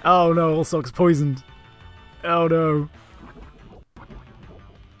 Roselia. Oh no, Ulsock's poisoned. Oh no.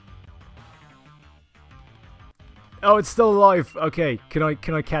 Oh, it's still alive. Okay, can I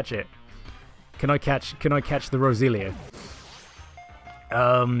catch it? Can I catch the Roselia?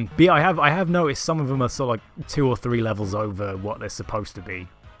 But yeah, I have noticed some of them are sort of like 2 or 3 levels over what they're supposed to be.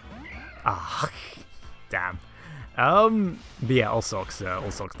 Ah, damn. But yeah, Ulsock's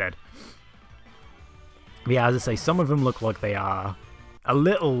dead. But yeah, as I say, some of them look like they are a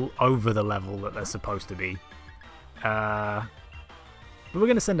little over the level that they're supposed to be. But we're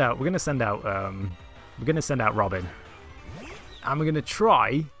gonna send out Robin, and we're gonna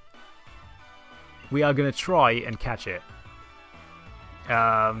try. We are gonna try and catch it.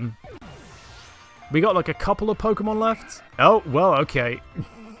 We got like a couple of Pokemon left. Oh, well, okay.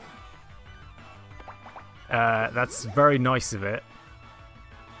 That's very nice of it.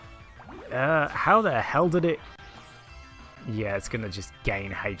 How the hell did it... Yeah, it's gonna just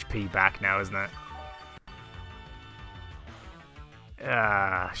gain HP back now, isn't it?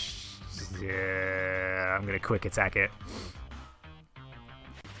 Yeah, I'm gonna quick attack it.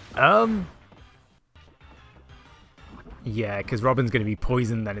 Yeah, because Robin's going to be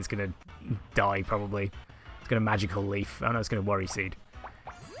poisoned, then it's going to die, probably. It's going to Magical Leaf. Oh no, it's going to Worry Seed.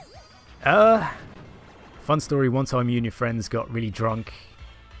 Fun story, one time you and your friends got really drunk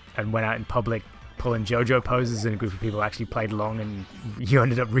and went out in public pulling JoJo poses and a group of people actually played along and you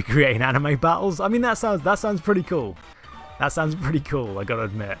ended up recreating anime battles. I mean, that sounds pretty cool. That sounds pretty cool, I gotta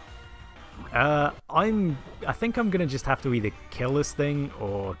admit. I think I'm going to just have to either kill this thing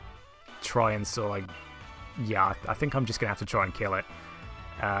or try and sort of like... Yeah, I think I'm just going to have to try and kill it.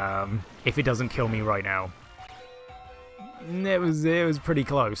 If it doesn't kill me right now. It was pretty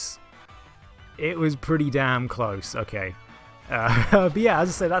close. It was pretty damn close. Okay. But yeah,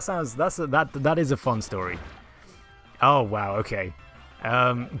 as I say, that is a fun story. Oh wow, okay.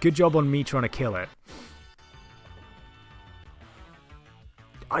 Good job on me trying to kill it.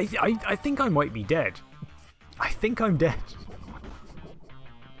 I think I might be dead. I think I'm dead.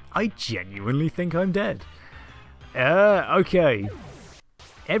 I genuinely think I'm dead. Okay.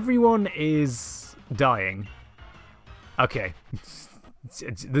 Everyone is dying. Okay.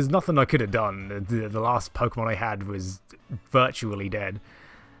 There's nothing I could have done. The last Pokemon I had was virtually dead.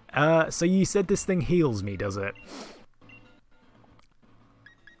 So you said this thing heals me, does it?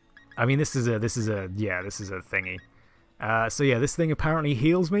 I mean, this is a thingy. So yeah, this thing apparently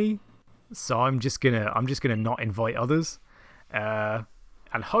heals me. So I'm just gonna not invite others. And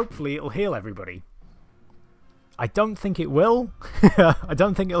hopefully it'll heal everybody. I don't think it will. I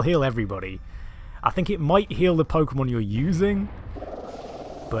don't think it'll heal everybody. I think it might heal the Pokemon you're using.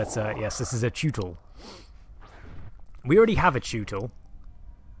 But yes, this is a Tutel. We already have a Tutel.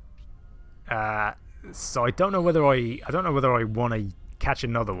 So I don't know whether I want to catch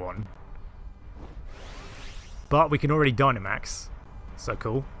another one. But we can already Dynamax. So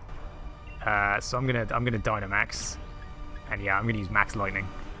cool. So I'm gonna Dynamax. And yeah, I'm gonna use Max Lightning.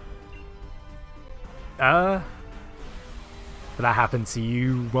 But that happened to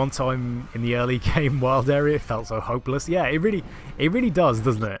you one time in the early game Wild Area. It felt so hopeless. Yeah, it really does,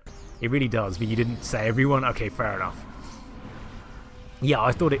 doesn't it? It really does. But you didn't say everyone. Okay, fair enough. Yeah,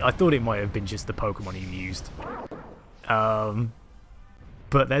 I thought it might have been just the Pokemon you used.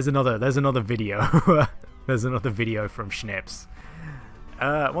 But there's another video. There's another video from Schnips.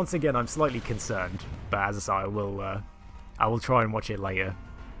 Once again, I'm slightly concerned, but as I say, I will try and watch it later.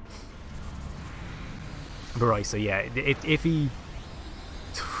 But right, so yeah, if he...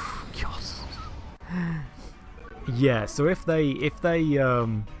 God. Yeah, so if they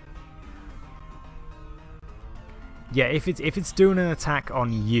Yeah, if it's doing an attack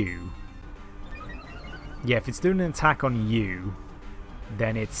on you. Yeah, if it's doing an attack on you,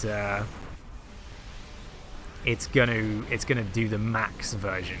 then it's gonna do the max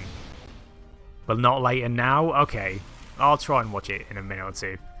version. But not later now? Okay. I'll try and watch it in a minute or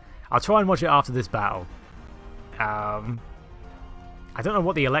two. I'll try and watch it after this battle. I don't know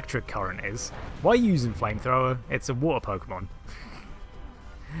what the electric current is. Why are you using Flamethrower? It's a water Pokemon.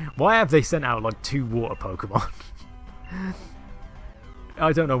 Why have they sent out like 2 water Pokemon?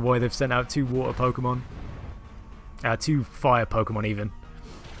 I don't know why they've sent out 2 water Pokemon. 2 fire Pokemon even.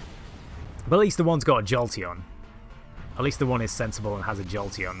 But at least the one's got a Jolteon. At least the one is sensible and has a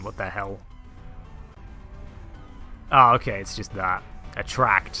Jolteon. What the hell? Oh, okay, it's just that.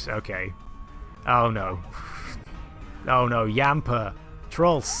 Attract, okay. Oh no. Oh no, Yamper.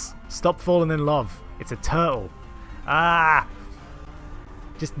 Trolls, stop falling in love. It's a turtle. Ah!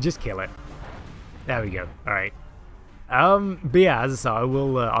 Just kill it. There we go. Alright. But yeah, as I said, I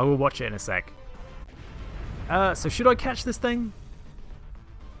will watch it in a sec. So should I catch this thing?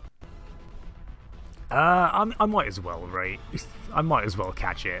 I might as well, right? I might as well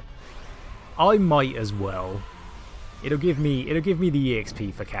catch it. I might as well. It'll give me the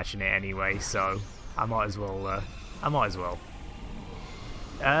EXP for catching it anyway, so I might as well.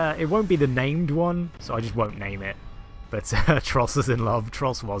 It won't be the named one, so I just won't name it. But Tross is in love.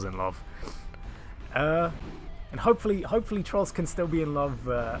 Tross was in love. And hopefully Tross can still be in love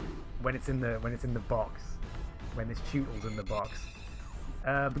when it's in the box, when this Tootle's in the box.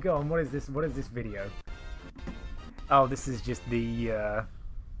 But go on. What is this? What is this video? Oh, this is just the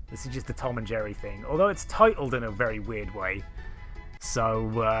Tom and Jerry thing. Although it's titled in a very weird way,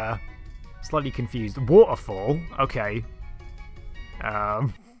 so slightly confused. Waterfall. Okay.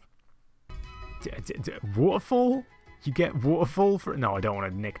 Waterfall? You get waterfall for? No, I don't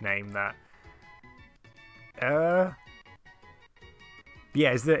want to nickname that.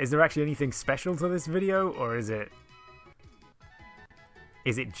 Yeah, is there actually anything special to this video, or is it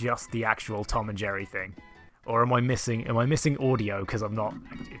just the actual Tom and Jerry thing, or am I missing audio because I'm not?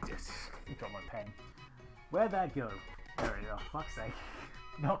 I've got my pen. Where'd that go? There we go. Fuck's sake,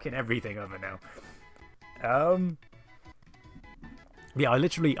 knocking everything over now. Yeah, I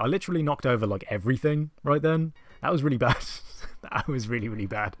literally knocked over like everything right then. That was really bad. That was really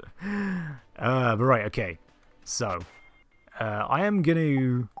bad. But right, okay. So, I am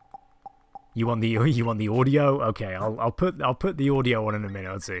gonna. You want the audio? Okay, I'll put the audio on in a minute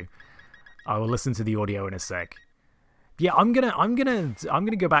or two. I will listen to the audio in a sec. Yeah, I'm gonna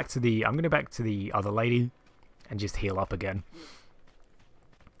go back to the other lady and just heal up again.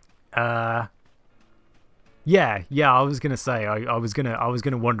 Yeah, I was gonna say I was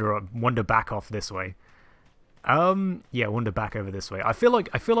gonna wander back off this way. Yeah, wander back over this way. I feel like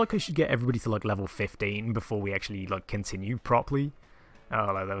I should get everybody to like level 15 before we actually like continue properly.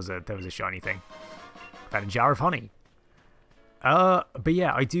 Oh, there was a shiny thing. Found a jar of honey. But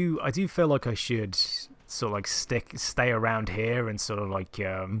yeah, I do feel like I should sort of like stay around here and sort of like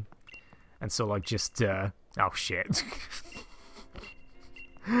just oh shit.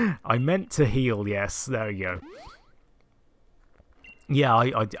 I meant to heal, yes, there we go.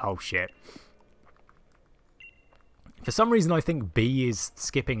 Yeah, oh shit. For some reason I think B is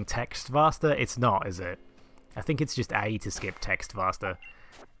skipping text faster. It's not, is it? I think it's just A to skip text faster.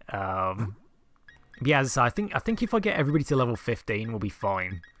 Yeah, so I think if I get everybody to level 15 we'll be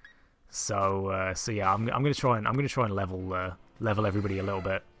fine. So yeah, I'm gonna try and level everybody a little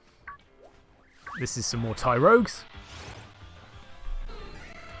bit. This is some more Tyrogues.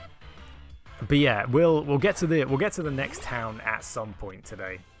 But yeah, we'll get to the next town at some point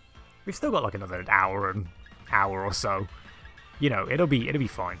today. We've still got like another hour or so. You know, it'll be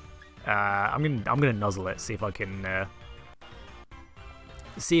fine. I'm gonna nuzzle it, see if I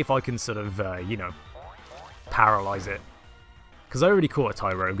can sort of you know, paralyze it. Because I already caught a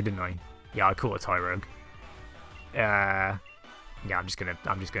Tyrogue, didn't I? Yeah, I caught a Tyrogue. Yeah, I'm just gonna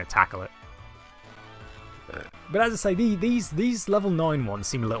tackle it. But as I say, these level 9 ones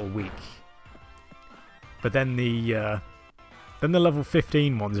seem a little weak. But then the level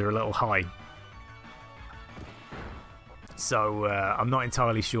 15 ones are a little high. So I'm not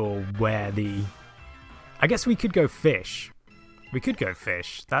entirely sure where the. I guess we could go fish. We could go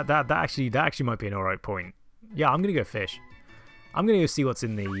fish. That actually might be an alright point. Yeah, I'm gonna go fish. I'm gonna go see what's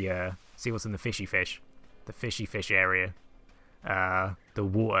in the fishy fish, the fishy fish area. The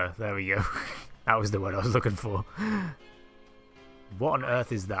water. There we go. That was the word I was looking for. What on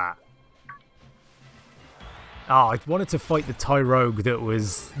earth is that? Oh, I wanted to fight the Tyrogue that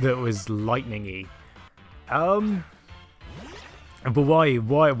was lightning-y. But why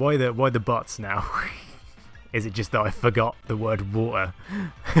the butts now? Is it just that I forgot the word water?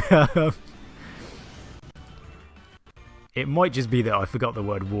 It might just be that I forgot the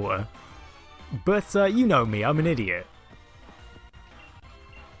word water. But you know me, I'm an idiot.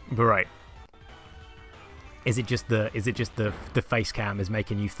 But right. Is it just the face cam is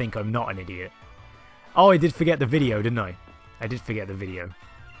making you think I'm not an idiot? Oh, I did forget the video, didn't I? I did forget the video.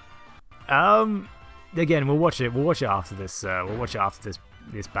 Again, we'll watch it. We'll watch it after this. We'll watch it after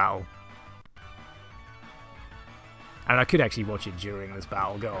this battle. And I could actually watch it during this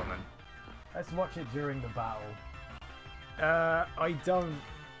battle. Go on then. Let's watch it during the battle. I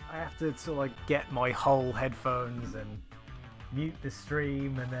have to sort of like get my whole headphones and mute the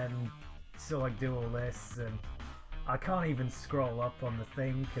stream and then sort of like do all this, and I can't even scroll up on the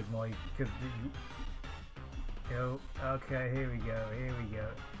thing okay, here we go.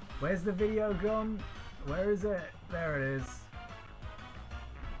 Where's the video gone? Where is it? There it is.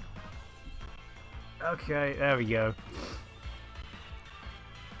 Okay, there we go.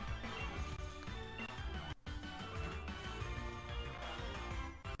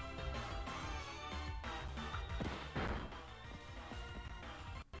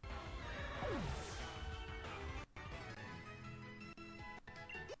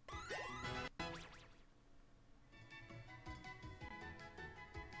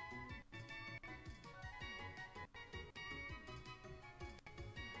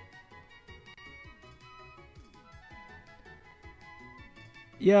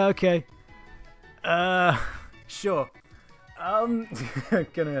 Yeah, okay. Sure.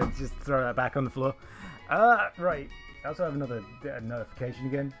 Gonna just throw that back on the floor. Right. I also have another notification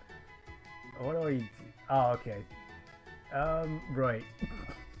again. What do I... Oh, okay. Right.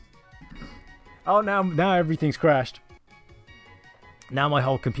 Oh, now everything's crashed. Now my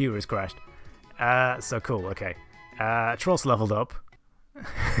whole computer is crashed. So cool, okay. Tross leveled up.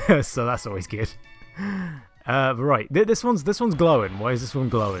 So that's always good. Right, this one's glowing. Why is this one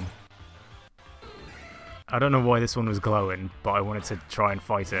glowing? I don't know why this one was glowing, but I wanted to try and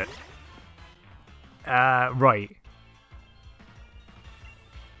fight it. Right.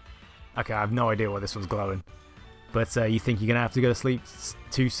 Okay, I have no idea why this one's glowing. But you think you're gonna have to go to sleep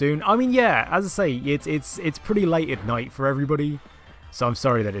too soon? I mean, yeah. As I say, it's pretty late at night for everybody. So I'm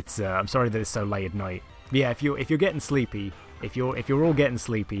sorry that it's so late at night. But yeah, if you're getting sleepy, if you're all getting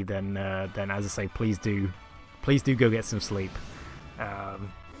sleepy, then as I say, please do go get some sleep.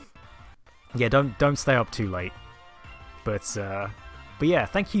 Yeah, don't stay up too late. But yeah,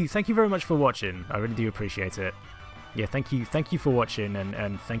 thank you very much for watching. I really do appreciate it. Yeah, thank you for watching,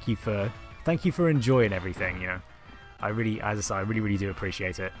 and thank you for enjoying everything. You know, I really do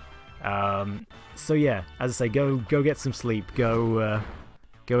appreciate it. So yeah, as I say, go get some sleep. Go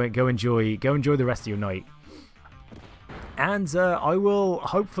enjoy the rest of your night. And I will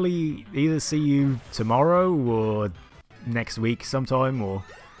hopefully either see you tomorrow or next week sometime, or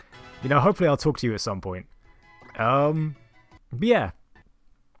hopefully I'll talk to you at some point. But yeah,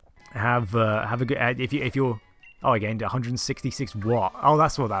 have a good. If you're I gained 166 watt. Oh,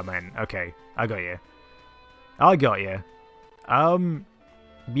 that's what that meant. Okay, I got you.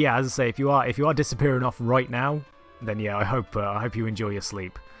 Yeah, as I say, if you are disappearing off right now, then yeah, I hope you enjoy your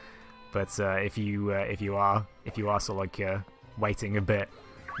sleep. But if you are sort of like waiting a bit,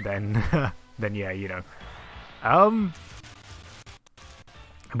 then then yeah,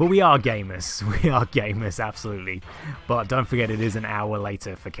 But we are gamers. We are gamers, absolutely. But don't forget, it is an hour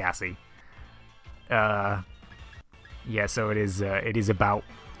later for Cassie. Yeah, so it is about.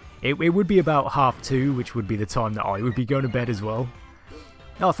 It would be about 1:30, which would be the time that I would be going to bed as well.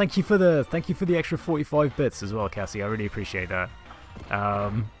 Oh, thank you for the extra 45 bits as well, Cassie. I really appreciate that.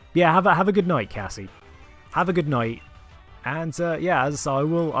 Yeah, have a good night, Cassie. Have a good night, and yeah, as I say, I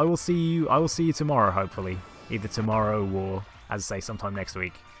will see you tomorrow, hopefully, either tomorrow or, as I say, sometime next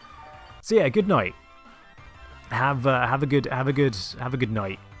week. So yeah, good night. Have a good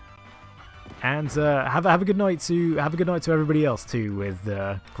night, and have a good night to everybody else too, with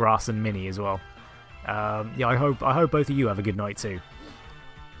Grass and Minnie as well. Yeah, I hope both of you have a good night too.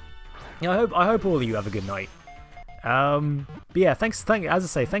 Yeah, I hope all of you have a good night. But yeah, as I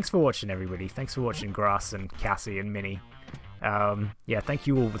say, thanks for watching, everybody. Thanks for watching, Grass and Cassie and Minnie. Yeah, thank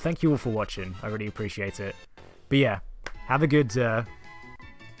you all for watching. I really appreciate it. But yeah, have a good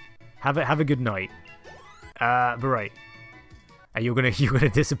have a good night. But right, you're gonna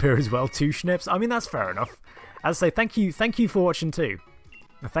disappear as well too, Schnips? I mean, that's fair enough. As I say, thank you for watching too.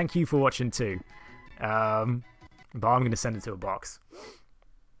 Thank you for watching too. But I'm gonna send it to a box.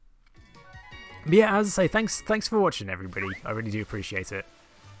 But yeah, as I say, thanks for watching, everybody. I really do appreciate it.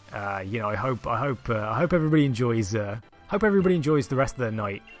 I hope everybody enjoys the rest of their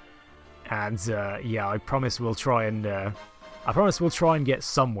night. And yeah, I promise we'll try and get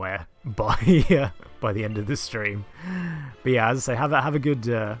somewhere by by the end of the stream. But yeah, as I say, have a good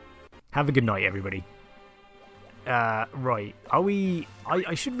night, everybody. Right, are we?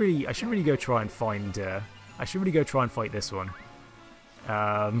 I should really go try and find. I should really go try and fight this one.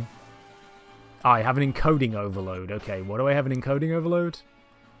 I have an encoding overload. Okay, what do I have an encoding overload?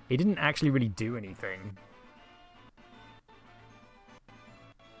 It didn't actually really do anything.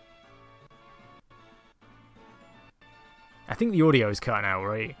 I think the audio is cutting out,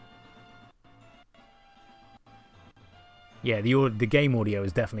 right? Yeah, the game audio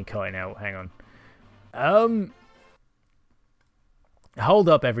is definitely cutting out. Hang on. Hold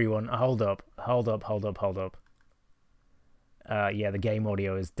up, everyone. Hold up. Yeah, the game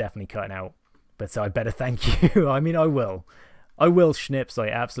audio is definitely cutting out. But so I better thank you. I mean, I will. Schnips, I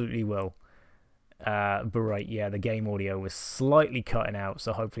absolutely will. But right, yeah, the game audio was slightly cutting out,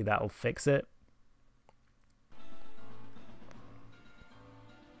 so hopefully that'll fix it.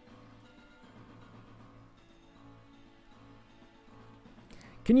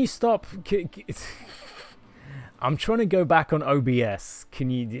 Can you stop? I'm trying to go back on OBS. Can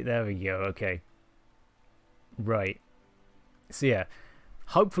you? There we go. Okay. Right. So yeah,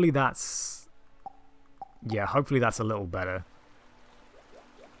 hopefully that's a little better.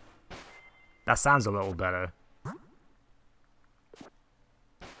 That sounds a little better.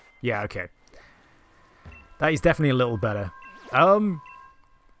 Yeah, okay. That is definitely a little better. But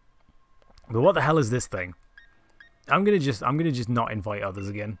what the hell is this thing? I'm gonna just not invite others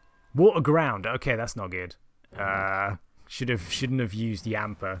again. Water ground. Okay, that's not good. Shouldn't have used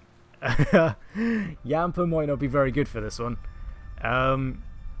Yamper. Yamper might not be very good for this one.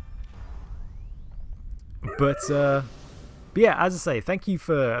 But yeah, as I say, thank you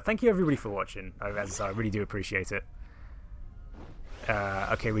everybody for watching. As I say, I really do appreciate it.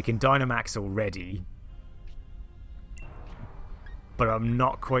 Okay, we can Dynamax already, but I'm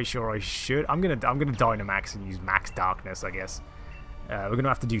not quite sure I should. I'm gonna Dynamax and use Max Darkness, I guess. We're gonna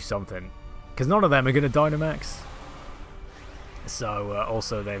have to do something because none of them are gonna Dynamax. So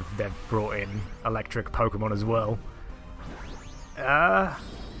also they've brought in electric Pokemon as well. But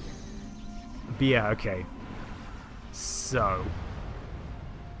yeah, okay. So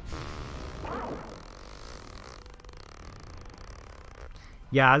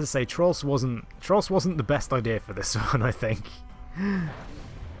yeah, as I say, Tross wasn't the best idea for this one, I think.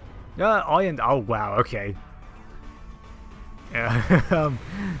 Oh wow, okay.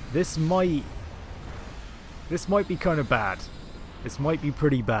 This might be kind of bad. This might be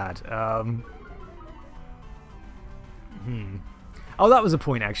pretty bad. Oh, that was a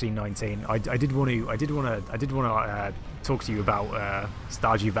point actually. 19. I did want to talk to you about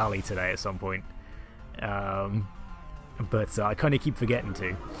Stardew Valley today at some point, but I kind of keep forgetting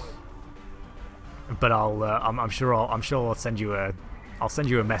to. But I'm sure I'll send you a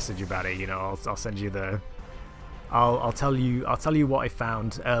message about it. You know, I'll send you the. I'll tell you what I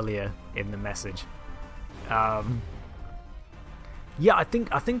found earlier in the message. Yeah, I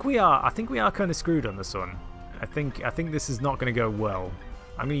think we are kind of screwed on this one. I think this is not going to go well.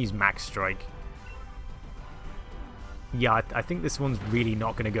 I'm going to use Max Strike. Yeah, I think this one's really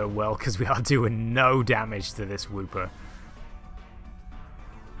not going to go well because we are doing no damage to this Wooper.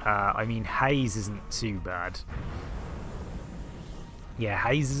 I mean, Haze isn't too bad. Yeah,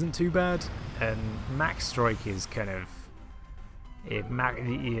 Haze isn't too bad, and Max Strike is kind of.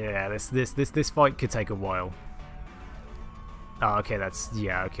 Yeah, this fight could take a while. Oh, okay,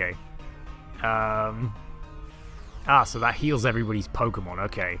 okay. So that heals everybody's Pokemon.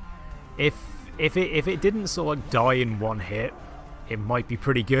 Okay, if it didn't sort of die in one hit, it might be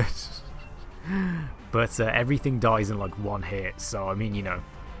pretty good. But everything dies in like one hit, so I mean, you know,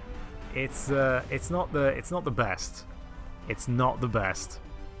 it's not the best. It's not the best.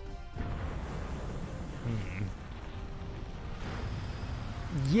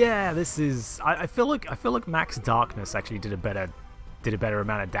 Yeah, this is. I feel like Max Darkness actually did a better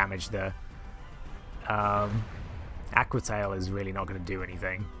amount of damage there. Aqua Tail is really not going to do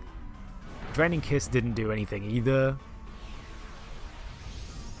anything. Draining Kiss didn't do anything either.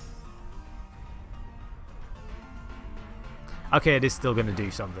 Okay, it is still going to do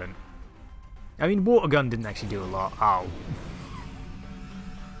something. I mean, Water Gun didn't actually do a lot. Oh.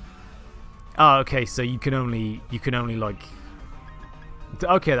 Oh, okay, so you can only like.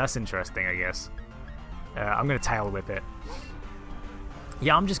 Okay, that's interesting, I guess. I'm going to Tail Whip it.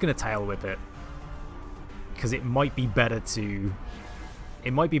 Yeah, I'm just going to Tail Whip it. Because it might be better to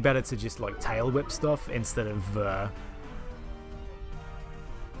just like Tail Whip stuff instead of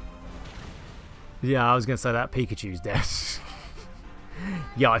yeah, I was gonna say that Pikachu's dead.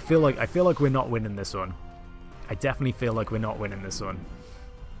 Yeah, I feel like we're not winning this one. I definitely feel like we're not winning this one.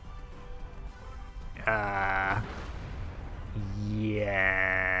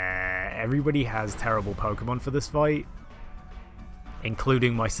 Yeah, everybody has terrible Pokemon for this fight,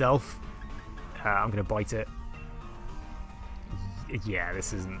 including myself. I'm gonna bite it. Yeah,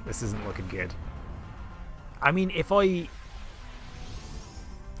 this isn't looking good. I mean, if I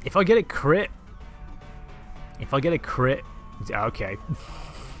get a crit, okay.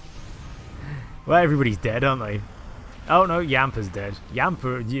 Well, everybody's dead, aren't they? Oh no, Yampa's dead.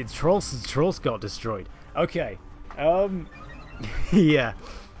 Trolls got destroyed. Okay. Yeah.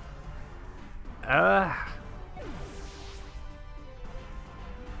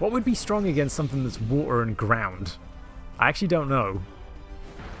 What would be strong against something that's water and ground? I actually don't know.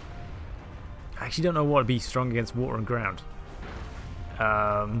 I actually don't know what would be strong against water and ground.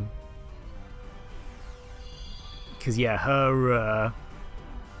 Because yeah, her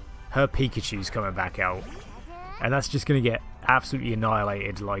Pikachu's coming back out, and that's just gonna get absolutely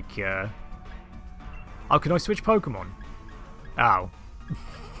annihilated. Like, oh, can I switch Pokemon? Oh,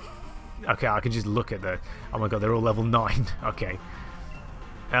 okay, I can just look at the. Oh my god, they're all level 9. Okay,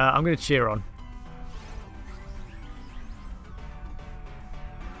 I'm gonna cheer on.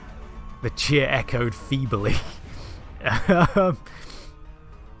 The cheer echoed feebly.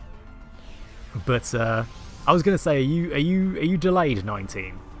 But I was gonna say, are you delayed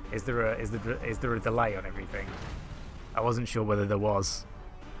 19? Is there a delay on everything? I wasn't sure whether there was.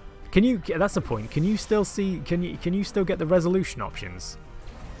 Can you? That's the point. Can you still see? Can you still get the resolution options?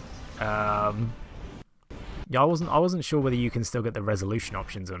 Yeah, I wasn't sure whether you can still get the resolution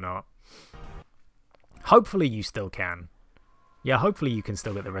options or not. Hopefully you still can. Yeah, hopefully you can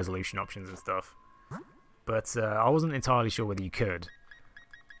still get the resolution options and stuff. But I wasn't entirely sure whether you could.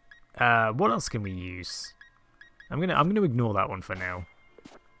 What else can we use? I'm gonna ignore that one for now.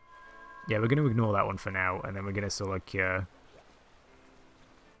 Yeah, we're gonna ignore that one for now, and then we're gonna sort of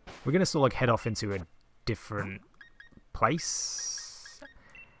like head off into a different place.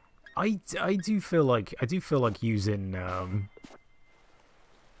 I do feel like using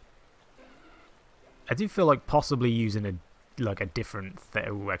I do feel like possibly using a different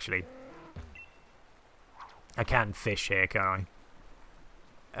oh, actually, I can fish here, can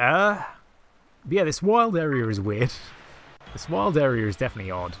I? Yeah, this wild area is weird. This wild area is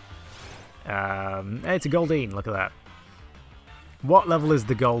definitely odd. Hey, it's a Goldeen, look at that. What level is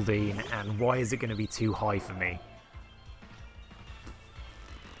the Goldeen, and why is it going to be too high for me?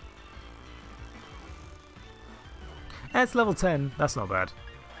 It's level 10, that's not bad.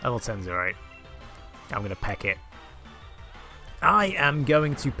 Level 10's alright. I'm going to peck it. I am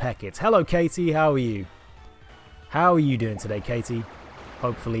going to peck it. Hello, Katie, how are you? How are you doing today, Katie?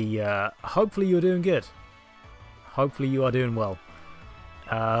 Hopefully, hopefully you're doing good. Hopefully you are doing well.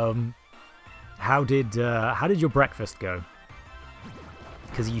 How did your breakfast go?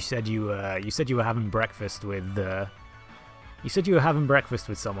 Because you said you were having breakfast with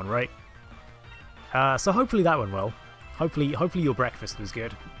someone, right? So hopefully that went well. Hopefully your breakfast was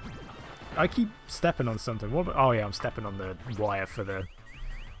good. I keep stepping on something. What? Oh yeah, I'm stepping on the wire for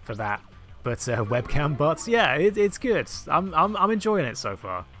that. But webcam butts, yeah, it's good. I'm enjoying it so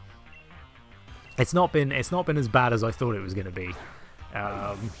far. It's not been as bad as I thought it was going to be.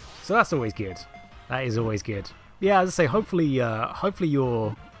 So that's always good. That is always good. Yeah, as I say, hopefully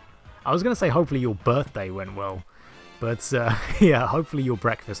your birthday went well, but yeah, hopefully your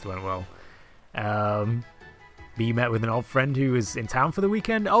breakfast went well. But you met with an old friend who was in town for the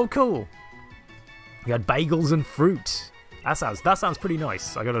weekend. Oh, cool. You had bagels and fruit. That sounds pretty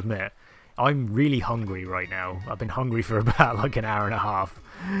nice, I gotta admit. I'm really hungry right now. I've been hungry for about like an hour and a half,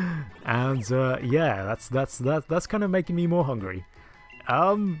 and yeah, that's kind of making me more hungry.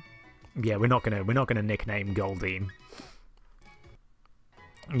 Yeah, we're not gonna nickname Goldeen.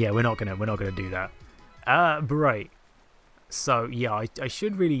 Yeah, we're not gonna do that. But right. So yeah, I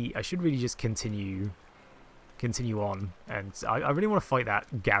should really just continue on, and I really want to fight that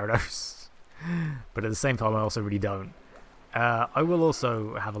Gyarados, but at the same time I also really don't. I will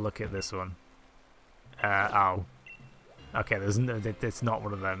also have a look at this one. Oh, okay. It's not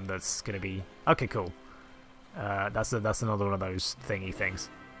one of them. That's gonna be okay. Cool. That's another one of those thingy things.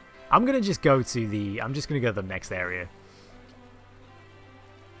 I'm gonna just go to the. I'm just gonna go to the next area.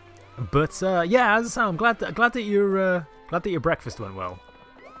 But yeah, as I say, I'm glad that your breakfast went well.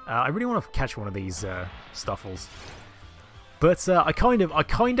 I really want to catch one of these Stuffles. But I kind of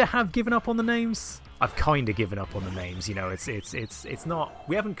have given up on the names. I've kind of given up on the names. You know, it's not.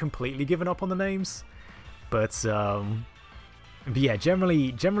 We haven't completely given up on the names, but yeah,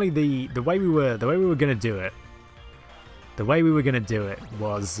 generally the way we were gonna do it The way we were gonna do it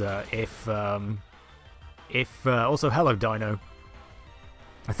was if also hello Dino.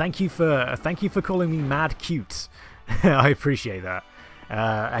 Thank you for calling me mad cute. I appreciate that.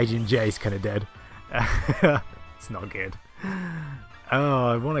 Agent J's kind of dead. It's not good. Oh,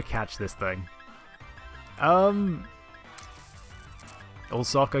 I want to catch this thing. All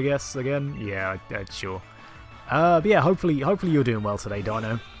sock, I guess, again? Yeah, sure. But yeah, hopefully you're doing well today,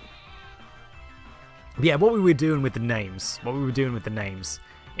 Dino. But yeah, what we were doing with the names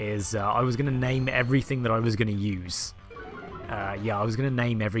is I was going to name everything that I was going to use. Yeah, I was going to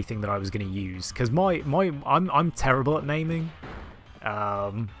name everything that I was going to use, because I'm terrible at naming.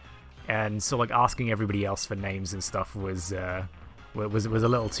 And so like asking everybody else for names and stuff was a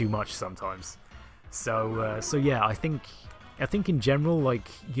little too much sometimes. So yeah, I think in general, like,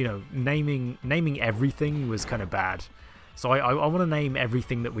 you know, naming everything was kind of bad. So I want to name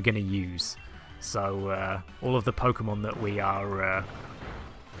everything that we're going to use. So all of the Pokemon that we are,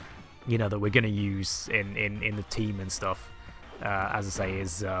 you know, that we're going to use in the team and stuff, as I say,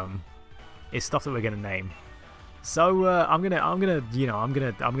 is stuff that we're going to name. So I'm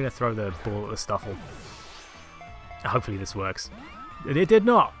gonna throw the ball at the Stuffle. Hopefully this works. It did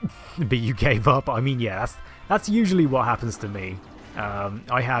not, but you gave up. I mean, yeah, that's usually what happens to me.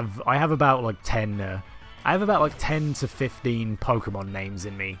 I have about like 10 to 15 Pokemon names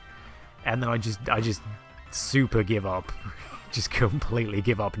in me, and then I just super give up, just completely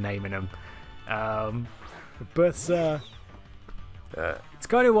give up naming them. But it's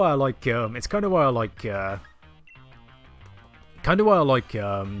kind of why I like you know,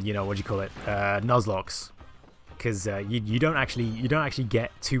 what do you call it, Nuzlocke, because you don't actually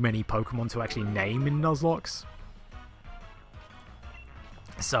get too many Pokemon to actually name in Nuzlocke.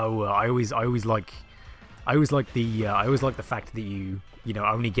 So I always like the fact that you know,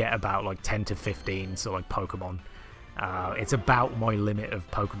 only get about like 10 to 15 so like Pokemon. It's about my limit of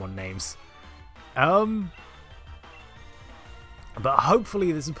Pokemon names. But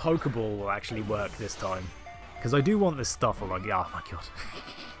hopefully this Pokeball will actually work this time. Because I do want this stuff. I'm like, oh my god.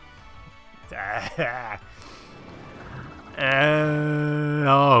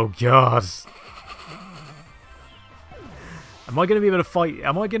 Oh god. Am I going to be able to fight?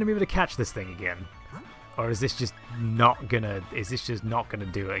 Am I going to be able to catch this thing again? Or is this just not gonna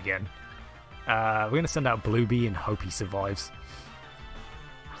do it again? We're going to send out Bluebee and hope he survives.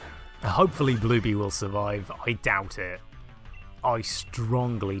 Hopefully Bluebee will survive. I doubt it. I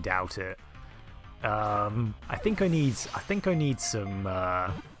strongly doubt it. I think I need some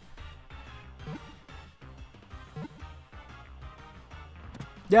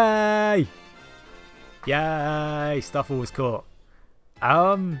Yay! Yay! Stuffle was caught.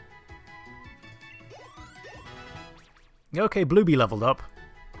 Okay, Bluebee leveled up.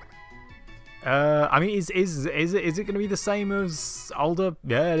 I mean, is it gonna be the same as older?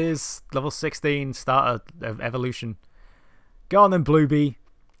 Yeah, it is. Level 16, starter of evolution. Go on then, Bluebee.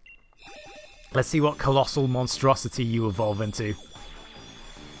 Let's see what colossal monstrosity you evolve into.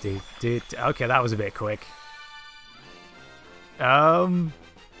 Okay, that was a bit quick. A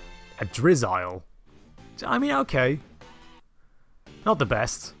Drizzile. I mean, okay. Not the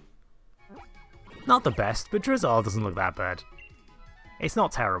best. Not the best, but Drizzile doesn't look that bad. It's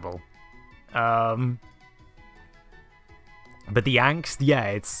not terrible. But the angst, yeah,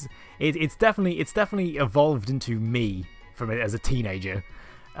 it's definitely evolved into me from it as a teenager.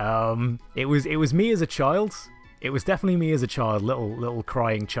 It was me as a child. It was definitely me as a child, little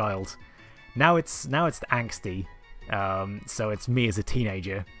crying child. Now it's angsty. So it's me as a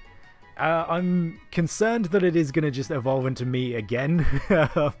teenager. I'm concerned that it is gonna just evolve into me again.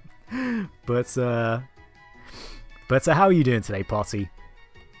 But how are you doing today, Potty?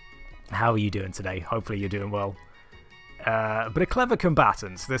 How are you doing today? Hopefully you're doing well. But a clever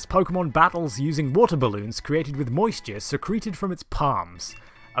combatant, this Pokemon battles using water balloons created with moisture secreted from its palms.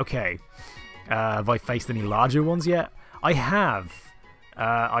 Okay. Have I faced any larger ones yet? I have.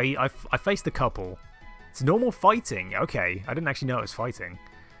 I faced a couple. It's normal fighting. Okay, I didn't actually know it was fighting.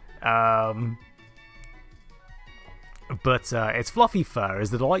 But its fluffy fur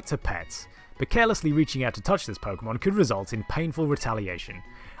is the delight to pet, but carelessly reaching out to touch this Pokemon could result in painful retaliation.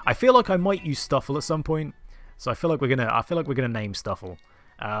 I feel like I might use Stuffle at some point, so I feel like we're gonna name Stuffle.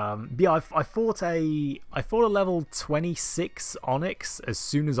 Yeah, I fought a level 26 Onix as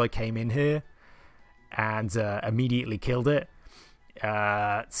soon as I came in here, and immediately killed it.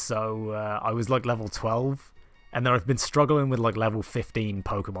 So I was like level 12, and then I've been struggling with like level 15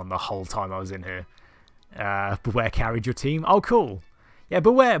 Pokemon the whole time I was in here. Beware carried your team. Oh, cool. Yeah,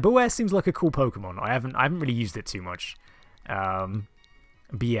 Beware seems like a cool Pokemon. I haven't really used it too much.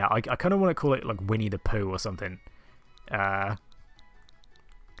 But yeah, I kind of want to call it like Winnie the Pooh or something. I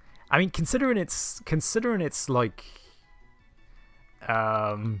mean, considering it's like,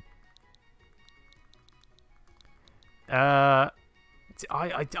 I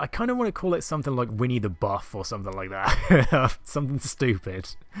kind of want to call it something like Winnie the Buff or something like that. Something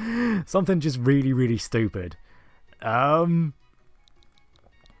stupid. Something just really, really stupid. Buffy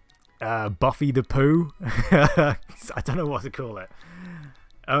the Pooh? I don't know what to call it.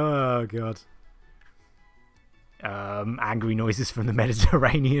 Oh, God. Angry noises from the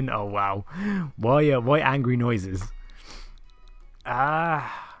Mediterranean. Oh, wow. Why angry noises? Yeah,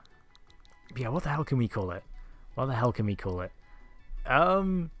 what the hell can we call it? What the hell can we call it? Yeah,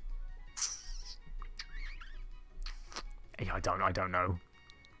 I don't know.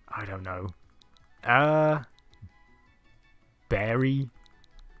 I don't know. Barry?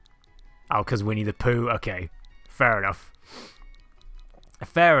 Oh, because Winnie the Pooh. Okay. Fair enough.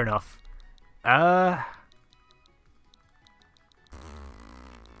 Fair enough. I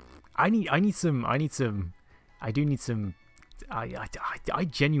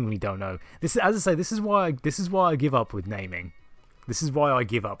genuinely don't know. This, as I say, this is why I give up with naming. This is why I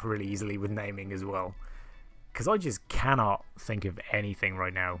give up really easily with naming as well, because I just cannot think of anything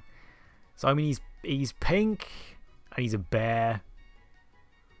right now. So I mean, he's pink and he's a bear.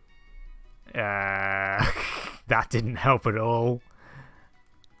 That didn't help at all.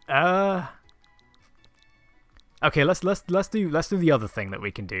 Okay, let's do the other thing that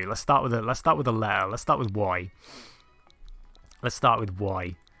we can do. Let's start with a letter. Let's start with Y. Let's start with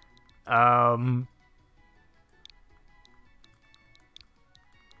Y.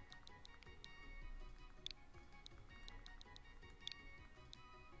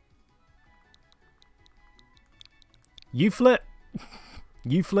 Euclid?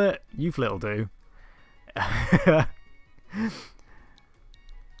 Euclid will do. I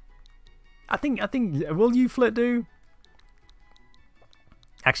think will Euclid do?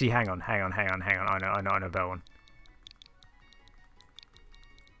 Actually, hang on. I know a better one.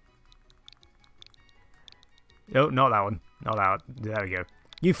 No, not that one. Not that one. There we go.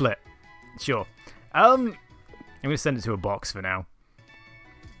 Euclid. Sure. I'm gonna send it to a box for now.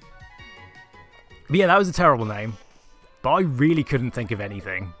 But yeah, that was a terrible name. But I really couldn't think of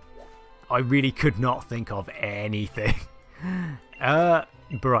anything. I really could not think of anything. But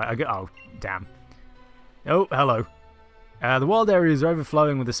right, oh, damn. Oh, hello. The wild areas are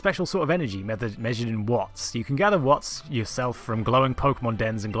overflowing with a special sort of energy measured in watts. You can gather watts yourself from glowing Pokemon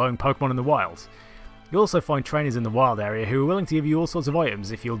dens and glowing Pokemon in the wild. You'll also find trainers in the wild area who are willing to give you all sorts of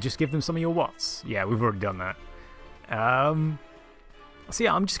items if you'll just give them some of your watts. Yeah, we've already done that. So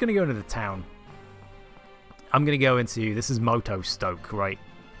yeah, I'm just going to go into the town. I'm going to go into... This is Moto Stoke, right?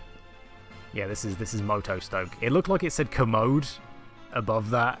 Yeah, this is Moto Stoke. It looked like it said Commode above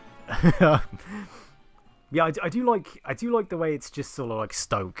that. Yeah, I do like the way it's just sort of like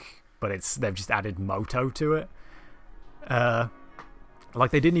Stoke, but they've just added Moto to it.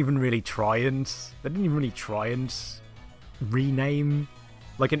 Like they didn't even really try and rename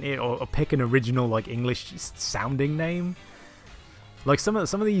like or pick an original like English sounding name. Like some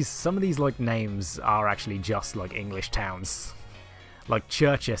of these like names are actually just like English towns. Like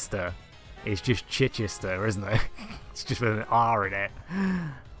Chichester is just Chichester, isn't it? It's just with an R in it.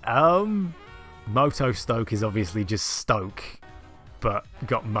 Moto Stoke is obviously just Stoke, but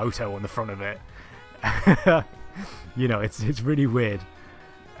got Moto on the front of it. You know, it's really weird.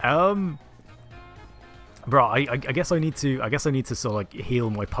 Bro, I guess I need to sort of like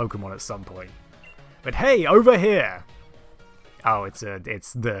heal my Pokemon at some point. But hey, over here. Oh, it's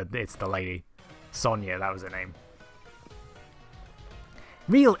the lady, Sonia. That was her name.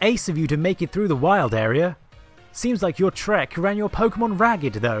 Real ace of you to make it through the wild area. Seems like your trek ran your Pokemon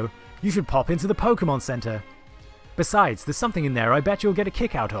ragged, though. You should pop into the Pokemon Center. Besides, there's something in there I bet you'll get a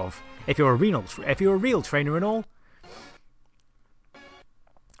kick out of if you're a real trainer and all.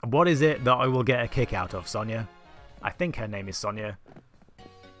 What is it that I will get a kick out of, Sonia? I think her name is Sonia.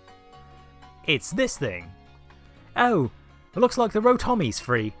 It's this thing. Oh, it looks like the Rotomi's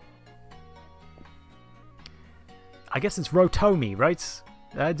free. I guess it's Rotomi, right?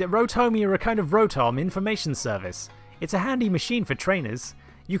 Rotomi are a kind of Rotom information service. It's a handy machine for trainers.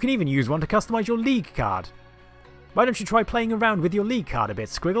 You can even use one to customize your League card. Why don't you try playing around with your League card a bit,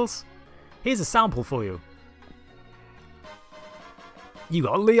 Squiggles? Here's a sample for you. You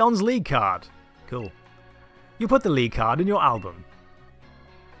got Leon's League card. Cool. You put the League card in your album.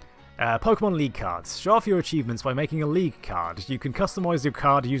 Pokemon League cards. Show off your achievements by making a League card. You can customize your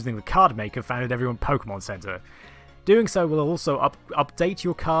card using the card maker found at every Pokemon Center. Doing so will also update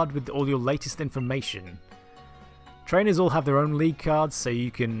your card with all your latest information. Trainers all have their own league cards, so you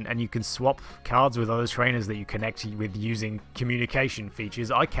can swap cards with other trainers that you connect with using communication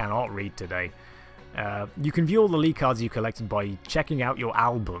features. I cannot read today. You can view all the league cards you collected by checking out your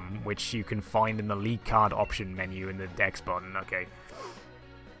album, which you can find in the league card option menu in the Dex button. Okay.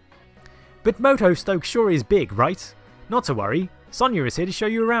 But Moto Stoke sure is big, right? Not to worry, Sonia is here to show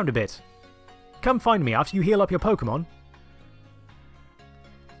you around a bit. Come find me after you heal up your Pokemon.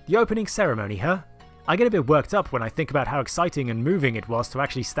 The opening ceremony, huh? I get a bit worked up when I think about how exciting and moving it was to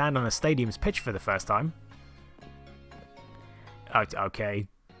actually stand on a stadium's pitch for the first time. Okay,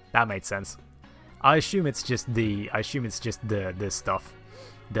 that made sense. I assume it's just the stuff.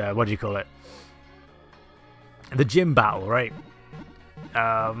 The, what do you call it? The gym battle, right?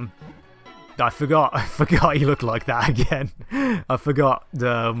 I forgot he looked like that again. I forgot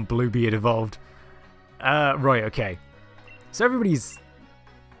the Bluebeard evolved. Right, okay. So everybody's...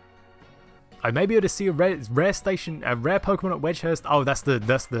 I may be able to see a rare Pokemon at Wedgehurst. Oh, that's the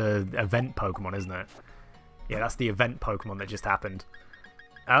event Pokemon, isn't it? Yeah, that's the event Pokemon that just happened.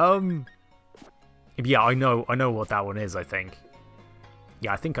 Yeah, I know what that one is, I think.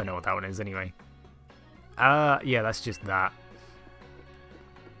 Yeah, I think I know what that one is anyway. Yeah, that's just that.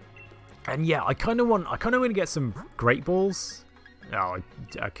 And yeah, I kind of want to get some Great Balls. Oh,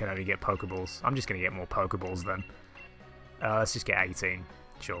 I can only get Pokeballs. I'm just gonna get more Pokeballs then. Let's just get 18.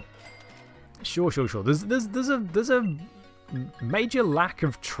 Sure. Sure. There's a major lack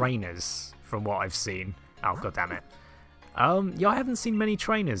of trainers from what I've seen. Oh, god damn it. Yeah, I haven't seen many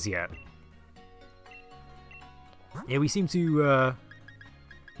trainers yet. Yeah, we seem to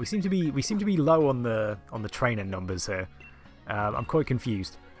be low on the trainer numbers here. I'm quite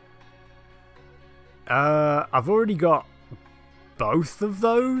confused. I've already got both of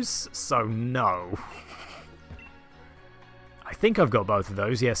those, so no. I think I've got both of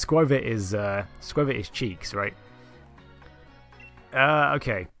those. Yeah, Squirvit is Cheeks, right?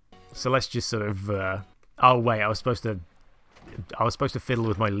 Okay. So let's just sort of oh wait, I was supposed to fiddle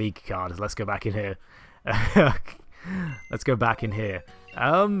with my league card. Let's go back in here. Let's go back in here.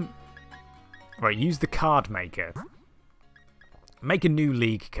 Right, use the card maker. Make a new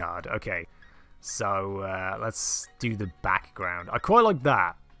league card. Okay. So let's do the background. I quite like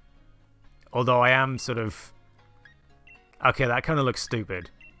that. Although I am sort of... Okay, that kind of looks stupid.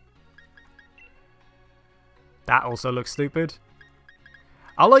 That also looks stupid.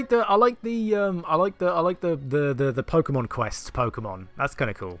 I like the Pokemon Quest Pokemon. That's kind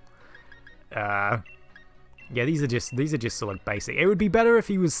of cool. Yeah, these are just sort of basic. It would be better if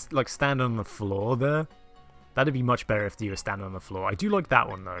he was like standing on the floor there. That'd be much better if you were standing on the floor. I do like that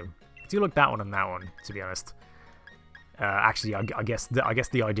one though. I do like that one and that one, to be honest. Actually, I guess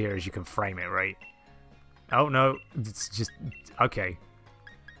the idea is you can frame it, right? Oh no, it's just okay.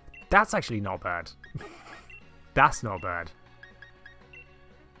 That's actually not bad. That's not bad.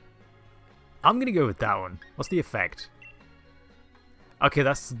 I'm gonna go with that one. What's the effect? Okay,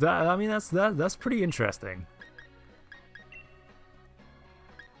 that's pretty interesting.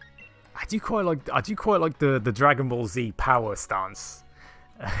 I do quite like the Dragon Ball Z power stance.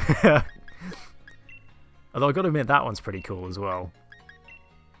 Although I gotta admit that one's pretty cool as well.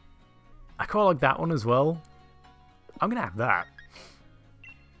 I quite like that one as well. I'm gonna have that.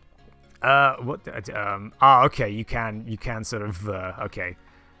 What? Okay. You can sort of. Okay.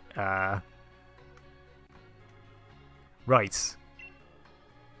 Right.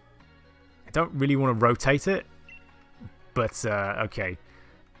 I don't really want to rotate it, but okay.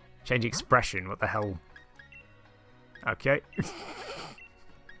 Change expression. What the hell? Okay.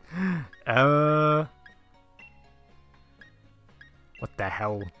 What the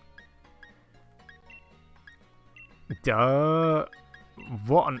hell? Duh.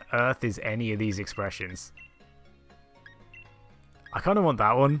 What on earth is any of these expressions? I kind of want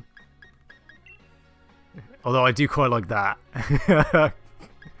that one. Although I do quite like that.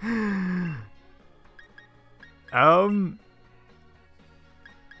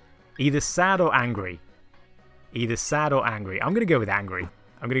 Either sad or angry. Either sad or angry. I'm gonna go with angry.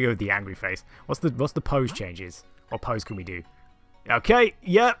 I'm gonna go with the angry face. What's the pose changes? What pose can we do? Okay,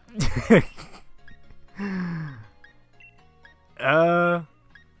 yep.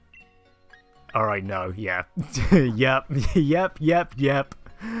 Alright, no, yeah. Yep.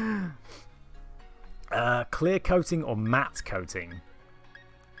 Clear coating or matte coating?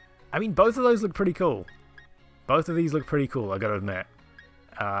 I mean, both of those look pretty cool. Both of these look pretty cool, I gotta admit.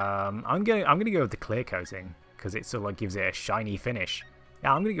 I'm gonna go with the clear coating, because it sort of like gives it a shiny finish.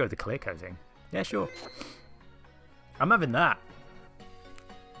 Yeah, I'm gonna go with the clear coating. Yeah, sure. I'm having that.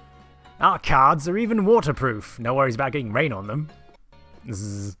 Our cards are even waterproof. No worries about getting rain on them.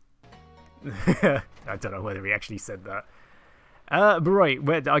 I don't know whether he actually said that. But right,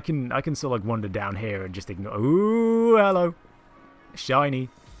 where I can sort of like wander down here and just ignore. Ooh, hello, shiny.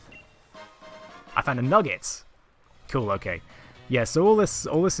 I found a nugget. Cool. Okay. Yeah. So all this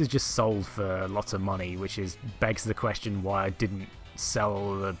is just sold for lots of money, which is begs the question why I didn't sell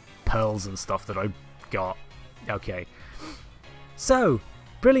all the pearls and stuff that I got. Okay. So,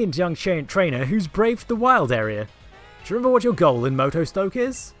 brilliant young trainer who's braved the wild area. Do you remember what your goal in Moto Stoke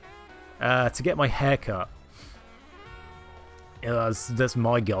is? To get my hair cut. Yeah, that's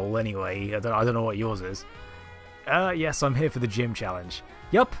my goal anyway. I don't know what yours is. Yes, I'm here for the gym challenge.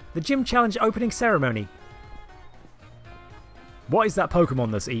 Yup, the gym challenge opening ceremony. What is that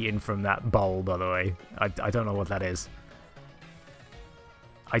Pokemon that's eating from that bowl, by the way? I don't know what that is.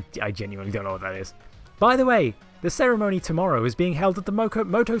 I genuinely don't know what that is. By the way, the ceremony tomorrow is being held at the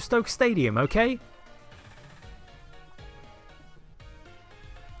Moto Stoke Stadium, okay?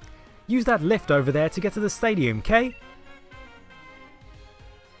 Use that lift over there to get to the stadium, okay?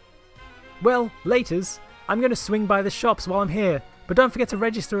 Well, laters. I'm going to swing by the shops while I'm here, but don't forget to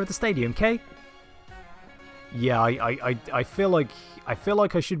register at the stadium, okay? Yeah, I feel like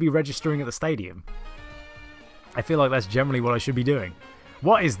I should be registering at the stadium. I feel like that's generally what I should be doing.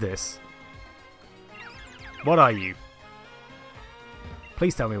 What is this? What are you?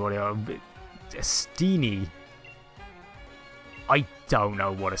 Please tell me what you are. A Steenie. I don't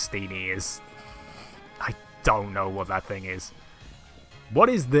know what a Steenie is. I don't know what that thing is. What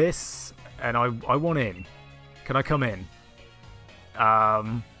is this? And I want in. Can I come in?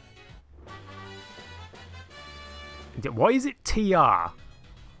 Why is it TR?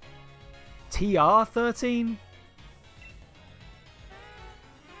 TR 13?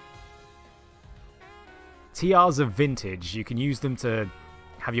 TRs are vintage. You can use them to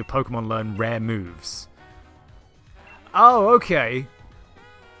have your Pokemon learn rare moves. Oh, okay.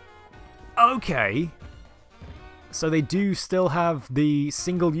 Okay. So they do still have the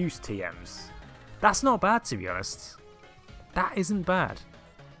single-use TMs. That's not bad, to be honest. That isn't bad.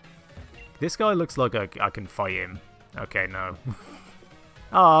 This guy looks like I can fight him. Okay, no.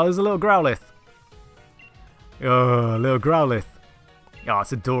 Oh, there's a little Growlithe. Oh, a little Growlithe. Oh,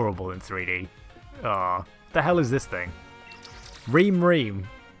 it's adorable in 3D. Oh, what the hell is this thing? Ream.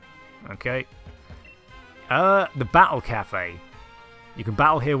 Okay. The Battle Cafe. You can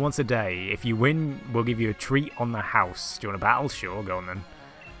battle here once a day. If you win, we'll give you a treat on the house. Do you want to battle? Sure, go on then.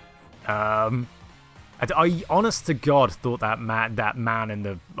 I honest to God thought that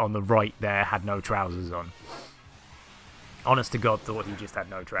man on the right there had no trousers on. Honest to God thought he just had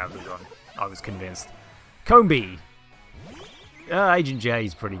no trousers on. I was convinced. Combi. Agent J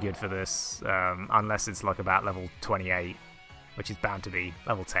is pretty good for this, unless it's like about level 28, which is bound to be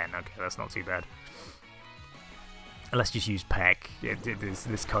level 10. Okay, that's not too bad. Let's just use Peck.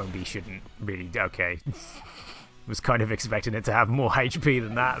 This Combi shouldn't really... Okay. Was kind of expecting it to have more HP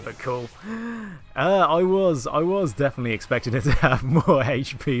than that, but cool. I was definitely expecting it to have more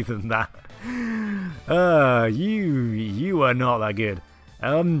HP than that. You are not that good.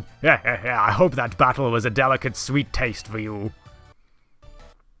 Yeah, I hope that battle was a delicate, sweet taste for you.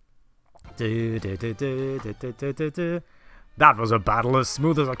 That was a battle as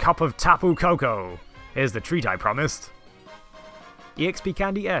smooth as a cup of Tapu Koko. Here's the treat I promised. EXP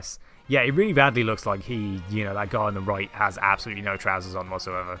Candy S. Yeah, it really badly looks like that guy on the right has absolutely no trousers on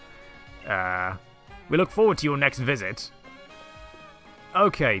whatsoever. We look forward to your next visit.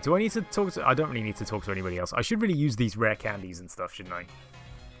 Okay, do I need to talk to... I don't really need to talk to anybody else. I should really use these rare candies and stuff, shouldn't I?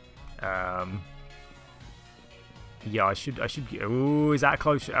 Yeah, I should... Ooh, is that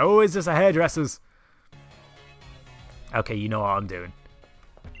close? Oh, is this a hairdresser's? Okay, you know what I'm doing.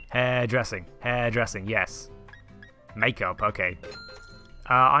 Hairdressing, yes. Makeup, okay.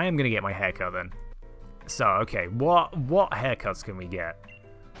 I am going to get my haircut then. So, okay, what haircuts can we get?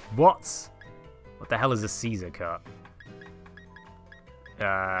 What the hell is a Caesar cut?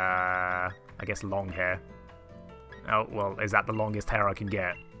 I guess long hair. Oh, well, is that the longest hair I can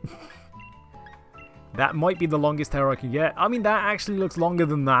get? That might be the longest hair I can get. I mean, that actually looks longer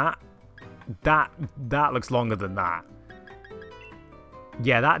than that. That looks longer than that.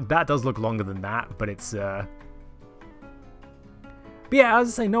 Yeah, that does look longer than that, but it's But yeah, as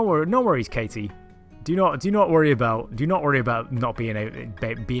I say, no worries, Katie. Do not worry about not being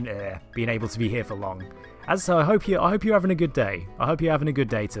able to be here for long. As I say, I hope you're having a good day. I hope you're having a good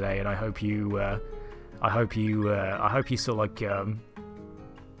day today, and I hope you sort of like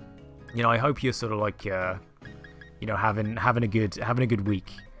I hope you're sort of like having a good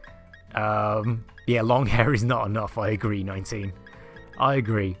week. Yeah, long hair is not enough. I agree, 19. I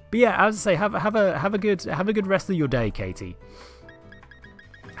agree. But yeah, as I say, have a good rest of your day, Katie.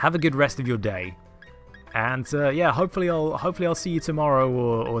 Have a good rest of your day. And yeah, hopefully I'll see you tomorrow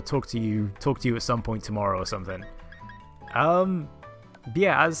or talk to you at some point tomorrow or something.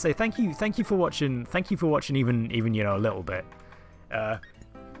 Yeah, as I say, thank you for watching. Thank you for watching even you know, a little bit.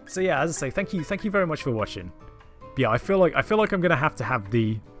 So yeah, as I say, thank you very much for watching. Yeah, I feel like I'm gonna have to have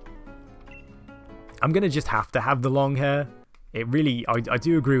the. I'm gonna just have to have the long hair. It really, I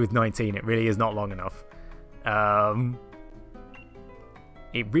do agree with 19. It really is not long enough.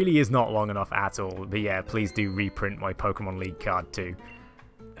 It really is not long enough at all. But yeah, please do reprint my Pokemon League card too.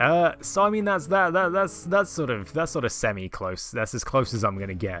 So I mean that's sort of semi-close. That's as close as I'm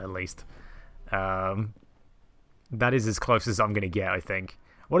gonna get, at least. That is as close as I'm gonna get, I think.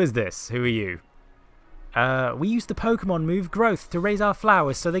 What is this? Who are you? We use the Pokemon move Growth to raise our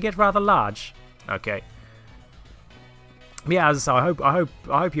flowers so they get rather large. Okay. Yeah, as I say, I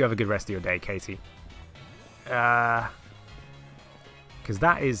hope you have a good rest of your day, Katie. Because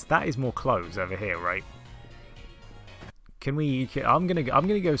that is more clothes over here, right? Can we? I'm gonna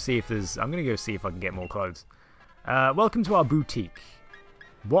go see if there's. I'm gonna go see if I can get more clothes. Welcome to our boutique.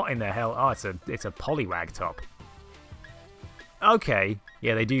 What in the hell? Oh, it's a Poliwag top. Okay,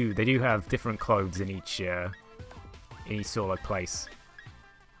 yeah, they do have different clothes in each sort of place.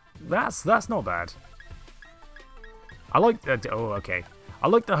 That's not bad. I like oh, okay. I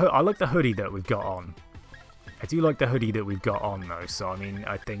like the hoodie that we've got on. I do like the hoodie that we've got on though. So I mean,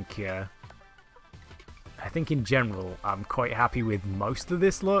 I think in general I'm quite happy with most of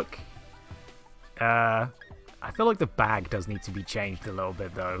this look. I feel like the bag does need to be changed a little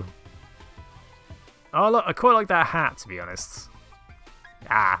bit though. Oh look, I quite like that hat, to be honest.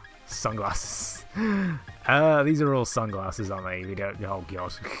 Ah, sunglasses. These are all sunglasses, aren't they? We don't. Oh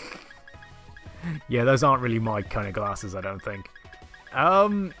god. Yeah, those aren't really my kind of glasses, I don't think.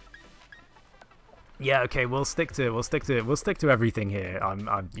 Yeah, okay, we'll stick to everything here.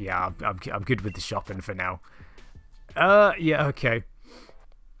 I'm good with the shopping for now. Yeah, okay.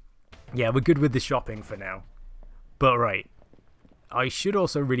 Yeah, we're good with the shopping for now. But right, I should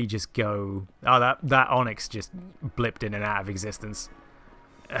also really just go. Oh, that Onyx just blipped in and out of existence.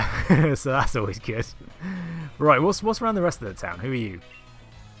 So that's always good. Right, what's around the rest of the town? Who are you?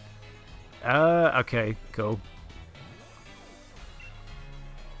 Okay, cool.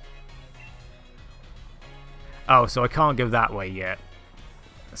 Oh, so I can't go that way yet.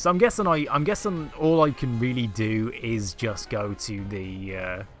 So I'm guessing all I can really do is just go to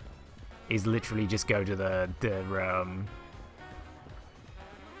the is literally just go to the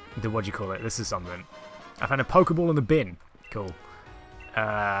what do you call it? This is something. I found a Pokeball in the bin. Cool.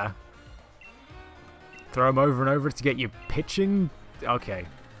 Throw them over and over to get your pitching. Okay.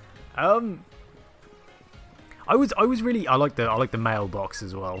 I like the mailbox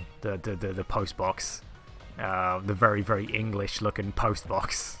as well. The post box. The very, very English looking post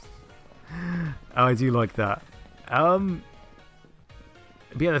box. I do like that. But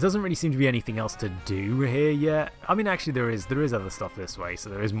yeah, there doesn't really seem to be anything else to do here yet. I mean, actually, there is other stuff this way, so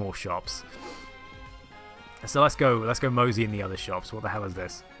there is more shops. So let's go mosey in the other shops. What the hell is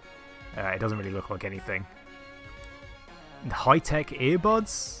this? It doesn't really look like anything. High-tech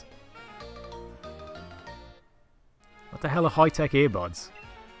earbuds? What the hell are high-tech earbuds?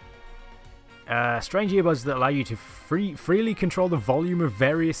 Strange earbuds that allow you to freely control the volume of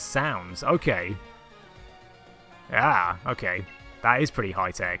various sounds. Okay. Ah, okay. That is pretty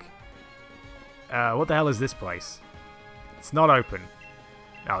high-tech. What the hell is this place? It's not open.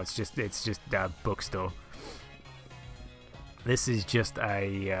 Oh, it's just a bookstore. This is just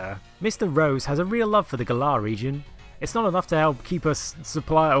a... Mr. Rose has a real love for the Galar region. It's not enough to help keep us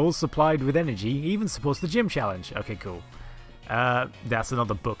all supplied with energy. He even supports the gym challenge. Okay, cool. That's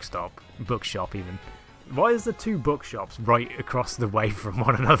another bookshop even. Why is there two bookshops right across the way from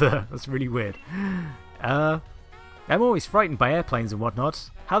one another? That's really weird. I'm always frightened by airplanes and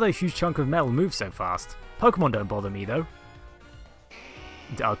whatnot. How those huge chunk of metal move so fast? Pokemon don't bother me though.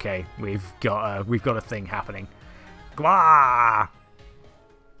 Okay, we've got a thing happening. Gwah!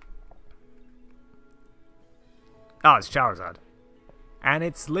 Oh, it's Charizard. And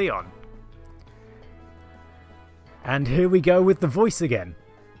it's Leon. And here we go with the voice again.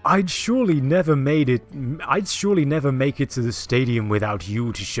 I'd surely never make it to the stadium without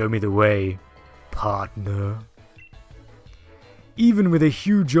you to show me the way, partner. Even with a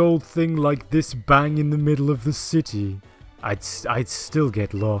huge old thing like this bang in the middle of the city, I'd still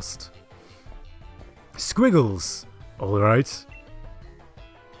get lost. Squiggles, alright.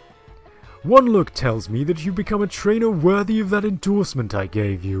 One look tells me that you've become a trainer worthy of that endorsement I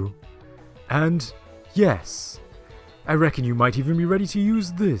gave you. And, yes, I reckon you might even be ready to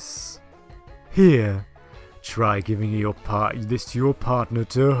use this. Here, try giving this to your partner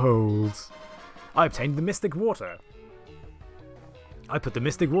to hold. I obtained the Mystic Water. I put the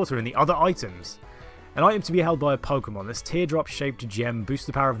Mystic Water in the other items. An item to be held by a Pokemon. This teardrop-shaped gem boosts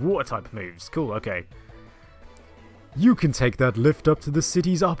the power of Water-type moves. Cool, okay. You can take that lift up to the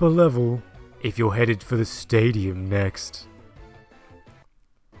city's upper level if you're headed for the stadium next.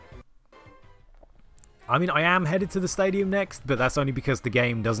 I mean, I am headed to the stadium next, but that's only because the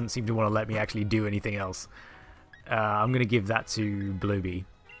game doesn't seem to want to let me actually do anything else. I'm going to give that to Bluebee.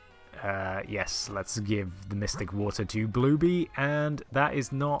 Yes, let's give the Mystic Water to Bluebee, and that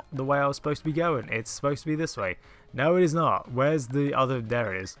is not the way I was supposed to be going. It's supposed to be this way. No, it is not. Where's the other...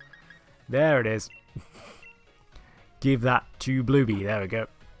 There it is. There it is. Give that to Bluebee. There we go.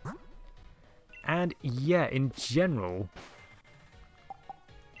 And yeah, in general...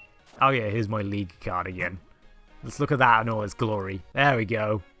 Oh yeah, here's my league card again. Let's look at that in all its glory. There we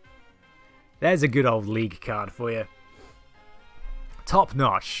go. There's a good old league card for you. Top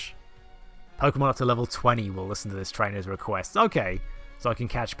notch. Pokemon up to level 20 will listen to this trainer's request. Okay, so I can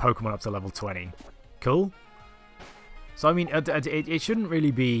catch Pokemon up to level 20. Cool. So I mean, it shouldn't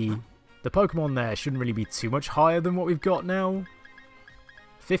really be... The Pokemon there shouldn't really be too much higher than what we've got now.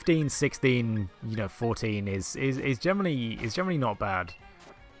 15, 16, 14 is generally not bad.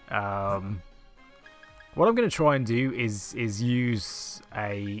 What I'm going to try and do is use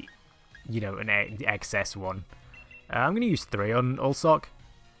an XS one. I'm going to use 3 on Allsock.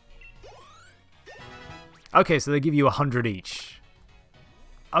 Okay, so they give you 100 each.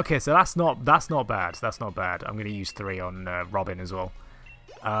 Okay, so that's not bad. That's not bad. I'm going to use 3 on Robin as well.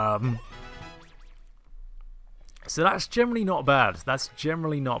 So that's generally not bad. That's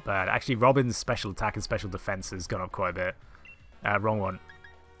generally not bad. Actually, Robin's special attack and special defense has gone up quite a bit. Wrong one.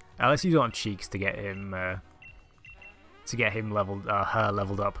 Let's use it on Cheeks to get him leveled, her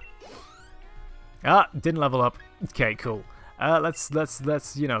leveled up. Ah, didn't level up. Okay, cool. Let's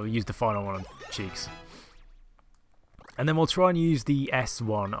use the final one on Cheeks, and then we'll try and use the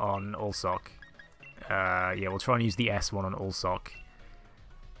S1 on Allsock. Yeah, we'll try and use the S1 on Allsock.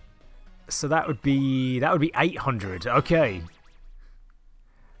 So that would be 800. Okay.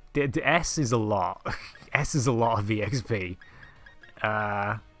 The S is a lot. S is a lot of EXP.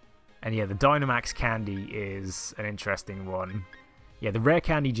 And yeah, the Dynamax candy is an interesting one. Yeah, the rare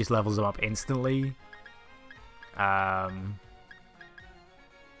candy just levels them up instantly. And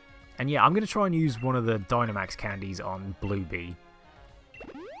yeah, I'm going to try and use one of the Dynamax candies on Bluebee.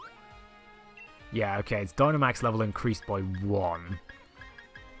 Yeah, okay, it's Dynamax level increased by 1.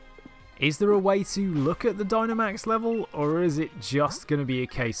 Is there a way to look at the Dynamax level, or is it just going to be a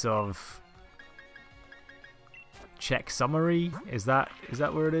case of... check summary? Is that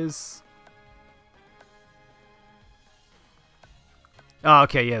where it is? Oh,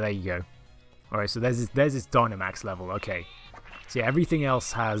 okay, yeah, there you go. Alright, so there's this Dynamax level, okay. So yeah, everything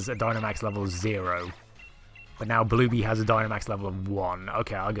else has a Dynamax level of 0. But now Bluebee has a Dynamax level of 1.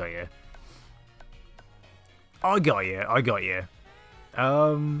 Okay, I got you. I got you.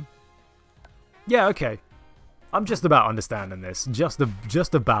 Yeah, okay. I'm just about understanding this. Just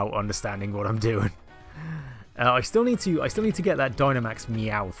about understanding what I'm doing. I still need to get that Dynamax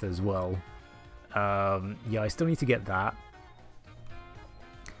Meowth as well. Yeah, I still need to get that.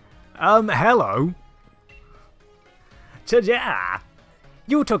 Hello. Cha-ja!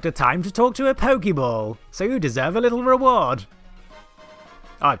 You took the time to talk to a Pokeball, so you deserve a little reward.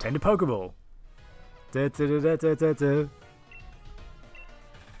 I obtained a Pokeball.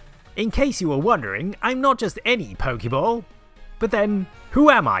 In case you were wondering, I'm not just any Pokeball. But then, who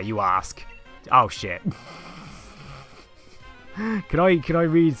am I, you ask? Oh shit. Can I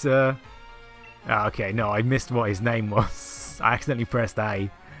read, Oh, okay, no, I missed what his name was. I accidentally pressed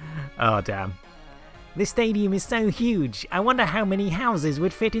A. Oh, damn. This stadium is so huge, I wonder how many houses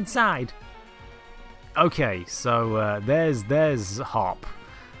would fit inside. Okay, so, there's Hop.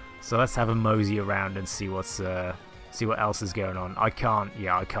 So let's have a mosey around and see what else is going on. I can't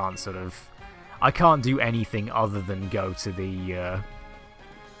do anything other than go to the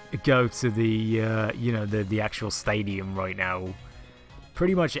the actual stadium right now.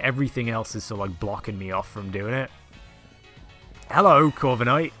 Pretty much everything else is sort of like blocking me off from doing it. Hello,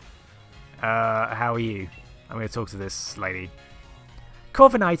 Corviknight. How are you? I'm going to talk to this lady.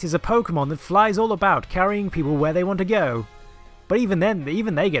 Corviknight is a Pokemon that flies all about, carrying people where they want to go. But even then,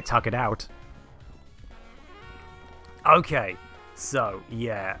 they get tuckered out. Okay, so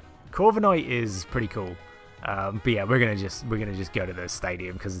yeah, Corviknight is pretty cool. But yeah, we're gonna just go to the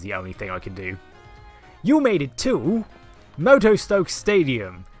stadium because it's the only thing I can do. You made it to Motostoke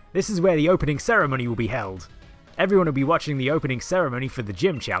Stadium. This is where the opening ceremony will be held. Everyone will be watching the opening ceremony for the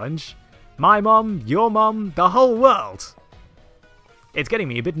gym challenge. My mom, your mom, the whole world. It's getting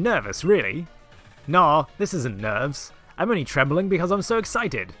me a bit nervous, really. Nah, this isn't nerves. I'm only trembling because I'm so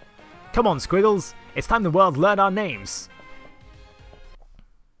excited. Come on, Squiggles. It's time the world learned our names.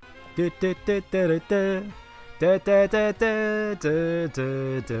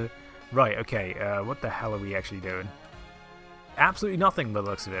 Right, okay, what the hell are we actually doing? Absolutely nothing by the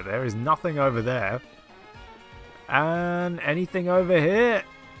looks of it. There is nothing over there. And anything over here?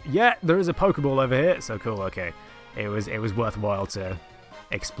 Yeah, there is a Pokeball over here. So cool, okay. It was worthwhile to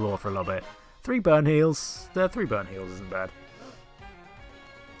explore for a little bit. 3 burn heals. The 3 burn heals isn't bad.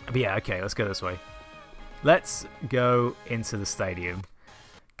 But yeah, okay, let's go this way. Let's go into the stadium.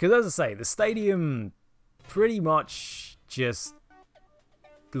 Because as I say, the stadium pretty much just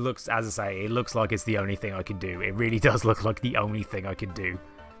looks, as I say, it looks like it's the only thing I can do. It really does look like the only thing I can do.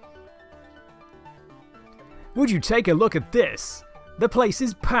 Would you take a look at this? The place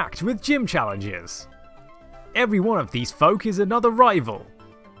is packed with gym challengers. Every one of these folk is another rival.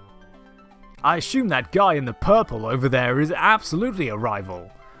 I assume that guy in the purple over there is absolutely a rival.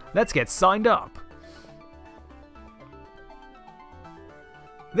 Let's get signed up.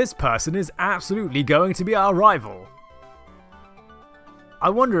 This person is absolutely going to be our rival. I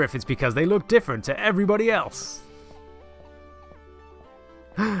wonder if it's because they look different to everybody else.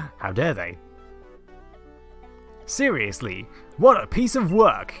 How dare they? Seriously, what a piece of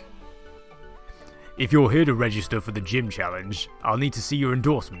work! If you're here to register for the gym challenge, I'll need to see your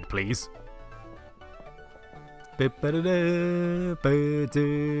endorsement, please.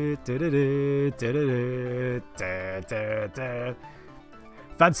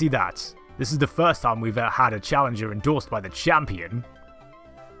 Fancy that. This is the first time we've had a challenger endorsed by the champion.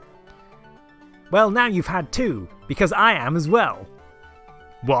 Well, now you've had 2, because I am as well.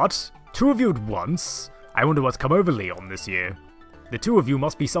 What? 2 of you at once? I wonder what's come over Leon this year. The 2 of you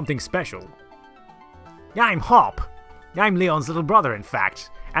must be something special. I'm Hop. I'm Leon's little brother, in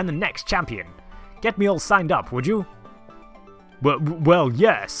fact, and the next champion. Get me all signed up, would you? Well,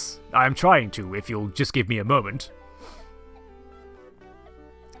 yes. I'm trying to, if you'll just give me a moment.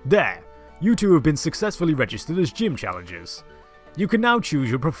 There. You 2 have been successfully registered as gym challengers. You can now choose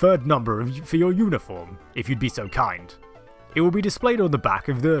your preferred number for your uniform, if you'd be so kind. It will be displayed on the back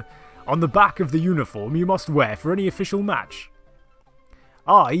of the uniform you must wear for any official match.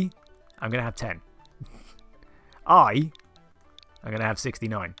 I'm gonna have 10. I'm gonna have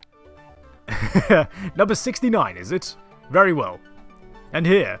 69. Number 69, is it? Very well. And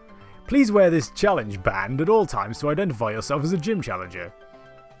here, please wear this challenge band at all times to identify yourself as a gym challenger.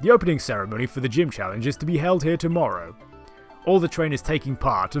 The opening ceremony for the gym challenge is to be held here tomorrow. All the trainers taking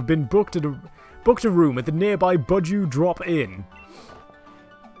part have been booked a room at the nearby Budju Drop Inn.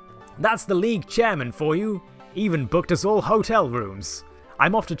 That's the league chairman for you. Even booked us all hotel rooms.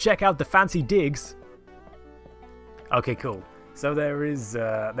 I'm off to check out the fancy digs. Okay, cool. So there is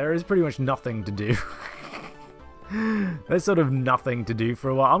pretty much nothing to do. There's sort of nothing to do for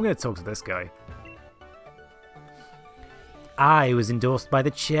a while. I'm going to talk to this guy. I was endorsed by the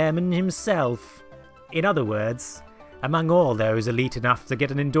chairman himself. In other words, among all those elite enough to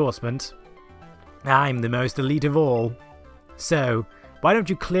get an endorsement, I'm the most elite of all. So, why don't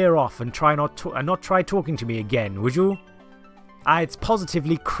you clear off and not try talking to me again, would you? It's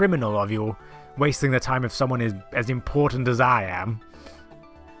positively criminal of you, wasting the time of someone as important as I am.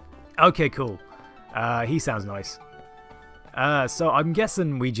 Okay, cool. He sounds nice. So I'm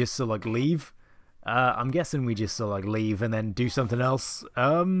guessing we just sort of like leave. Leave and then do something else.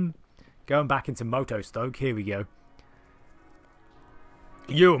 Going back into Moto Stoke. Here we go.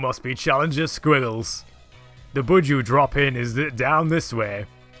 You must be Challenger Squiggles. The Budju Drop In is down this way.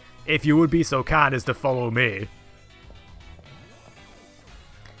 If you would be so kind as to follow me.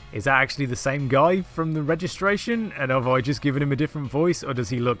 Is that actually the same guy from the registration? And have I just given him a different voice? Or does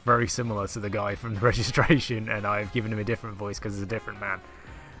he look very similar to the guy from the registration and I've given him a different voice because it's a different man?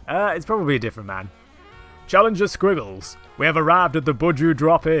 It's probably a different man. Challenger Squiggles, we have arrived at the Budju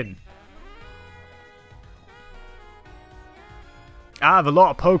Drop In. I have a lot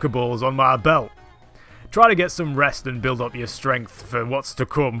of Pokeballs on my belt. Try to get some rest and build up your strength for what's to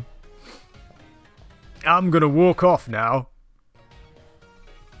come. I'm gonna walk off now.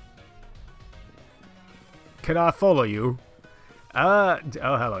 Can I follow you? Oh,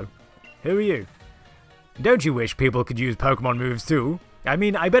 hello. Who are you? Don't you wish people could use Pokemon moves too? I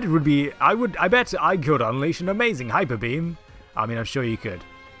mean, I bet it would be... I bet I could unleash an amazing Hyper Beam. I mean, I'm sure you could.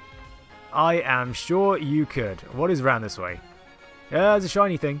 I am sure you could. What is around this way? There's a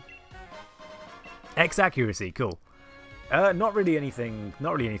shiny thing. X accuracy, cool. Not really anything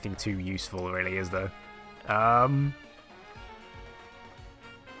too useful, really, is there?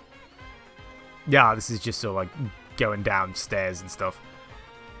 Yeah, this is just sort of like going downstairs and stuff.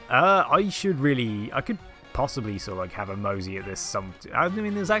 I could possibly sort of like have a mosey at this. I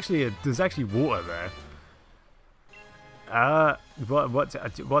mean, there's actually water there.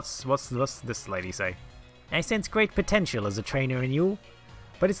 What's this lady say? I sense great potential as a trainer in you,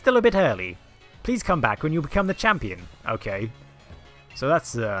 but it's still a bit early. Please come back when you become the champion. Okay, so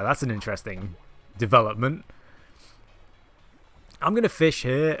that's an interesting development. I'm gonna fish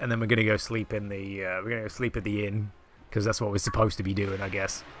here, and then we're gonna go sleep in the at the inn, because that's what we're supposed to be doing, I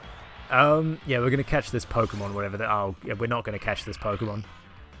guess. Yeah, we're gonna catch this Pokemon, whatever that. Oh, yeah, we're not gonna catch this Pokemon.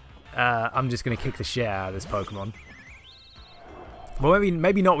 I'm just gonna kick the shit out of this Pokemon. Well,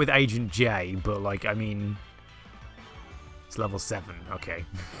 maybe not with Agent J, but like, I mean, it's level 7. Okay,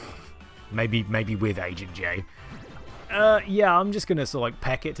 maybe with Agent J. Yeah, I'm just gonna sort of like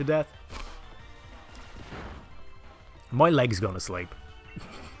peck it to death. My leg's gone to sleep.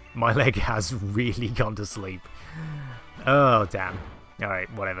 My leg has really gone to sleep. Oh damn. All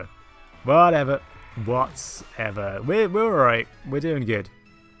right, whatever. Whatever. We're alright. We're doing good.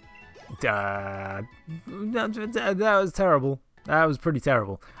 That was terrible. That was pretty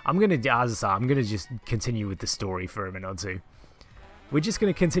terrible. I'm gonna just continue with the story for a minute or two. We're just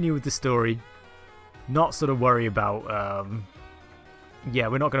gonna continue with the story. Not sort of worry about. Yeah,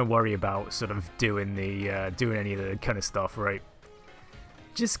 we're not gonna worry about sort of doing the doing any of the kind of stuff, right?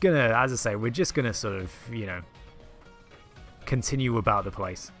 Just gonna, as I say, we're just gonna sort of, you know, continue about the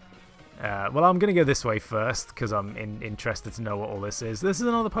place. Well, I'm gonna go this way first because I'm interested to know what all this is. This is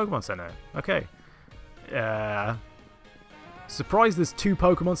another Pokemon Center. Okay. Surprised there's 2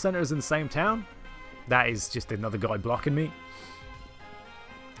 Pokemon Centers in the same town. That is just another guy blocking me.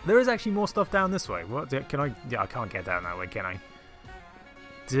 There is actually more stuff down this way. What? Can I? Yeah, I can't get down that way, can I?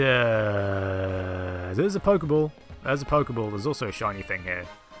 There's a Pokeball. There's a Pokeball. There's also a shiny thing here.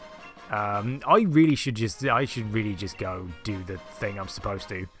 I should really just go do the thing I'm supposed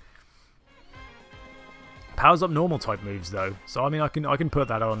to. Powers up normal type moves though, so I mean I can put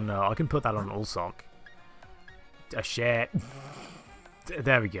that on Allsock. Shit.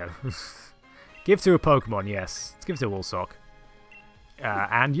 There we go. Give to a Pokemon, yes. Let's give to Allsock.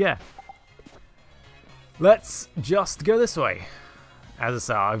 And yeah, let's just go this way. As I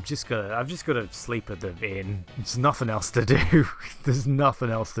say, I've just got to sleep at the inn. There's nothing else to do. There's nothing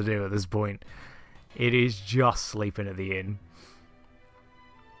else to do at this point. It is just sleeping at the inn.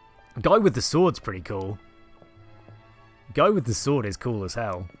 Guy with the sword's pretty cool. Guy with the sword is cool as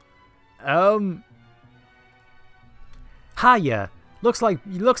hell. Hiya. Looks like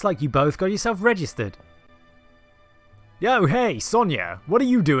you both got yourself registered. Yo, hey, Sonia. What are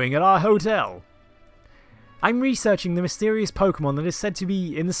you doing at our hotel? I'm researching the mysterious Pokemon that is said to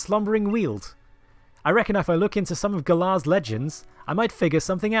be in the Slumbering Weald. I reckon if I look into some of Galar's legends, I might figure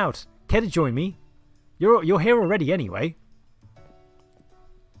something out. Care to join me? You're here already anyway.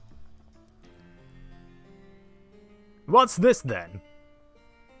 What's this then?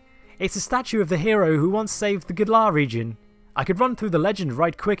 It's a statue of the hero who once saved the Galar region. I could run through the legend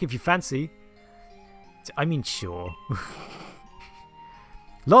right quick if you fancy. I mean, sure.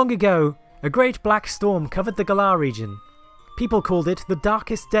 Long ago, a great black storm covered the Galar region. People called it the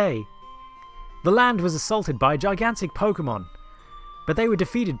Darkest Day. The land was assaulted by a gigantic Pokemon, but they were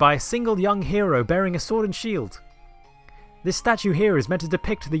defeated by a single young hero bearing a sword and shield. This statue here is meant to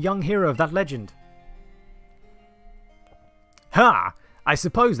depict the young hero of that legend. Ha! I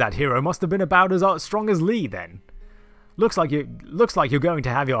suppose that hero must have been about as strong as Lee then. Looks like you're going to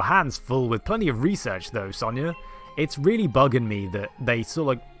have your hands full with plenty of research though, Sonia. It's really bugging me that they sort of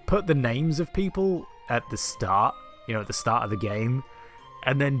like put the names of people at the start, you know, at the start of the game,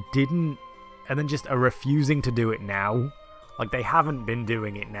 and then just are refusing to do it now. Like, they haven't been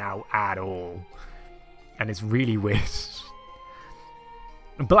doing it now at all. And it's really weird.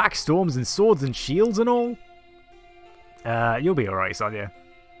 Black storms and swords and shields and all? You'll be alright, Sonia.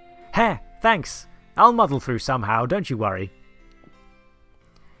 Heh, thanks. I'll muddle through somehow, don't you worry.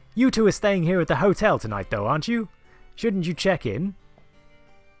 You two are staying here at the hotel tonight though, aren't you? Shouldn't you check in?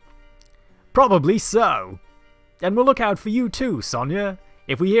 Probably so. And we'll look out for you too, Sonia.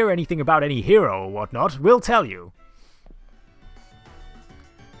 If we hear anything about any hero or whatnot, we'll tell you.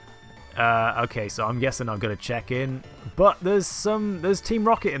 Okay, so I'm guessing I've got to check in. But there's Team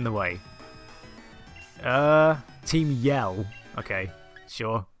Rocket in the way. Team Yell. Okay,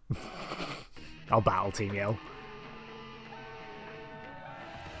 sure. I'll battle Team Yell.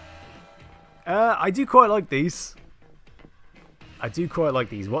 I do quite like these.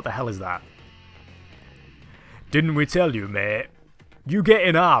 What the hell is that? Didn't we tell you, mate? You get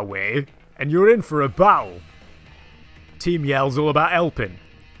in our way, and you're in for a battle. Team Yell's all about helping.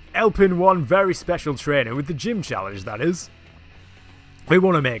 Helping one very special trainer with the gym challenge, that is. We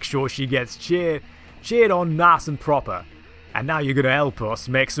want to make sure she gets cheered on nice and proper. And now you're going to help us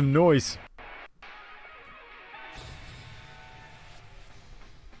make some noise.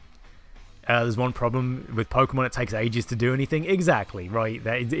 There's one problem with Pokemon, it takes ages to do anything. Exactly, right?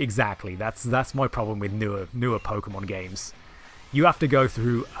 Exactly. That's my problem with newer Pokemon games. You have to go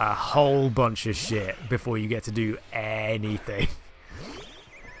through a whole bunch of shit before you get to do anything.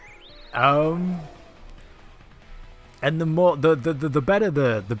 And the more the better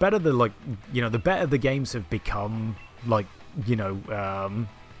the like, you know, the better the games have become, like, you know,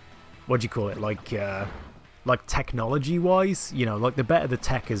 what do you call it, like technology wise, you know, like the better the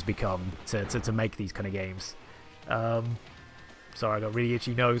tech has become to make these kind of games. Sorry, I got really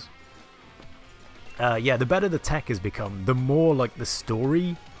itchy nose. Yeah, the better the tech has become, the more like the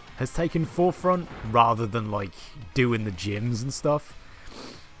story has taken forefront rather than like doing the gyms and stuff.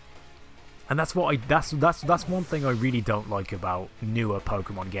 And that's what that's one thing I really don't like about newer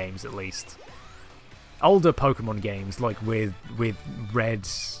Pokemon games, at least. Older Pokemon games, like with red,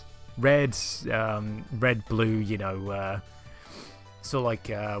 blue, you know, so like,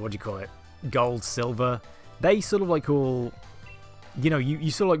 what do you call it, gold, silver, they sort of like all, you know,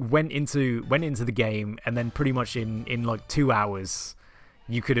 you sort of like went into the game, and then pretty much in like 2 hours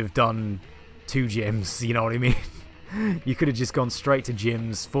you could have done 2 gyms, you know what I mean? You could have just gone straight to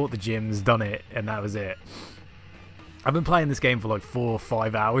gyms, fought the gyms, done it, and that was it. I've been playing this game for like 4 or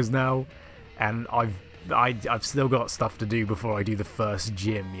 5 hours now, and I've still got stuff to do before I do the first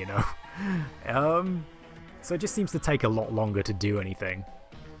gym, you know. So it just seems to take a lot longer to do anything.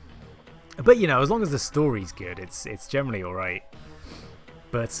 But you know, as long as the story's good, it's generally alright.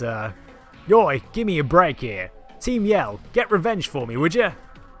 But yoy, give me a break here. Team Yell, get revenge for me, would ya?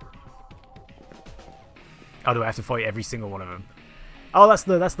 Oh, do I have to fight every single one of them? Oh, that's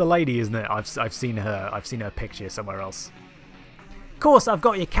the lady, isn't it? I've seen her picture somewhere else. Course, I've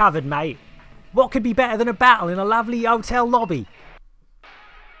got you covered, mate. What could be better than a battle in a lovely hotel lobby?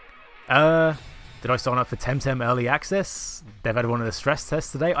 Did I sign up for Temtem Early Access? They've had one of the stress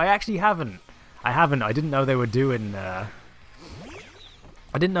tests today. I actually haven't. I didn't know they were doing. I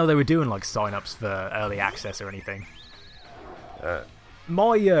didn't know they were doing like sign-ups for early access or anything.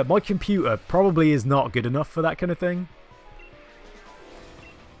 My computer probably is not good enough for that kind of thing.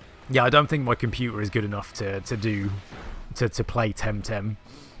 Yeah, I don't think my computer is good enough to play Temtem.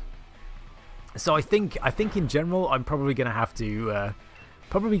 So I think in general I'm probably gonna have to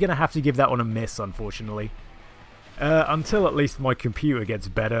give that one a miss, unfortunately. Until at least my computer gets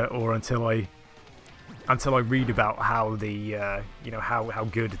better, or until I read about how the you know, how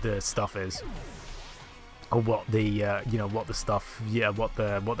good the stuff is, or what the you know, what the stuff, yeah, what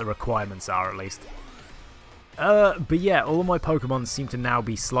the requirements are at least. But yeah, all of my Pokemon seem to now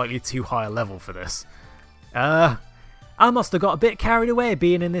be slightly too high a level for this. I must have got a bit carried away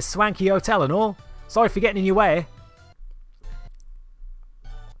being in this swanky hotel and all. Sorry for getting in your way.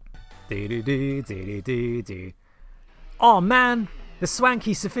 Oh man, the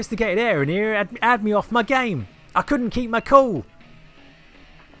swanky sophisticated air in here had me off my game. I couldn't keep my cool.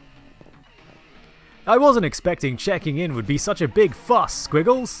 I wasn't expecting checking in would be such a big fuss,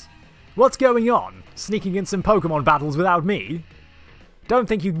 Squiggles. What's going on? Sneaking in some Pokemon battles without me? Don't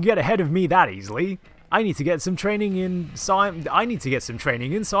think you can get ahead of me that easily. I need to get some training in, so I'm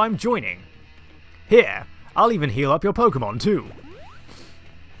joining. Here, I'll even heal up your Pokemon too.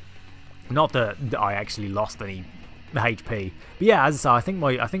 Not that I actually lost any HP, but yeah, as I say,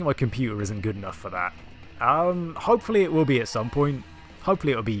 I think my computer isn't good enough for that. Hopefully it will be at some point.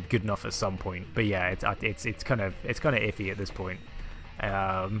 Hopefully it'll be good enough at some point. But yeah, it's kind of iffy at this point.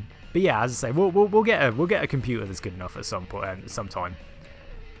 But yeah, as I say, we'll get a computer that's good enough at some point, sometime.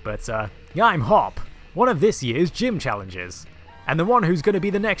 But yeah, I'm Hop, one of this year's gym challenges, and the one who's going to be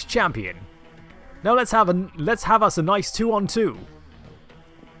the next champion. Now let's have us a nice 2-on-2.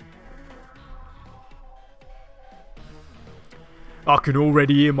 I can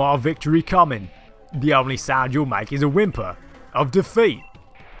already hear my victory coming. The only sound you'll make is a whimper of defeat.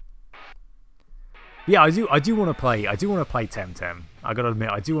 Yeah, I do want to play Temtem. I gotta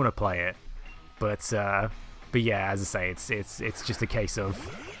admit, I do want to play it, but yeah, as I say, it's just a case of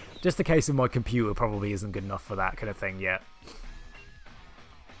my computer probably isn't good enough for that kind of thing yet.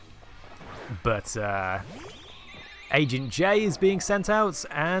 But Agent J is being sent out,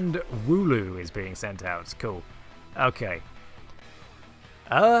 and Wooloo is being sent out. Cool. Okay.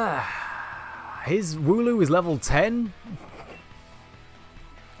 His Wooloo is level 10?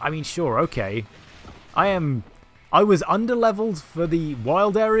 I mean, sure, okay. I was under-leveled for the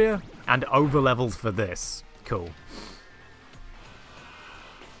wild area, and over-leveled for this. Cool.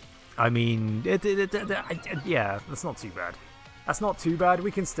 I mean, yeah, that's not too bad. That's not too bad.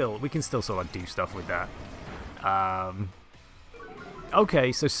 We can still sort of like do stuff with that.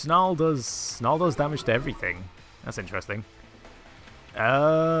 Okay, so Snarl does damage to everything. That's interesting.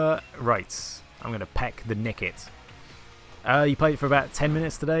 Right. I'm gonna peck the Nickit. You played for about 10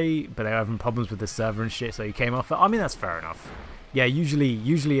 minutes today, but they're having problems with the server and shit, so you came off it. I mean, that's fair enough. Yeah,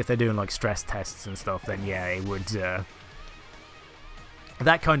 usually if they're doing like stress tests and stuff, then yeah, it would.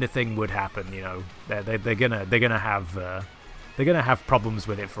 That kind of thing would happen. You know, they're gonna have problems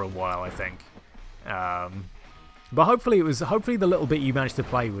with it for a while, I think. But hopefully the little bit you managed to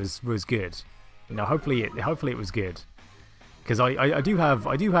play was good. You know, hopefully it was good. Because I do have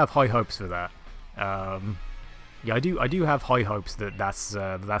high hopes for that. Yeah, I do have high hopes that that's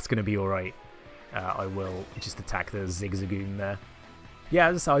going to be all right. I will just attack the Zigzagoon there.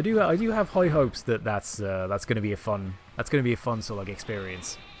 Yeah, so I do have high hopes that that's going to be a fun sort of like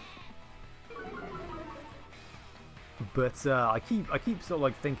experience. But I keep sort of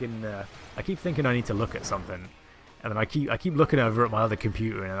like thinking I need to look at something, and then I keep looking over at my other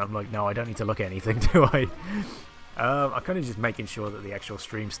computer, and I'm like, no, I don't need to look at anything, do I? I'm kind of just making sure that the actual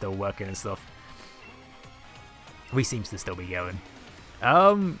stream's still working and stuff. We seems to still be going.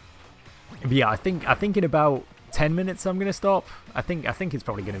 But yeah, I think in about 10 minutes I'm gonna stop. I think it's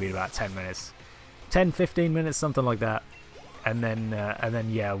probably gonna be about 10 minutes, 10-15 minutes, something like that, and then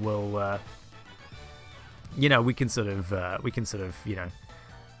yeah, we'll you know, we can sort of you know,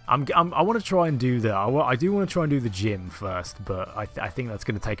 I want to try and do the I do want to try and do the gym first, but I think that's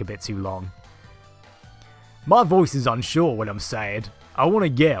gonna take a bit too long. My voice is unsure when I'm sad. I want to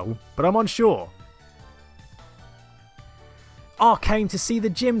yell, but I'm unsure. I came to see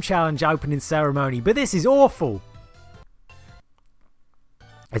the gym challenge opening ceremony, but this is awful.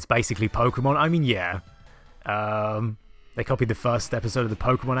 It's basically Pokemon. I mean, yeah. They copied the first episode of the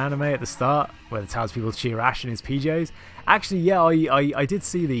Pokemon anime at the start, where the townspeople cheer Ash in his PJs. Actually, yeah, I did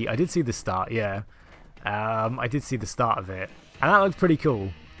see the start. Yeah, I did see the start of it, and that looked pretty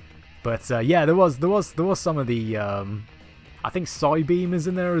cool. But yeah, there was some of the I think Psybeam is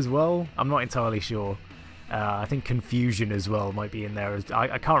in there as well. I'm not entirely sure. I think Confusion as well might be in there.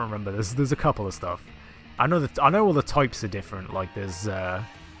 I can't remember. There's a couple of stuff. I know all the types are different. Like there's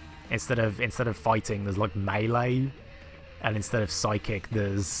instead of fighting, there's like melee, and instead of psychic,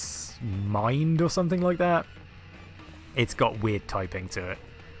 there's mind or something like that. It's got weird typing to it.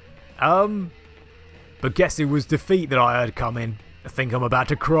 But guess it was defeat that I heard coming. I think I'm about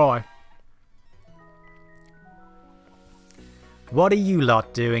to cry. What are you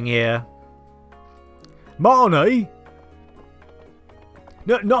lot doing here? Marnie?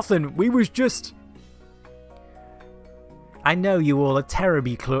 No, nothing. We was just... I know you all are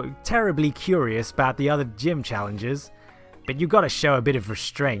terribly curious about the other gym challenges, but you gotta show a bit of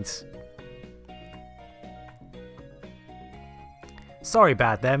restraint. Sorry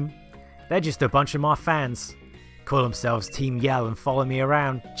about them. They're just a bunch of my fans. Call themselves Team Yell and follow me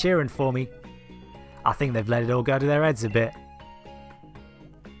around, cheering for me. I think they've let it all go to their heads a bit.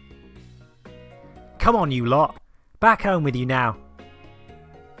 Come on, you lot. Back home with you now.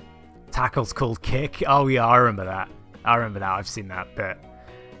 Tackle's called Kick. Oh yeah, I remember that. I've seen that bit.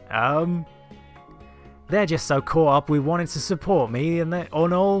 They're just so caught up with wanting to support me and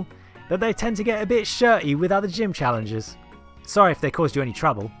all that they tend to get a bit shirty with other gym challenges. Sorry if they caused you any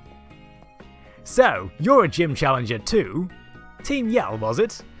trouble. So, you're a gym challenger too? Team Yell, was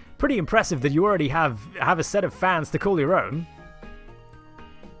it? Pretty impressive that you already have a set of fans to call your own.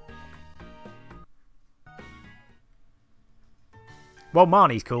 Well,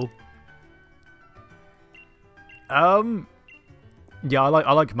 Marnie's cool. Yeah, I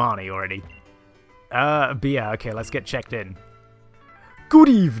like Marnie already. But yeah, okay, let's get checked in. Good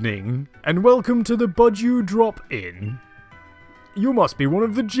evening, and welcome to the Budju Drop-In. You must be one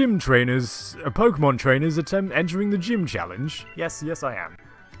of the gym trainers, Pokemon trainers entering the gym challenge. Yes, I am.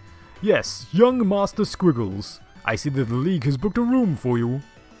 Yes, young Master Squiggles. I see that the league has booked a room for you.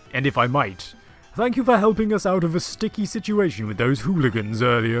 And if I might, thank you for helping us out of a sticky situation with those hooligans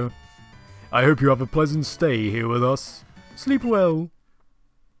earlier. I hope you have a pleasant stay here with us. Sleep well.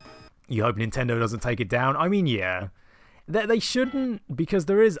 You hope Nintendo doesn't take it down? I mean, yeah. They shouldn't, because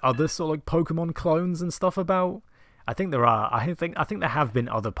there is other sort of like Pokemon clones and stuff about. I think there are. I think there have been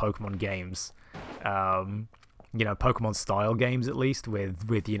other Pokemon games. You know, Pokemon style games at least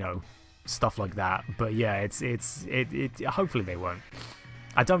with you know, stuff like that. But yeah, it's hopefully they won't.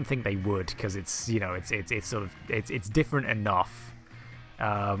 I don't think they would, because it's, you know, it's sort of it's different enough.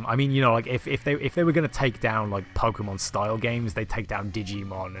 I mean, you know, like if they were gonna take down like Pokemon style games, they take down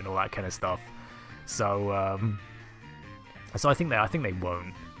Digimon and all that kind of stuff. So I think they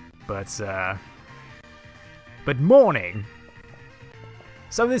won't. But morning.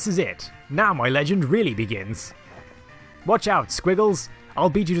 So this is it. Now my legend really begins. Watch out, Squiggles. I'll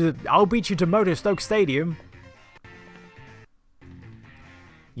beat you to Motorstoke Stadium.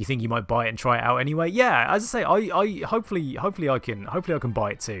 You think you might buy it and try it out anyway? Yeah, as I say, I hopefully I can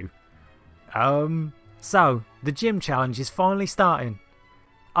buy it too. So the gym challenge is finally starting.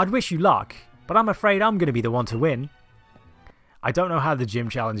 I'd wish you luck, but I'm afraid I'm going to be the one to win. I don't know how the gym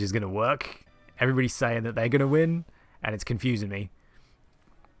challenge is going to work. Everybody's saying that they're going to win, and it's confusing me.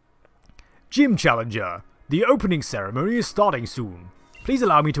 Gym Challenger, the opening ceremony is starting soon. Please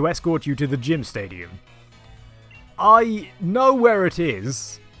allow me to escort you to the gym stadium. I know where it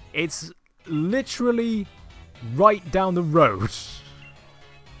is. It's literally right down the road.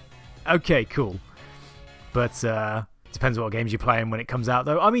 Okay, cool. But depends what games you're playing when it comes out,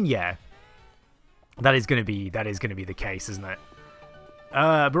 though. I mean, yeah, that is gonna be the case, isn't it?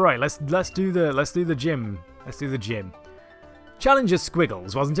 But right, let's do the gym. Let's do the gym. Challenger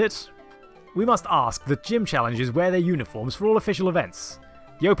Squiggles, wasn't it? We must ask that gym challengers wear their uniforms for all official events.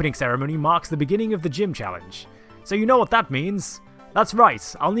 The opening ceremony marks the beginning of the gym challenge. So you know what that means. That's right,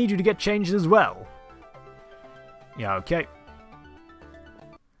 I'll need you to get changed as well. Yeah, okay.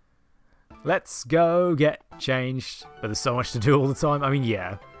 Let's go get changed. But there's so much to do all the time. I mean,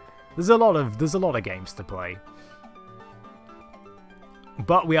 yeah. There's a lot of games to play.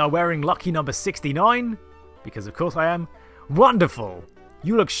 But we are wearing lucky number 69, because of course I am. Wonderful!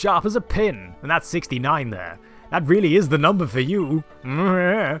 You look sharp as a pin, and that's 69 there. That really is the number for you.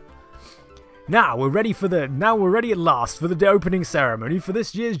 Now we're ready at last for the opening ceremony for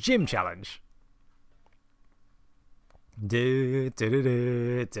this year's gym challenge. I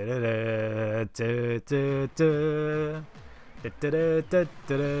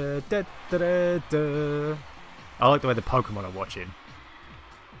like the way the Pokemon are watching.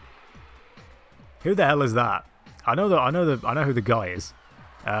 Who the hell is that? I know who the guy is.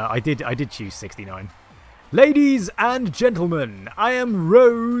 I did choose 69. Ladies and gentlemen, I am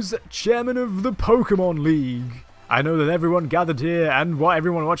Rose, chairman of the Pokemon League. I know that everyone gathered here and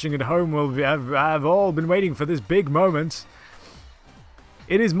everyone watching at home will have all been waiting for this big moment.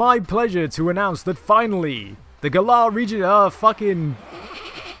 It is my pleasure to announce that finally, the Galar region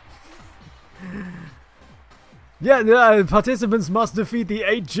participants must defeat the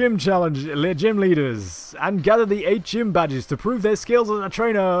 8 gym leaders and gather the 8 gym badges to prove their skills as a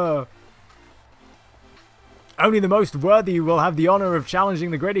trainer. Only the most worthy will have the honor of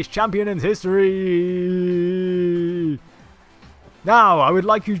challenging the greatest champion in history. Now, I would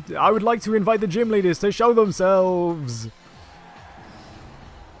like to invite the gym leaders to show themselves.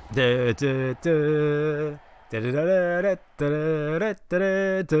 Yeah,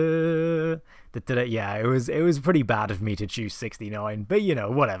 it was pretty bad of me to choose 69, but you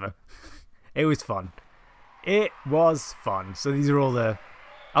know, whatever. It was fun. It was fun. So these are all the...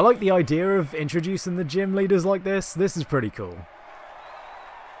 I like the idea of introducing the gym leaders like this. This is pretty cool.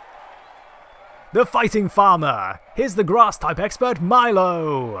 The Fighting Farmer. Here's the grass-type expert,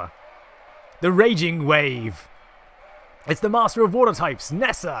 Milo. The Raging Wave. It's the Master of Water types,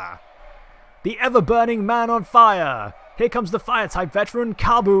 Nessa. The Ever-Burning Man on Fire. Here comes the Fire-type veteran,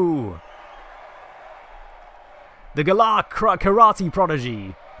 Kabu. The Galar Karate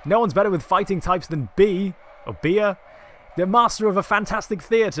Prodigy. No one's better with fighting types than Bea. The master of a fantastic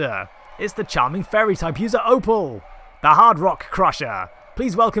theatre. It's the charming fairy type user Opal. The Hard Rock Crusher.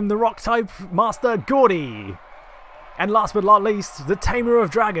 Please welcome the rock type master Gordy. And last but not least, the Tamer of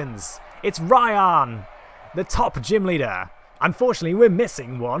Dragons. It's Ryan, the top gym leader. Unfortunately, we're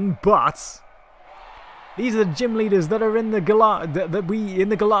missing one, but these are the gym leaders that are in the Galar that we in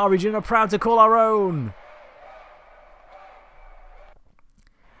the Galar region are proud to call our own.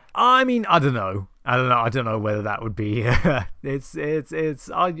 I mean, I don't know whether that would be. I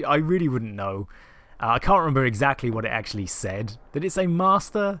really wouldn't know. I can't remember exactly what it actually said. Did it say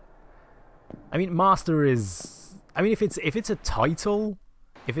master? I mean, master is. I mean, if it's a title,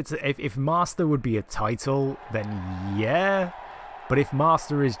 if master would be a title, then yeah. But if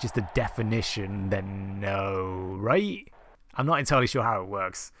master is just a definition, then no, right? I'm not entirely sure how it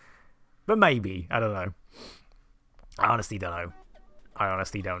works, but maybe. I don't know. I honestly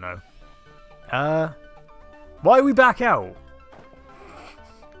don't know. Why are we back out?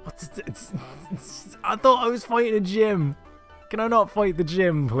 I thought I was fighting a gym. Can I not fight the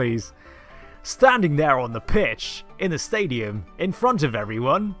gym, please? Standing there on the pitch, in the stadium, in front of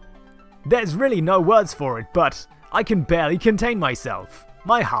everyone. There's really no words for it, but I can barely contain myself.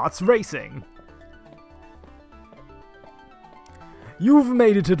 My heart's racing. You've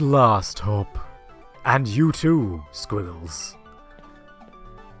made it at last, Hop. And you too, Squiggles.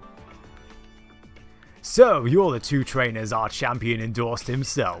 So, you're the two trainers our champion endorsed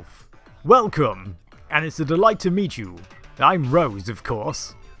himself. Welcome, and it's a delight to meet you. I'm Rose, of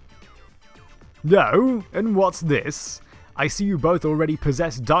course. No, and what's this? I see you both already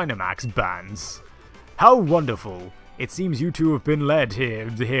possess Dynamax bands. How wonderful. It seems you two have been led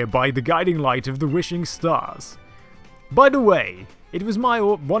here by the guiding light of the wishing stars. By the way, it was my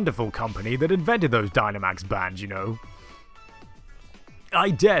wonderful company that invented those Dynamax bands, you know. I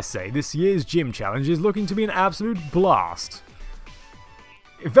dare say this year's gym challenge is looking to be an absolute blast.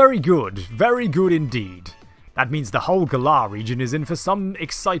 Very good indeed. That means the whole Galar region is in for some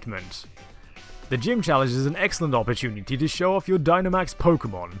excitement. The gym challenge is an excellent opportunity to show off your Dynamax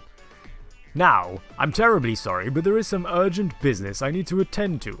Pokemon. Now, I'm terribly sorry, but there is some urgent business I need to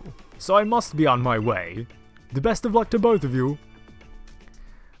attend to, so I must be on my way. The best of luck to both of you.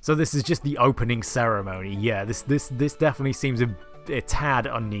 So this is just the opening ceremony. Yeah, this definitely seems a tad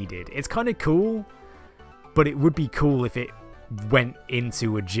unneeded. It's kind of cool, but it would be cool if it went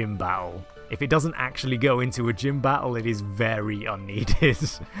into a gym battle. If it doesn't actually go into a gym battle, it is very unneeded.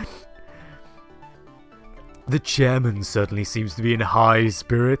 The chairman certainly seems to be in high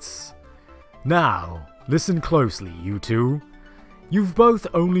spirits. Now, listen closely, you two. You've both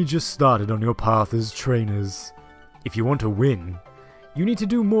only just started on your path as trainers. If you want to win, you need to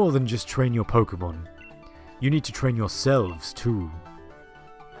do more than just train your Pokemon. You need to train yourselves too.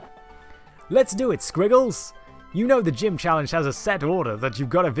 Let's do it, Squiggles! You know the gym challenge has a set order that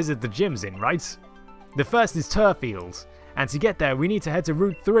you've got to visit the gyms in, right? The first is Turffield, and to get there we need to head to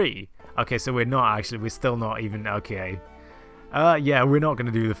Route 3. Okay, so we're still not even, okay. Yeah, we're not going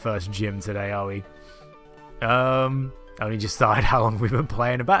to do the first gym today, are we? Only just started how long we've been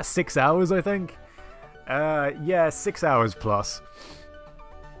playing, about 6 hours I think? Yeah, 6 hours plus.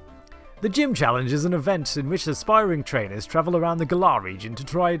 The Gym Challenge is an event in which aspiring trainers travel around the Galar region to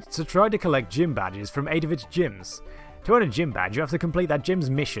try to collect gym badges from 8 of its gyms. To earn a gym badge, you have to complete that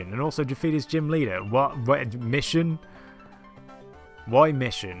gym's mission and also defeat its gym leader. What mission? Why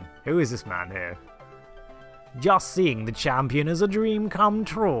mission? Who is this man here? Just seeing the champion is a dream come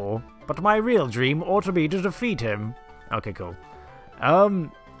true, but my real dream ought to be to defeat him. Okay, cool.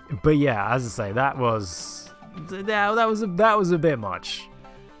 But yeah, as I say, that was a bit much.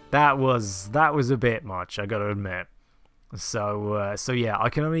 That was a bit much, I gotta admit. So yeah, I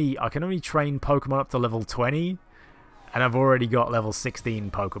can only train Pokemon up to level 20, and I've already got level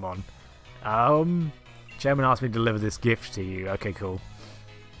 16 Pokemon. Chairman asked me to deliver this gift to you. Okay, cool.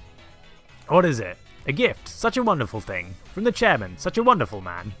 What is it? A gift. Such a wonderful thing. From the chairman. Such a wonderful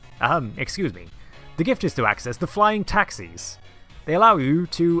man. Excuse me. The gift is to access the flying taxis. They allow you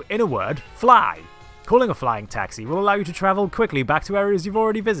to, in a word, fly. Calling a flying taxi will allow you to travel quickly back to areas you've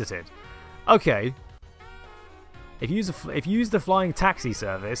already visited. Okay. If you use the flying taxi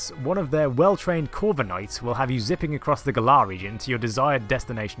service, one of their well-trained Corviknights will have you zipping across the Galar region to your desired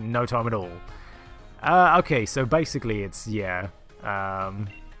destination in no time at all. Okay, so basically it's, yeah.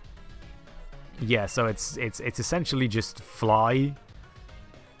 Yeah, so it's essentially just fly.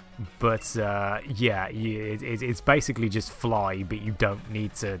 But, yeah, it's basically just fly, but you don't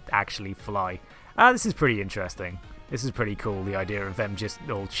need to actually fly. This is pretty interesting. This is pretty cool, the idea of them just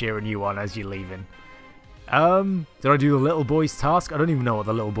all cheering you on as you're leaving. Did I do the little boy's task? I don't even know what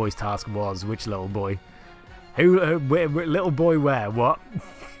the little boy's task was. Which little boy? Who, little boy where? What?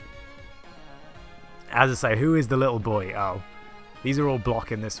 As I say, who is the little boy? Oh. These are all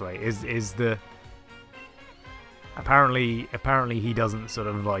blocking this way. Is the... Apparently he doesn't sort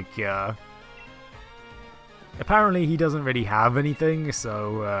of like, apparently he doesn't really have anything,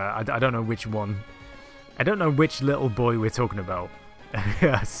 so, I don't know which one. I don't know which little boy we're talking about.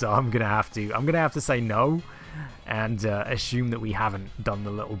 So I'm gonna have to say no, and, assume that we haven't done the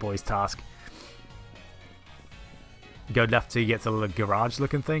little boy's task. Go left till you get to the garage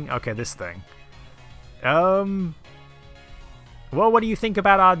looking thing? Okay, this thing. Well, what do you think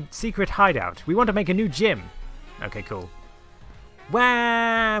about our secret hideout? We want to make a new gym. Okay, cool.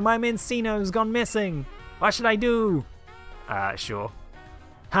 Wow, my Mincino's gone missing. What should I do? Sure.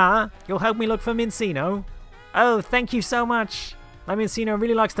 Huh? You'll help me look for Mincino? Oh, thank you so much. My Mincino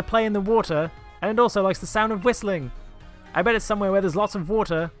really likes to play in the water, and it also likes the sound of whistling. I bet it's somewhere where there's lots of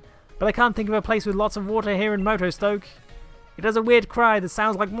water, but I can't think of a place with lots of water here in Motostoke. It has a weird cry that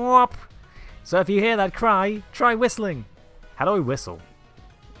sounds like "mwop." So if you hear that cry, try whistling. How do I whistle?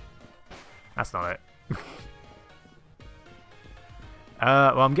 That's not it.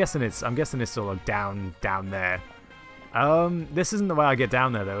 Well, I'm guessing it's sort of down there. This isn't the way I get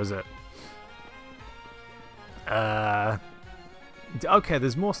down there, though, is it? Okay,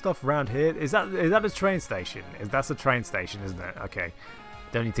 there's more stuff around here. Is that a train station? That's a train station, isn't it? Okay,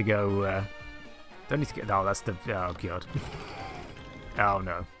 don't need to go Don't need to get... Oh, that's the... Oh, God. Oh,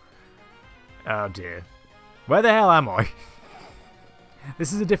 no. Oh, dear. Where the hell am I?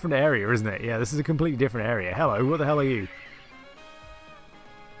 This is a different area, isn't it? Yeah, this is a completely different area. Hello, what the hell are you?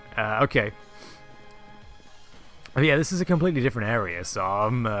 Okay. But yeah, this is a completely different area, so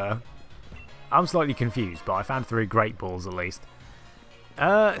I'm slightly confused, but I found 3 great balls at least.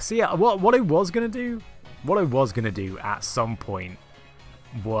 So yeah, what I was gonna do at some point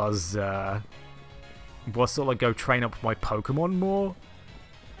was sort of like go train up my Pokemon more,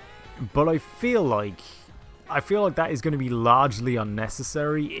 but I feel like that is going to be largely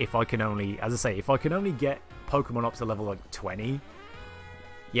unnecessary if I can only, as I say, if I can only get Pokemon up to level like 20.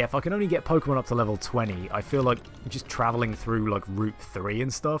 Yeah, if I can only get Pokemon up to level 20, I feel like just traveling through like Route 3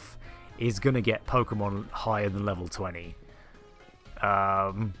 and stuff is going to get Pokemon higher than level 20.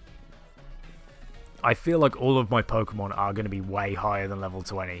 I feel like all of my Pokemon are going to be way higher than level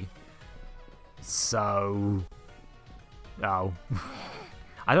 20. So... Oh.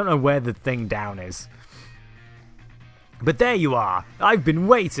 I don't know where the thing down is. But there you are! I've been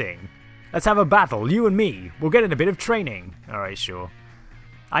waiting! Let's have a battle, you and me. We'll get in a bit of training. Alright, sure.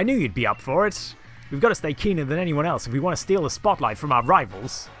 I knew you'd be up for it. We've got to stay keener than anyone else if we want to steal the spotlight from our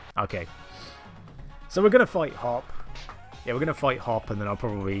rivals. Okay. So we're going to fight Hop. Yeah, we're going to fight Hop, and then I'll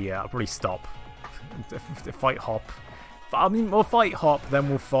probably stop. Fight Hop. I mean, we'll fight Hop, then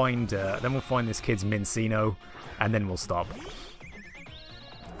we'll find this kid's Mincino, and then we'll stop.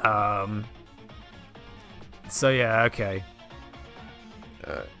 So yeah, okay.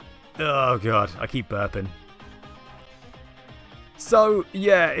 Oh god, I keep burping. So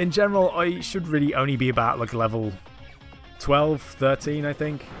yeah, in general, I should really only be about like level 12, 13, I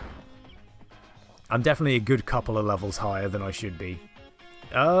think. I'm definitely a good couple of levels higher than I should be.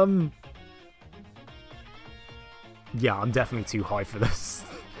 Yeah, I'm definitely too high for this.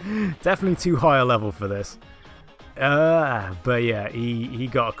 Definitely too high a level for this. But yeah, he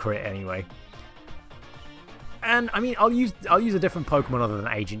got a crit anyway. And I mean, I'll use a different Pokemon other than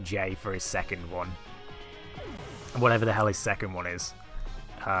Agent J for his second one. Whatever the hell his second one is.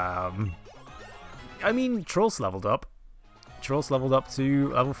 I mean, Trolls leveled up. Trolls leveled up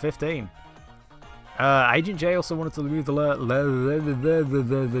to level 15. Agent J also wanted to learn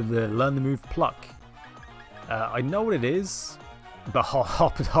the move Pluck. I know what it is, but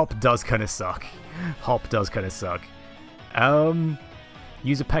Hop does kind of suck. Hop does kind of suck.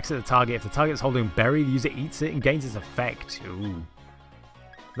 User pecks at the target. If the target is holding berry, the user eats it and gains its effect. Ooh.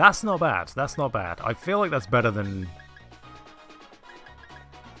 That's not bad. That's not bad. I feel like that's better than...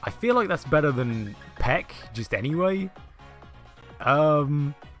 Peck, just anyway.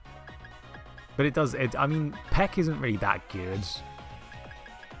 But it does... I mean, Peck isn't really that good.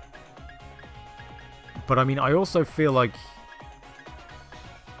 But I mean, I also feel like...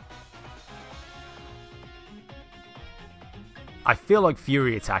 I feel like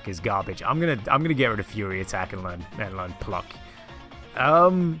Fury Attack is garbage. I'm gonna get rid of Fury Attack and learn Pluck.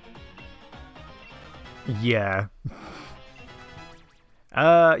 Yeah.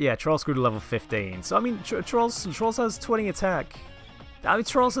 Yeah, Trolls grew to level 15. So I mean, Trolls has 20 attack. I mean,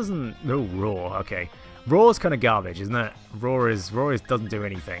 Trolls isn't... No, Roar. Okay, Roar's kind of garbage, isn't it? Roar doesn't do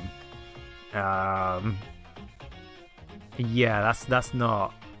anything. Yeah, that's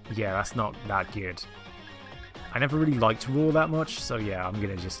not that good. I never really liked Roar that much, so yeah, I'm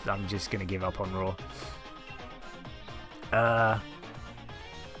just gonna give up on Roar.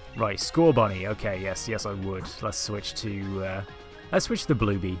 Right, Score Bunny. Okay, yes, I would. Let's switch to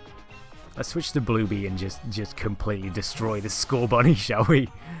Bluebee. Let's switch to Bluebee and just completely destroy the Score Bunny, shall we?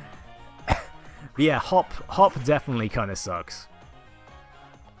 But yeah, Hop definitely kind of sucks.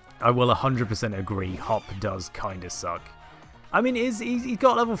 I will 100% agree. Hop does kind of suck. I mean, he's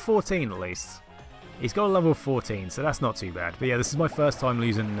got level 14 at least. He's got a level 14, so that's not too bad. But yeah, this is my first time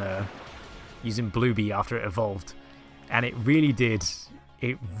using Bluebee after it evolved, and it really did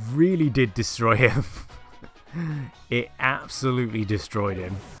destroy him. It absolutely destroyed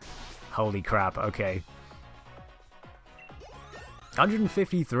him. Holy crap! Okay,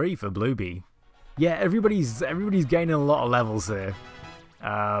 153 for Bluebee. Yeah, everybody's gaining a lot of levels here.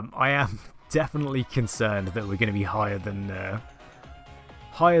 I am definitely concerned that we're going to be higher than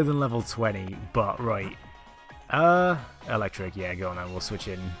level 20, but right. Electric, yeah, go on then. We'll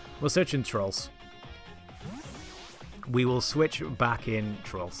switch in Trolls. We will switch back in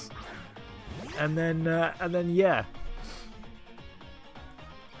Trolls. And then yeah.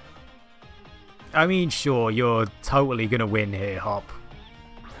 I mean, sure, you're totally gonna win here, Hop.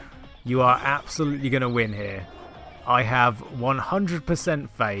 You are absolutely gonna win here. I have 100%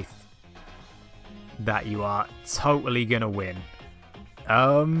 faith that you are totally gonna win.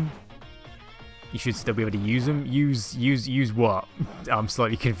 You should still be able to use them. Use what? I'm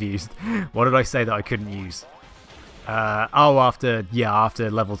slightly confused. What did I say that I couldn't use? Oh, after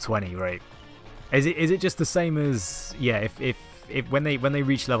level 20, right? Is it just the same as, yeah, if when they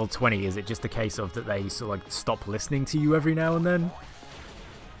reach level 20, is it just a case of that they sort of like stop listening to you every now and then?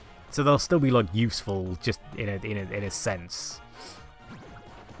 So they'll still be like useful just in a sense.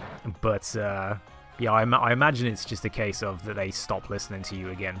 But yeah, I imagine it's just a case of that they stop listening to you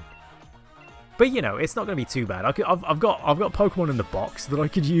again. But you know, it's not going to be too bad. I've got Pokemon in the box that I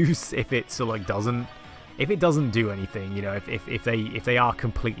could use if it sort of like doesn't do anything. You know, if they are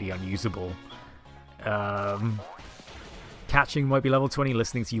completely unusable. Catching might be level 20,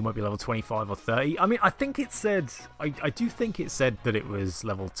 listening to you might be level 25 or 30. I mean, I think it said, I do think it said that it was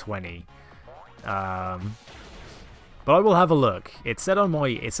level 20. But I will have a look. It said on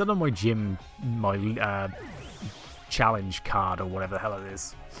my gym, challenge card or whatever the hell it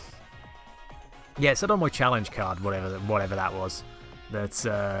is. Yeah, it said on my challenge card, whatever that was.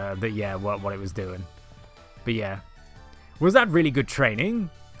 That yeah, what it was doing. But yeah. Was that really good training?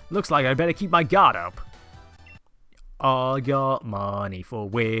 Looks like I better keep my guard up. I got money for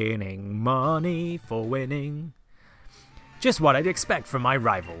winning, money for winning. Just what I'd expect from my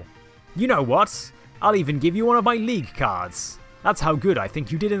rival. You know what? I'll even give you one of my league cards. That's how good I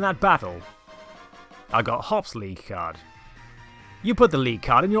think you did in that battle. I got Hop's league card. You put the league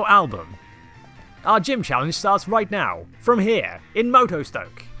card in your album. Our gym challenge starts right now, from here, in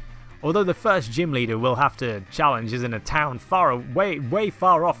Motostoke. Although the first gym leader we'll have to challenge is in a town way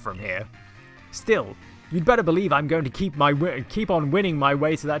far off from here. Still, you'd better believe I'm going to keep on winning my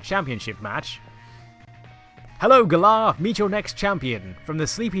way to that championship match. Hello, Galar. Meet your next champion from the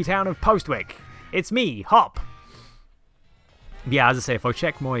sleepy town of Postwick. It's me, Hop. Yeah, as I say, if I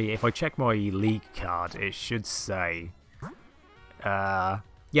check my league card, it should say,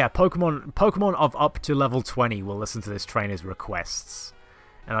 yeah, Pokemon of up to level 20 will listen to this trainer's requests,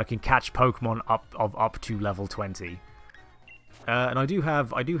 and I can catch Pokemon of up to level 20. And I do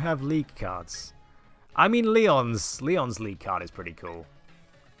have league cards. I mean, Leon's league card is pretty cool.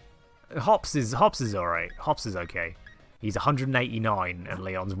 Hops is alright. Hops is okay. He's 189 and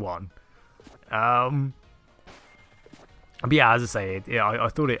Leon's 1. But yeah, as I say, I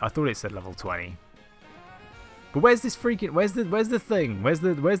thought it said level 20. But where's this freaking where's the thing? Where's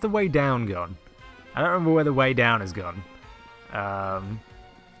the way down gone? I don't remember where the way down has gone.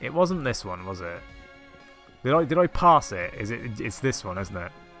 It wasn't this one, was it? Did I pass it? It's this one, isn't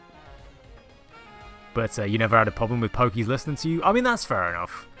it? But you never had a problem with Pokies listening to you? I mean, that's fair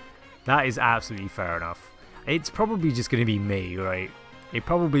enough. That is absolutely fair enough. It's probably just going to be me, right? It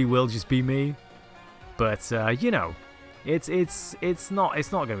probably will just be me. But you know, it's not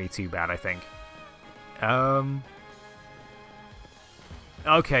going to be too bad, I think.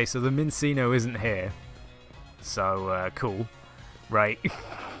 Okay, so the Mincino isn't here. So cool, right?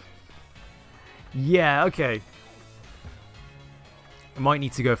 Yeah, okay. I might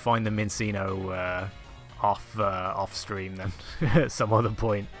need to go find the Mincino off stream then, at some other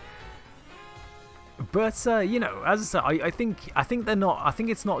point. But you know, as I said, I think they're not. I think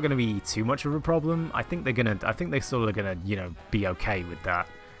it's not going to be too much of a problem. I think they're sort of gonna, you know, be okay with that.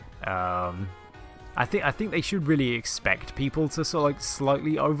 I think they should really expect people to sort of like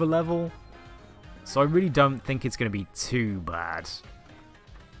slightly over level. So I really don't think it's going to be too bad.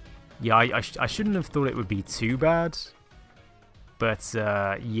 Yeah, I shouldn't have thought it would be too bad. But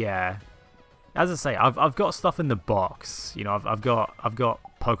yeah, as I say, I've got stuff in the box. You know, I've got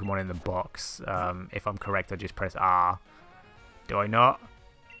Pokemon in the box. If I'm correct, I just press R. Do I not?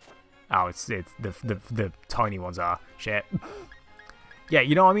 Oh, it's the tiny ones are shit. Yeah,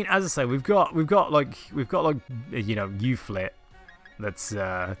 you know, I mean, as I say, we've got like you know, Uflit. That's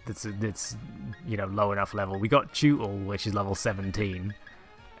you know, low enough level. We got Tootle, which is level 17.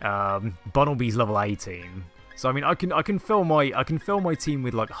 Bunnelby's level 18. So I mean, I can fill my team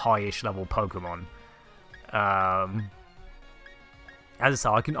with like high-ish level Pokemon. As I say,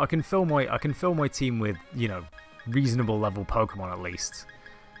 I can fill my team with, you know, reasonable level Pokemon at least.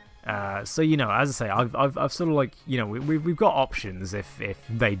 So you know, as I say, I've sort of like, you know, we've got options if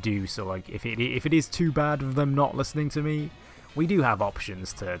they do. So like, if it is too bad of them not listening to me, we do have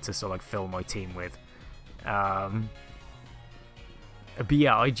options to sort of like fill my team with. But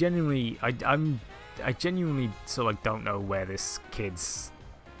yeah, I genuinely sort of like don't know where this kid's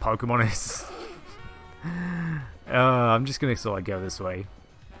Pokemon is. I'm just gonna sort of go this way.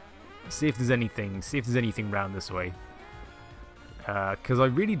 See if there's anything round this way. Because I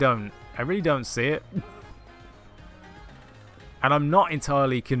really don't see it. And I'm not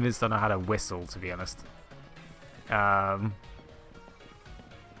entirely convinced I know how to whistle, to be honest.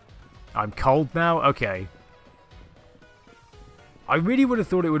 I'm cold now? Okay. I really would have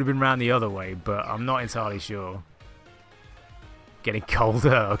thought it would have been round the other way, but I'm not entirely sure. Getting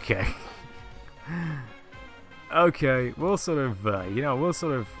colder, okay. Okay, we'll sort of, you know, we'll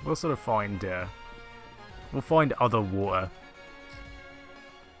sort of find, we'll find other water.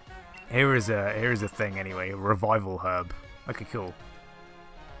 Here is a thing anyway, a revival herb. Okay, cool.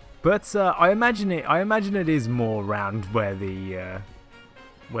 But I imagine it is more round where the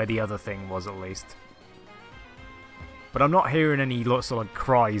other thing was at least. But I'm not hearing any lots of like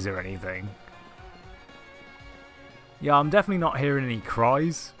cries or anything. Yeah, I'm definitely not hearing any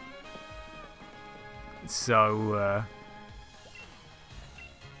cries. So,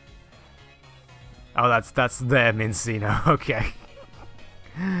 oh, that's their Mincino. Okay.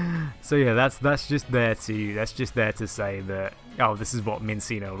 So yeah, that's just there to say that, oh, this is what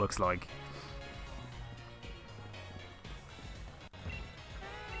Mincino looks like.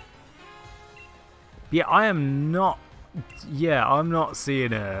 Yeah, I'm not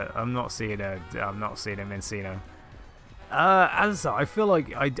seeing a Mincino. As I feel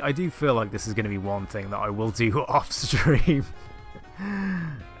like I do feel like this is going to be one thing that I will do off stream.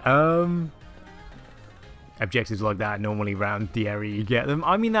 Objectives like that normally round the area you get them.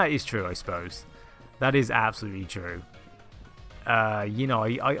 I mean, that is true, I suppose. That is absolutely true. You know,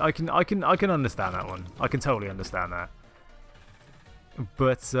 I can understand that one. I can totally understand that.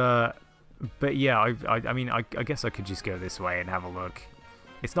 But yeah, I mean, I guess I could just go this way and have a look.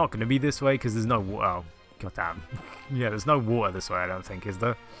 It's not going to be this way because there's no water. Oh, goddamn. Yeah, there's no water this way, I don't think, is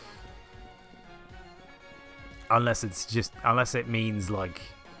there? Unless it means like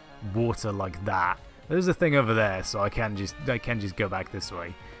water like that. There's a thing over there, so I can just go back this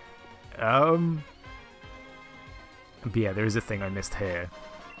way. But yeah, there is a thing I missed here.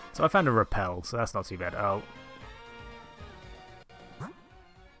 So I found a rappel, so that's not too bad. Oh.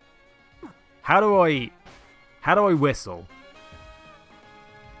 How do I whistle?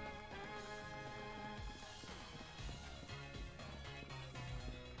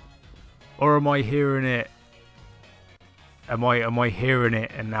 Or am I hearing it? Am I hearing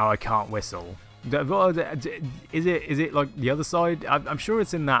it and now I can't whistle? Is it like the other side? I'm sure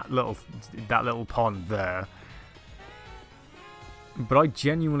it's in that little pond there. But I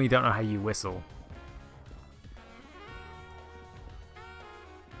genuinely don't know how you whistle.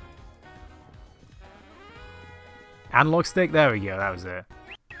 Analog stick? There we go, that was it.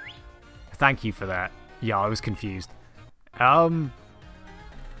 Thank you for that. Yeah, I was confused.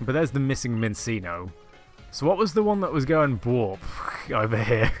 But there's the missing Mincino. So what was the one that was going bwarp over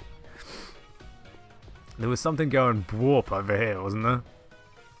here? There was something going bwarp over here, wasn't there?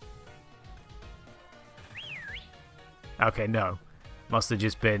 Okay, no. Must have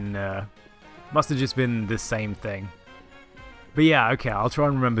just been the same thing. But yeah, okay, I'll try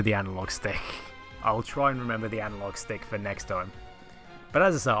and remember the analog stick. I'll try and remember the analog stick for next time. But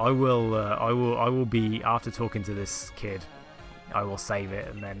as I said, I will be, after talking to this kid, I will save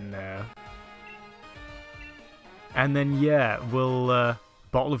it and then yeah, we'll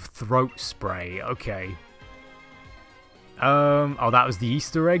bottle of throat spray. Okay. Oh, that was the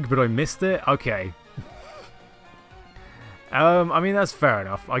Easter egg, but I missed it. Okay. I mean, that's fair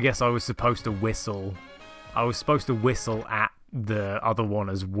enough. I guess I was supposed to whistle. I was supposed to whistle at the other one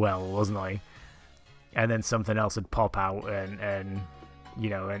as well, wasn't I? And then something else would pop out and you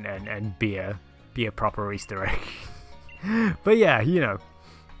know, and be a proper Easter egg. But yeah, you know,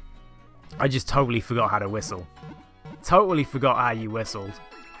 I just totally forgot how to whistle. Totally forgot how you whistled.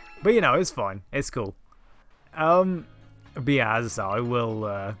 But you know, it's fine. It's cool. But yeah, as I say,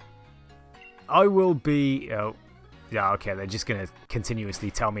 I will be. Oh, yeah, okay. They're just gonna continuously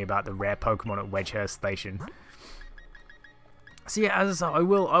tell me about the rare Pokemon at Wedgehurst Station. So yeah, as I say, I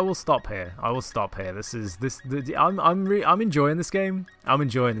will stop here. I will stop here. I'm enjoying this game. I'm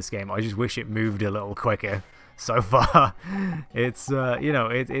enjoying this game. I just wish it moved a little quicker. So far, it's you know,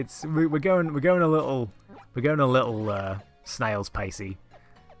 we're going a little snail's pacey.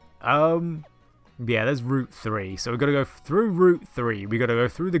 Yeah, there's Route 3. So we've got to go through Route 3. We've got to go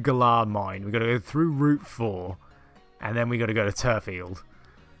through the Galar Mine. We've got to go through Route 4. And then we got to go to Turfield.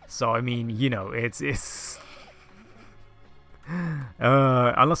 So, I mean, you know, it's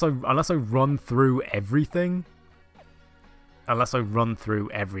unless I run through everything.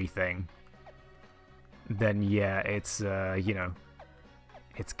 Then yeah, it's you know,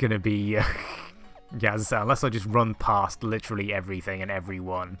 it's gonna be yeah, as I say, unless I just run past literally everything and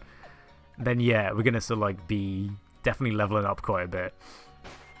everyone, then yeah, we're gonna sort of like be definitely leveling up quite a bit.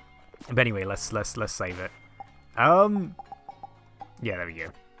 But anyway, let's save it. Yeah, there we go.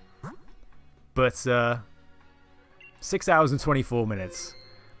 But 6 hours and 24 minutes.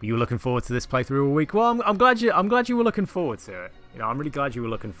 you were looking forward to this playthrough all week. Well, I'm glad you were looking forward to it. You know, I'm really glad you were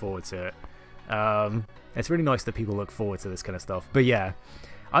looking forward to it. It's really nice that people look forward to this kind of stuff. But yeah,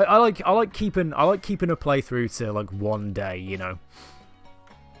 I like keeping a playthrough to like one day. You know,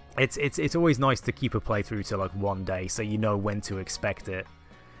 it's always nice to keep a playthrough to like one day, so you know when to expect it.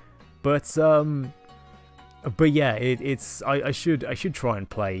 But yeah, I should try and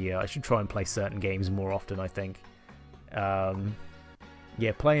play certain games more often, I think.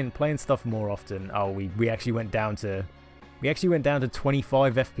 Yeah, playing stuff more often. Oh, we actually went down to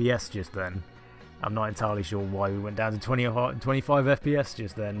 25 FPS just then. I'm not entirely sure why we went down to 25 FPS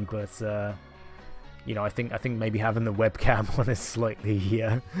just then, but you know, I think maybe having the webcam on is slightly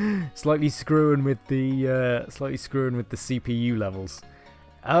screwing with the CPU levels.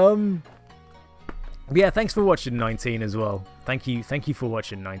 Yeah, thanks for watching 19 as well. Thank you for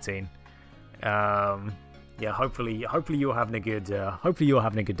watching 19. Yeah, hopefully you're having a good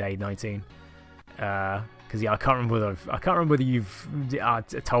day, 19. Because yeah, I can't remember whether you've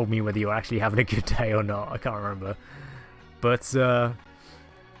told me whether you're actually having a good day or not. I can't remember. But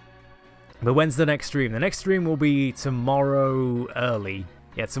when's the next stream? The next stream will be tomorrow early.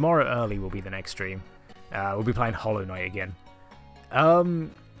 Yeah, tomorrow early will be the next stream. We'll be playing Hollow Knight again.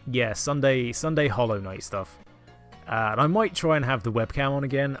 Yeah, Sunday Hollow Knight stuff. And I might try and have the webcam on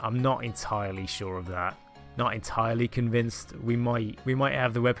again. I'm not entirely sure of that. Not entirely convinced. We might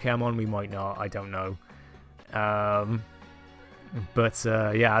have the webcam on, we might not. I don't know. But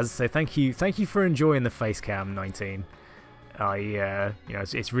yeah, as I say, thank you for enjoying the face cam, 19. You know,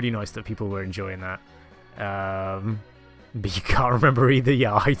 it's really nice that people were enjoying that. But you can't remember either.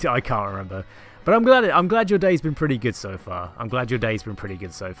 Yeah, I can't remember. But I'm glad your day's been pretty good so far.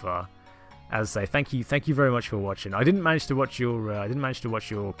 As I say, thank you very much for watching. I didn't manage to watch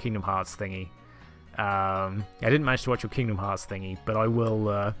your Kingdom Hearts thingy. I didn't manage to watch your Kingdom Hearts thingy, but I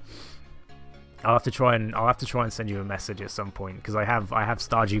will. I'll have to try and send you a message at some point, because I have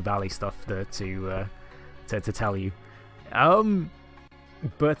Stardew Valley stuff to tell you.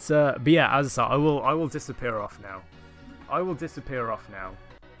 But yeah, as I say, I will disappear off now.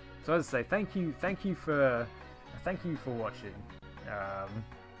 So as I say, thank you for watching.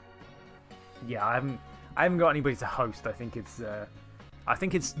 Yeah, I haven't got anybody to host. I think it's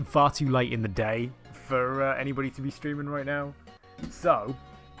far too late in the day for anybody to be streaming right now. So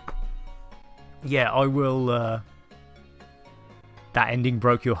yeah, I will. That ending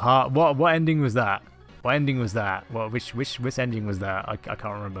broke your heart. What ending was that? Which ending was that? I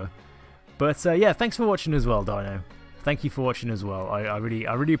can't remember. But yeah, thanks for watching as well, Dino. Thank you for watching as well. I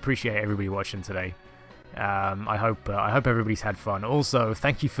really appreciate everybody watching today. I hope everybody's had fun. Also,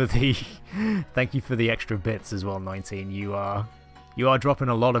 thank you for the extra bits as well, 19. You are dropping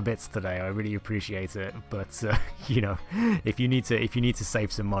a lot of bits today. I really appreciate it. But you know, if you need to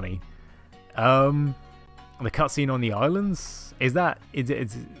save some money. The cutscene on the islands, was that a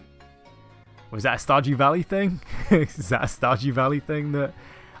Stardew Valley thing? Is that a Stardew Valley thing that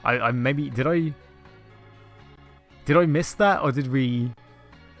I maybe did I miss that, or did we?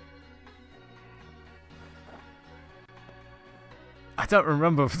 I don't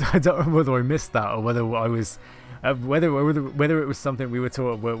remember whether I missed that or whether I was whether it was something we were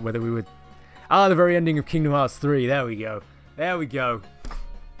taught, whether we would. The very ending of Kingdom Hearts 3. There we go.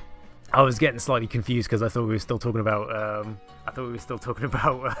 I was getting slightly confused because I thought we were still talking about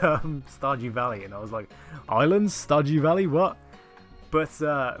Stardew Valley, and I was like, islands, Stardew Valley, what? But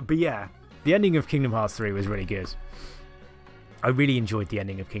yeah, the ending of Kingdom Hearts 3 was really good. I really enjoyed the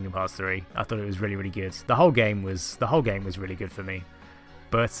ending of Kingdom Hearts 3. I thought it was really, really good. The whole game was really good for me.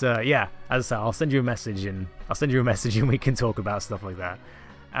 But yeah, as I say, I'll send you a message and we can talk about stuff like that.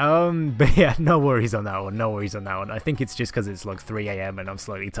 But yeah, no worries on that one. I think it's just because it's like 3 AM and I'm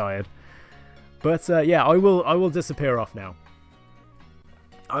slightly tired. But yeah, I will disappear off now.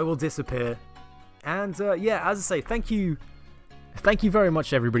 I will disappear. And yeah, as I say, thank you very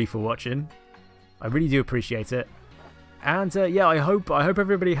much everybody for watching. I really do appreciate it. And yeah, I hope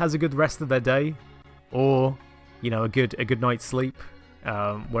everybody has a good rest of their day, or you know, a good night's sleep,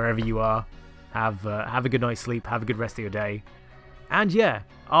 wherever you are. Have a good night's sleep. Have a good rest of your day. And yeah,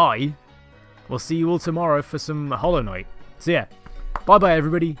 I will see you all tomorrow for some Hollow Knight. So yeah, bye bye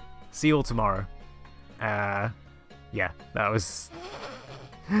everybody. See you all tomorrow. Yeah, that was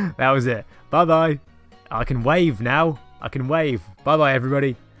it. Bye bye. I can wave now. Bye bye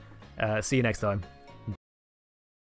everybody. See you next time.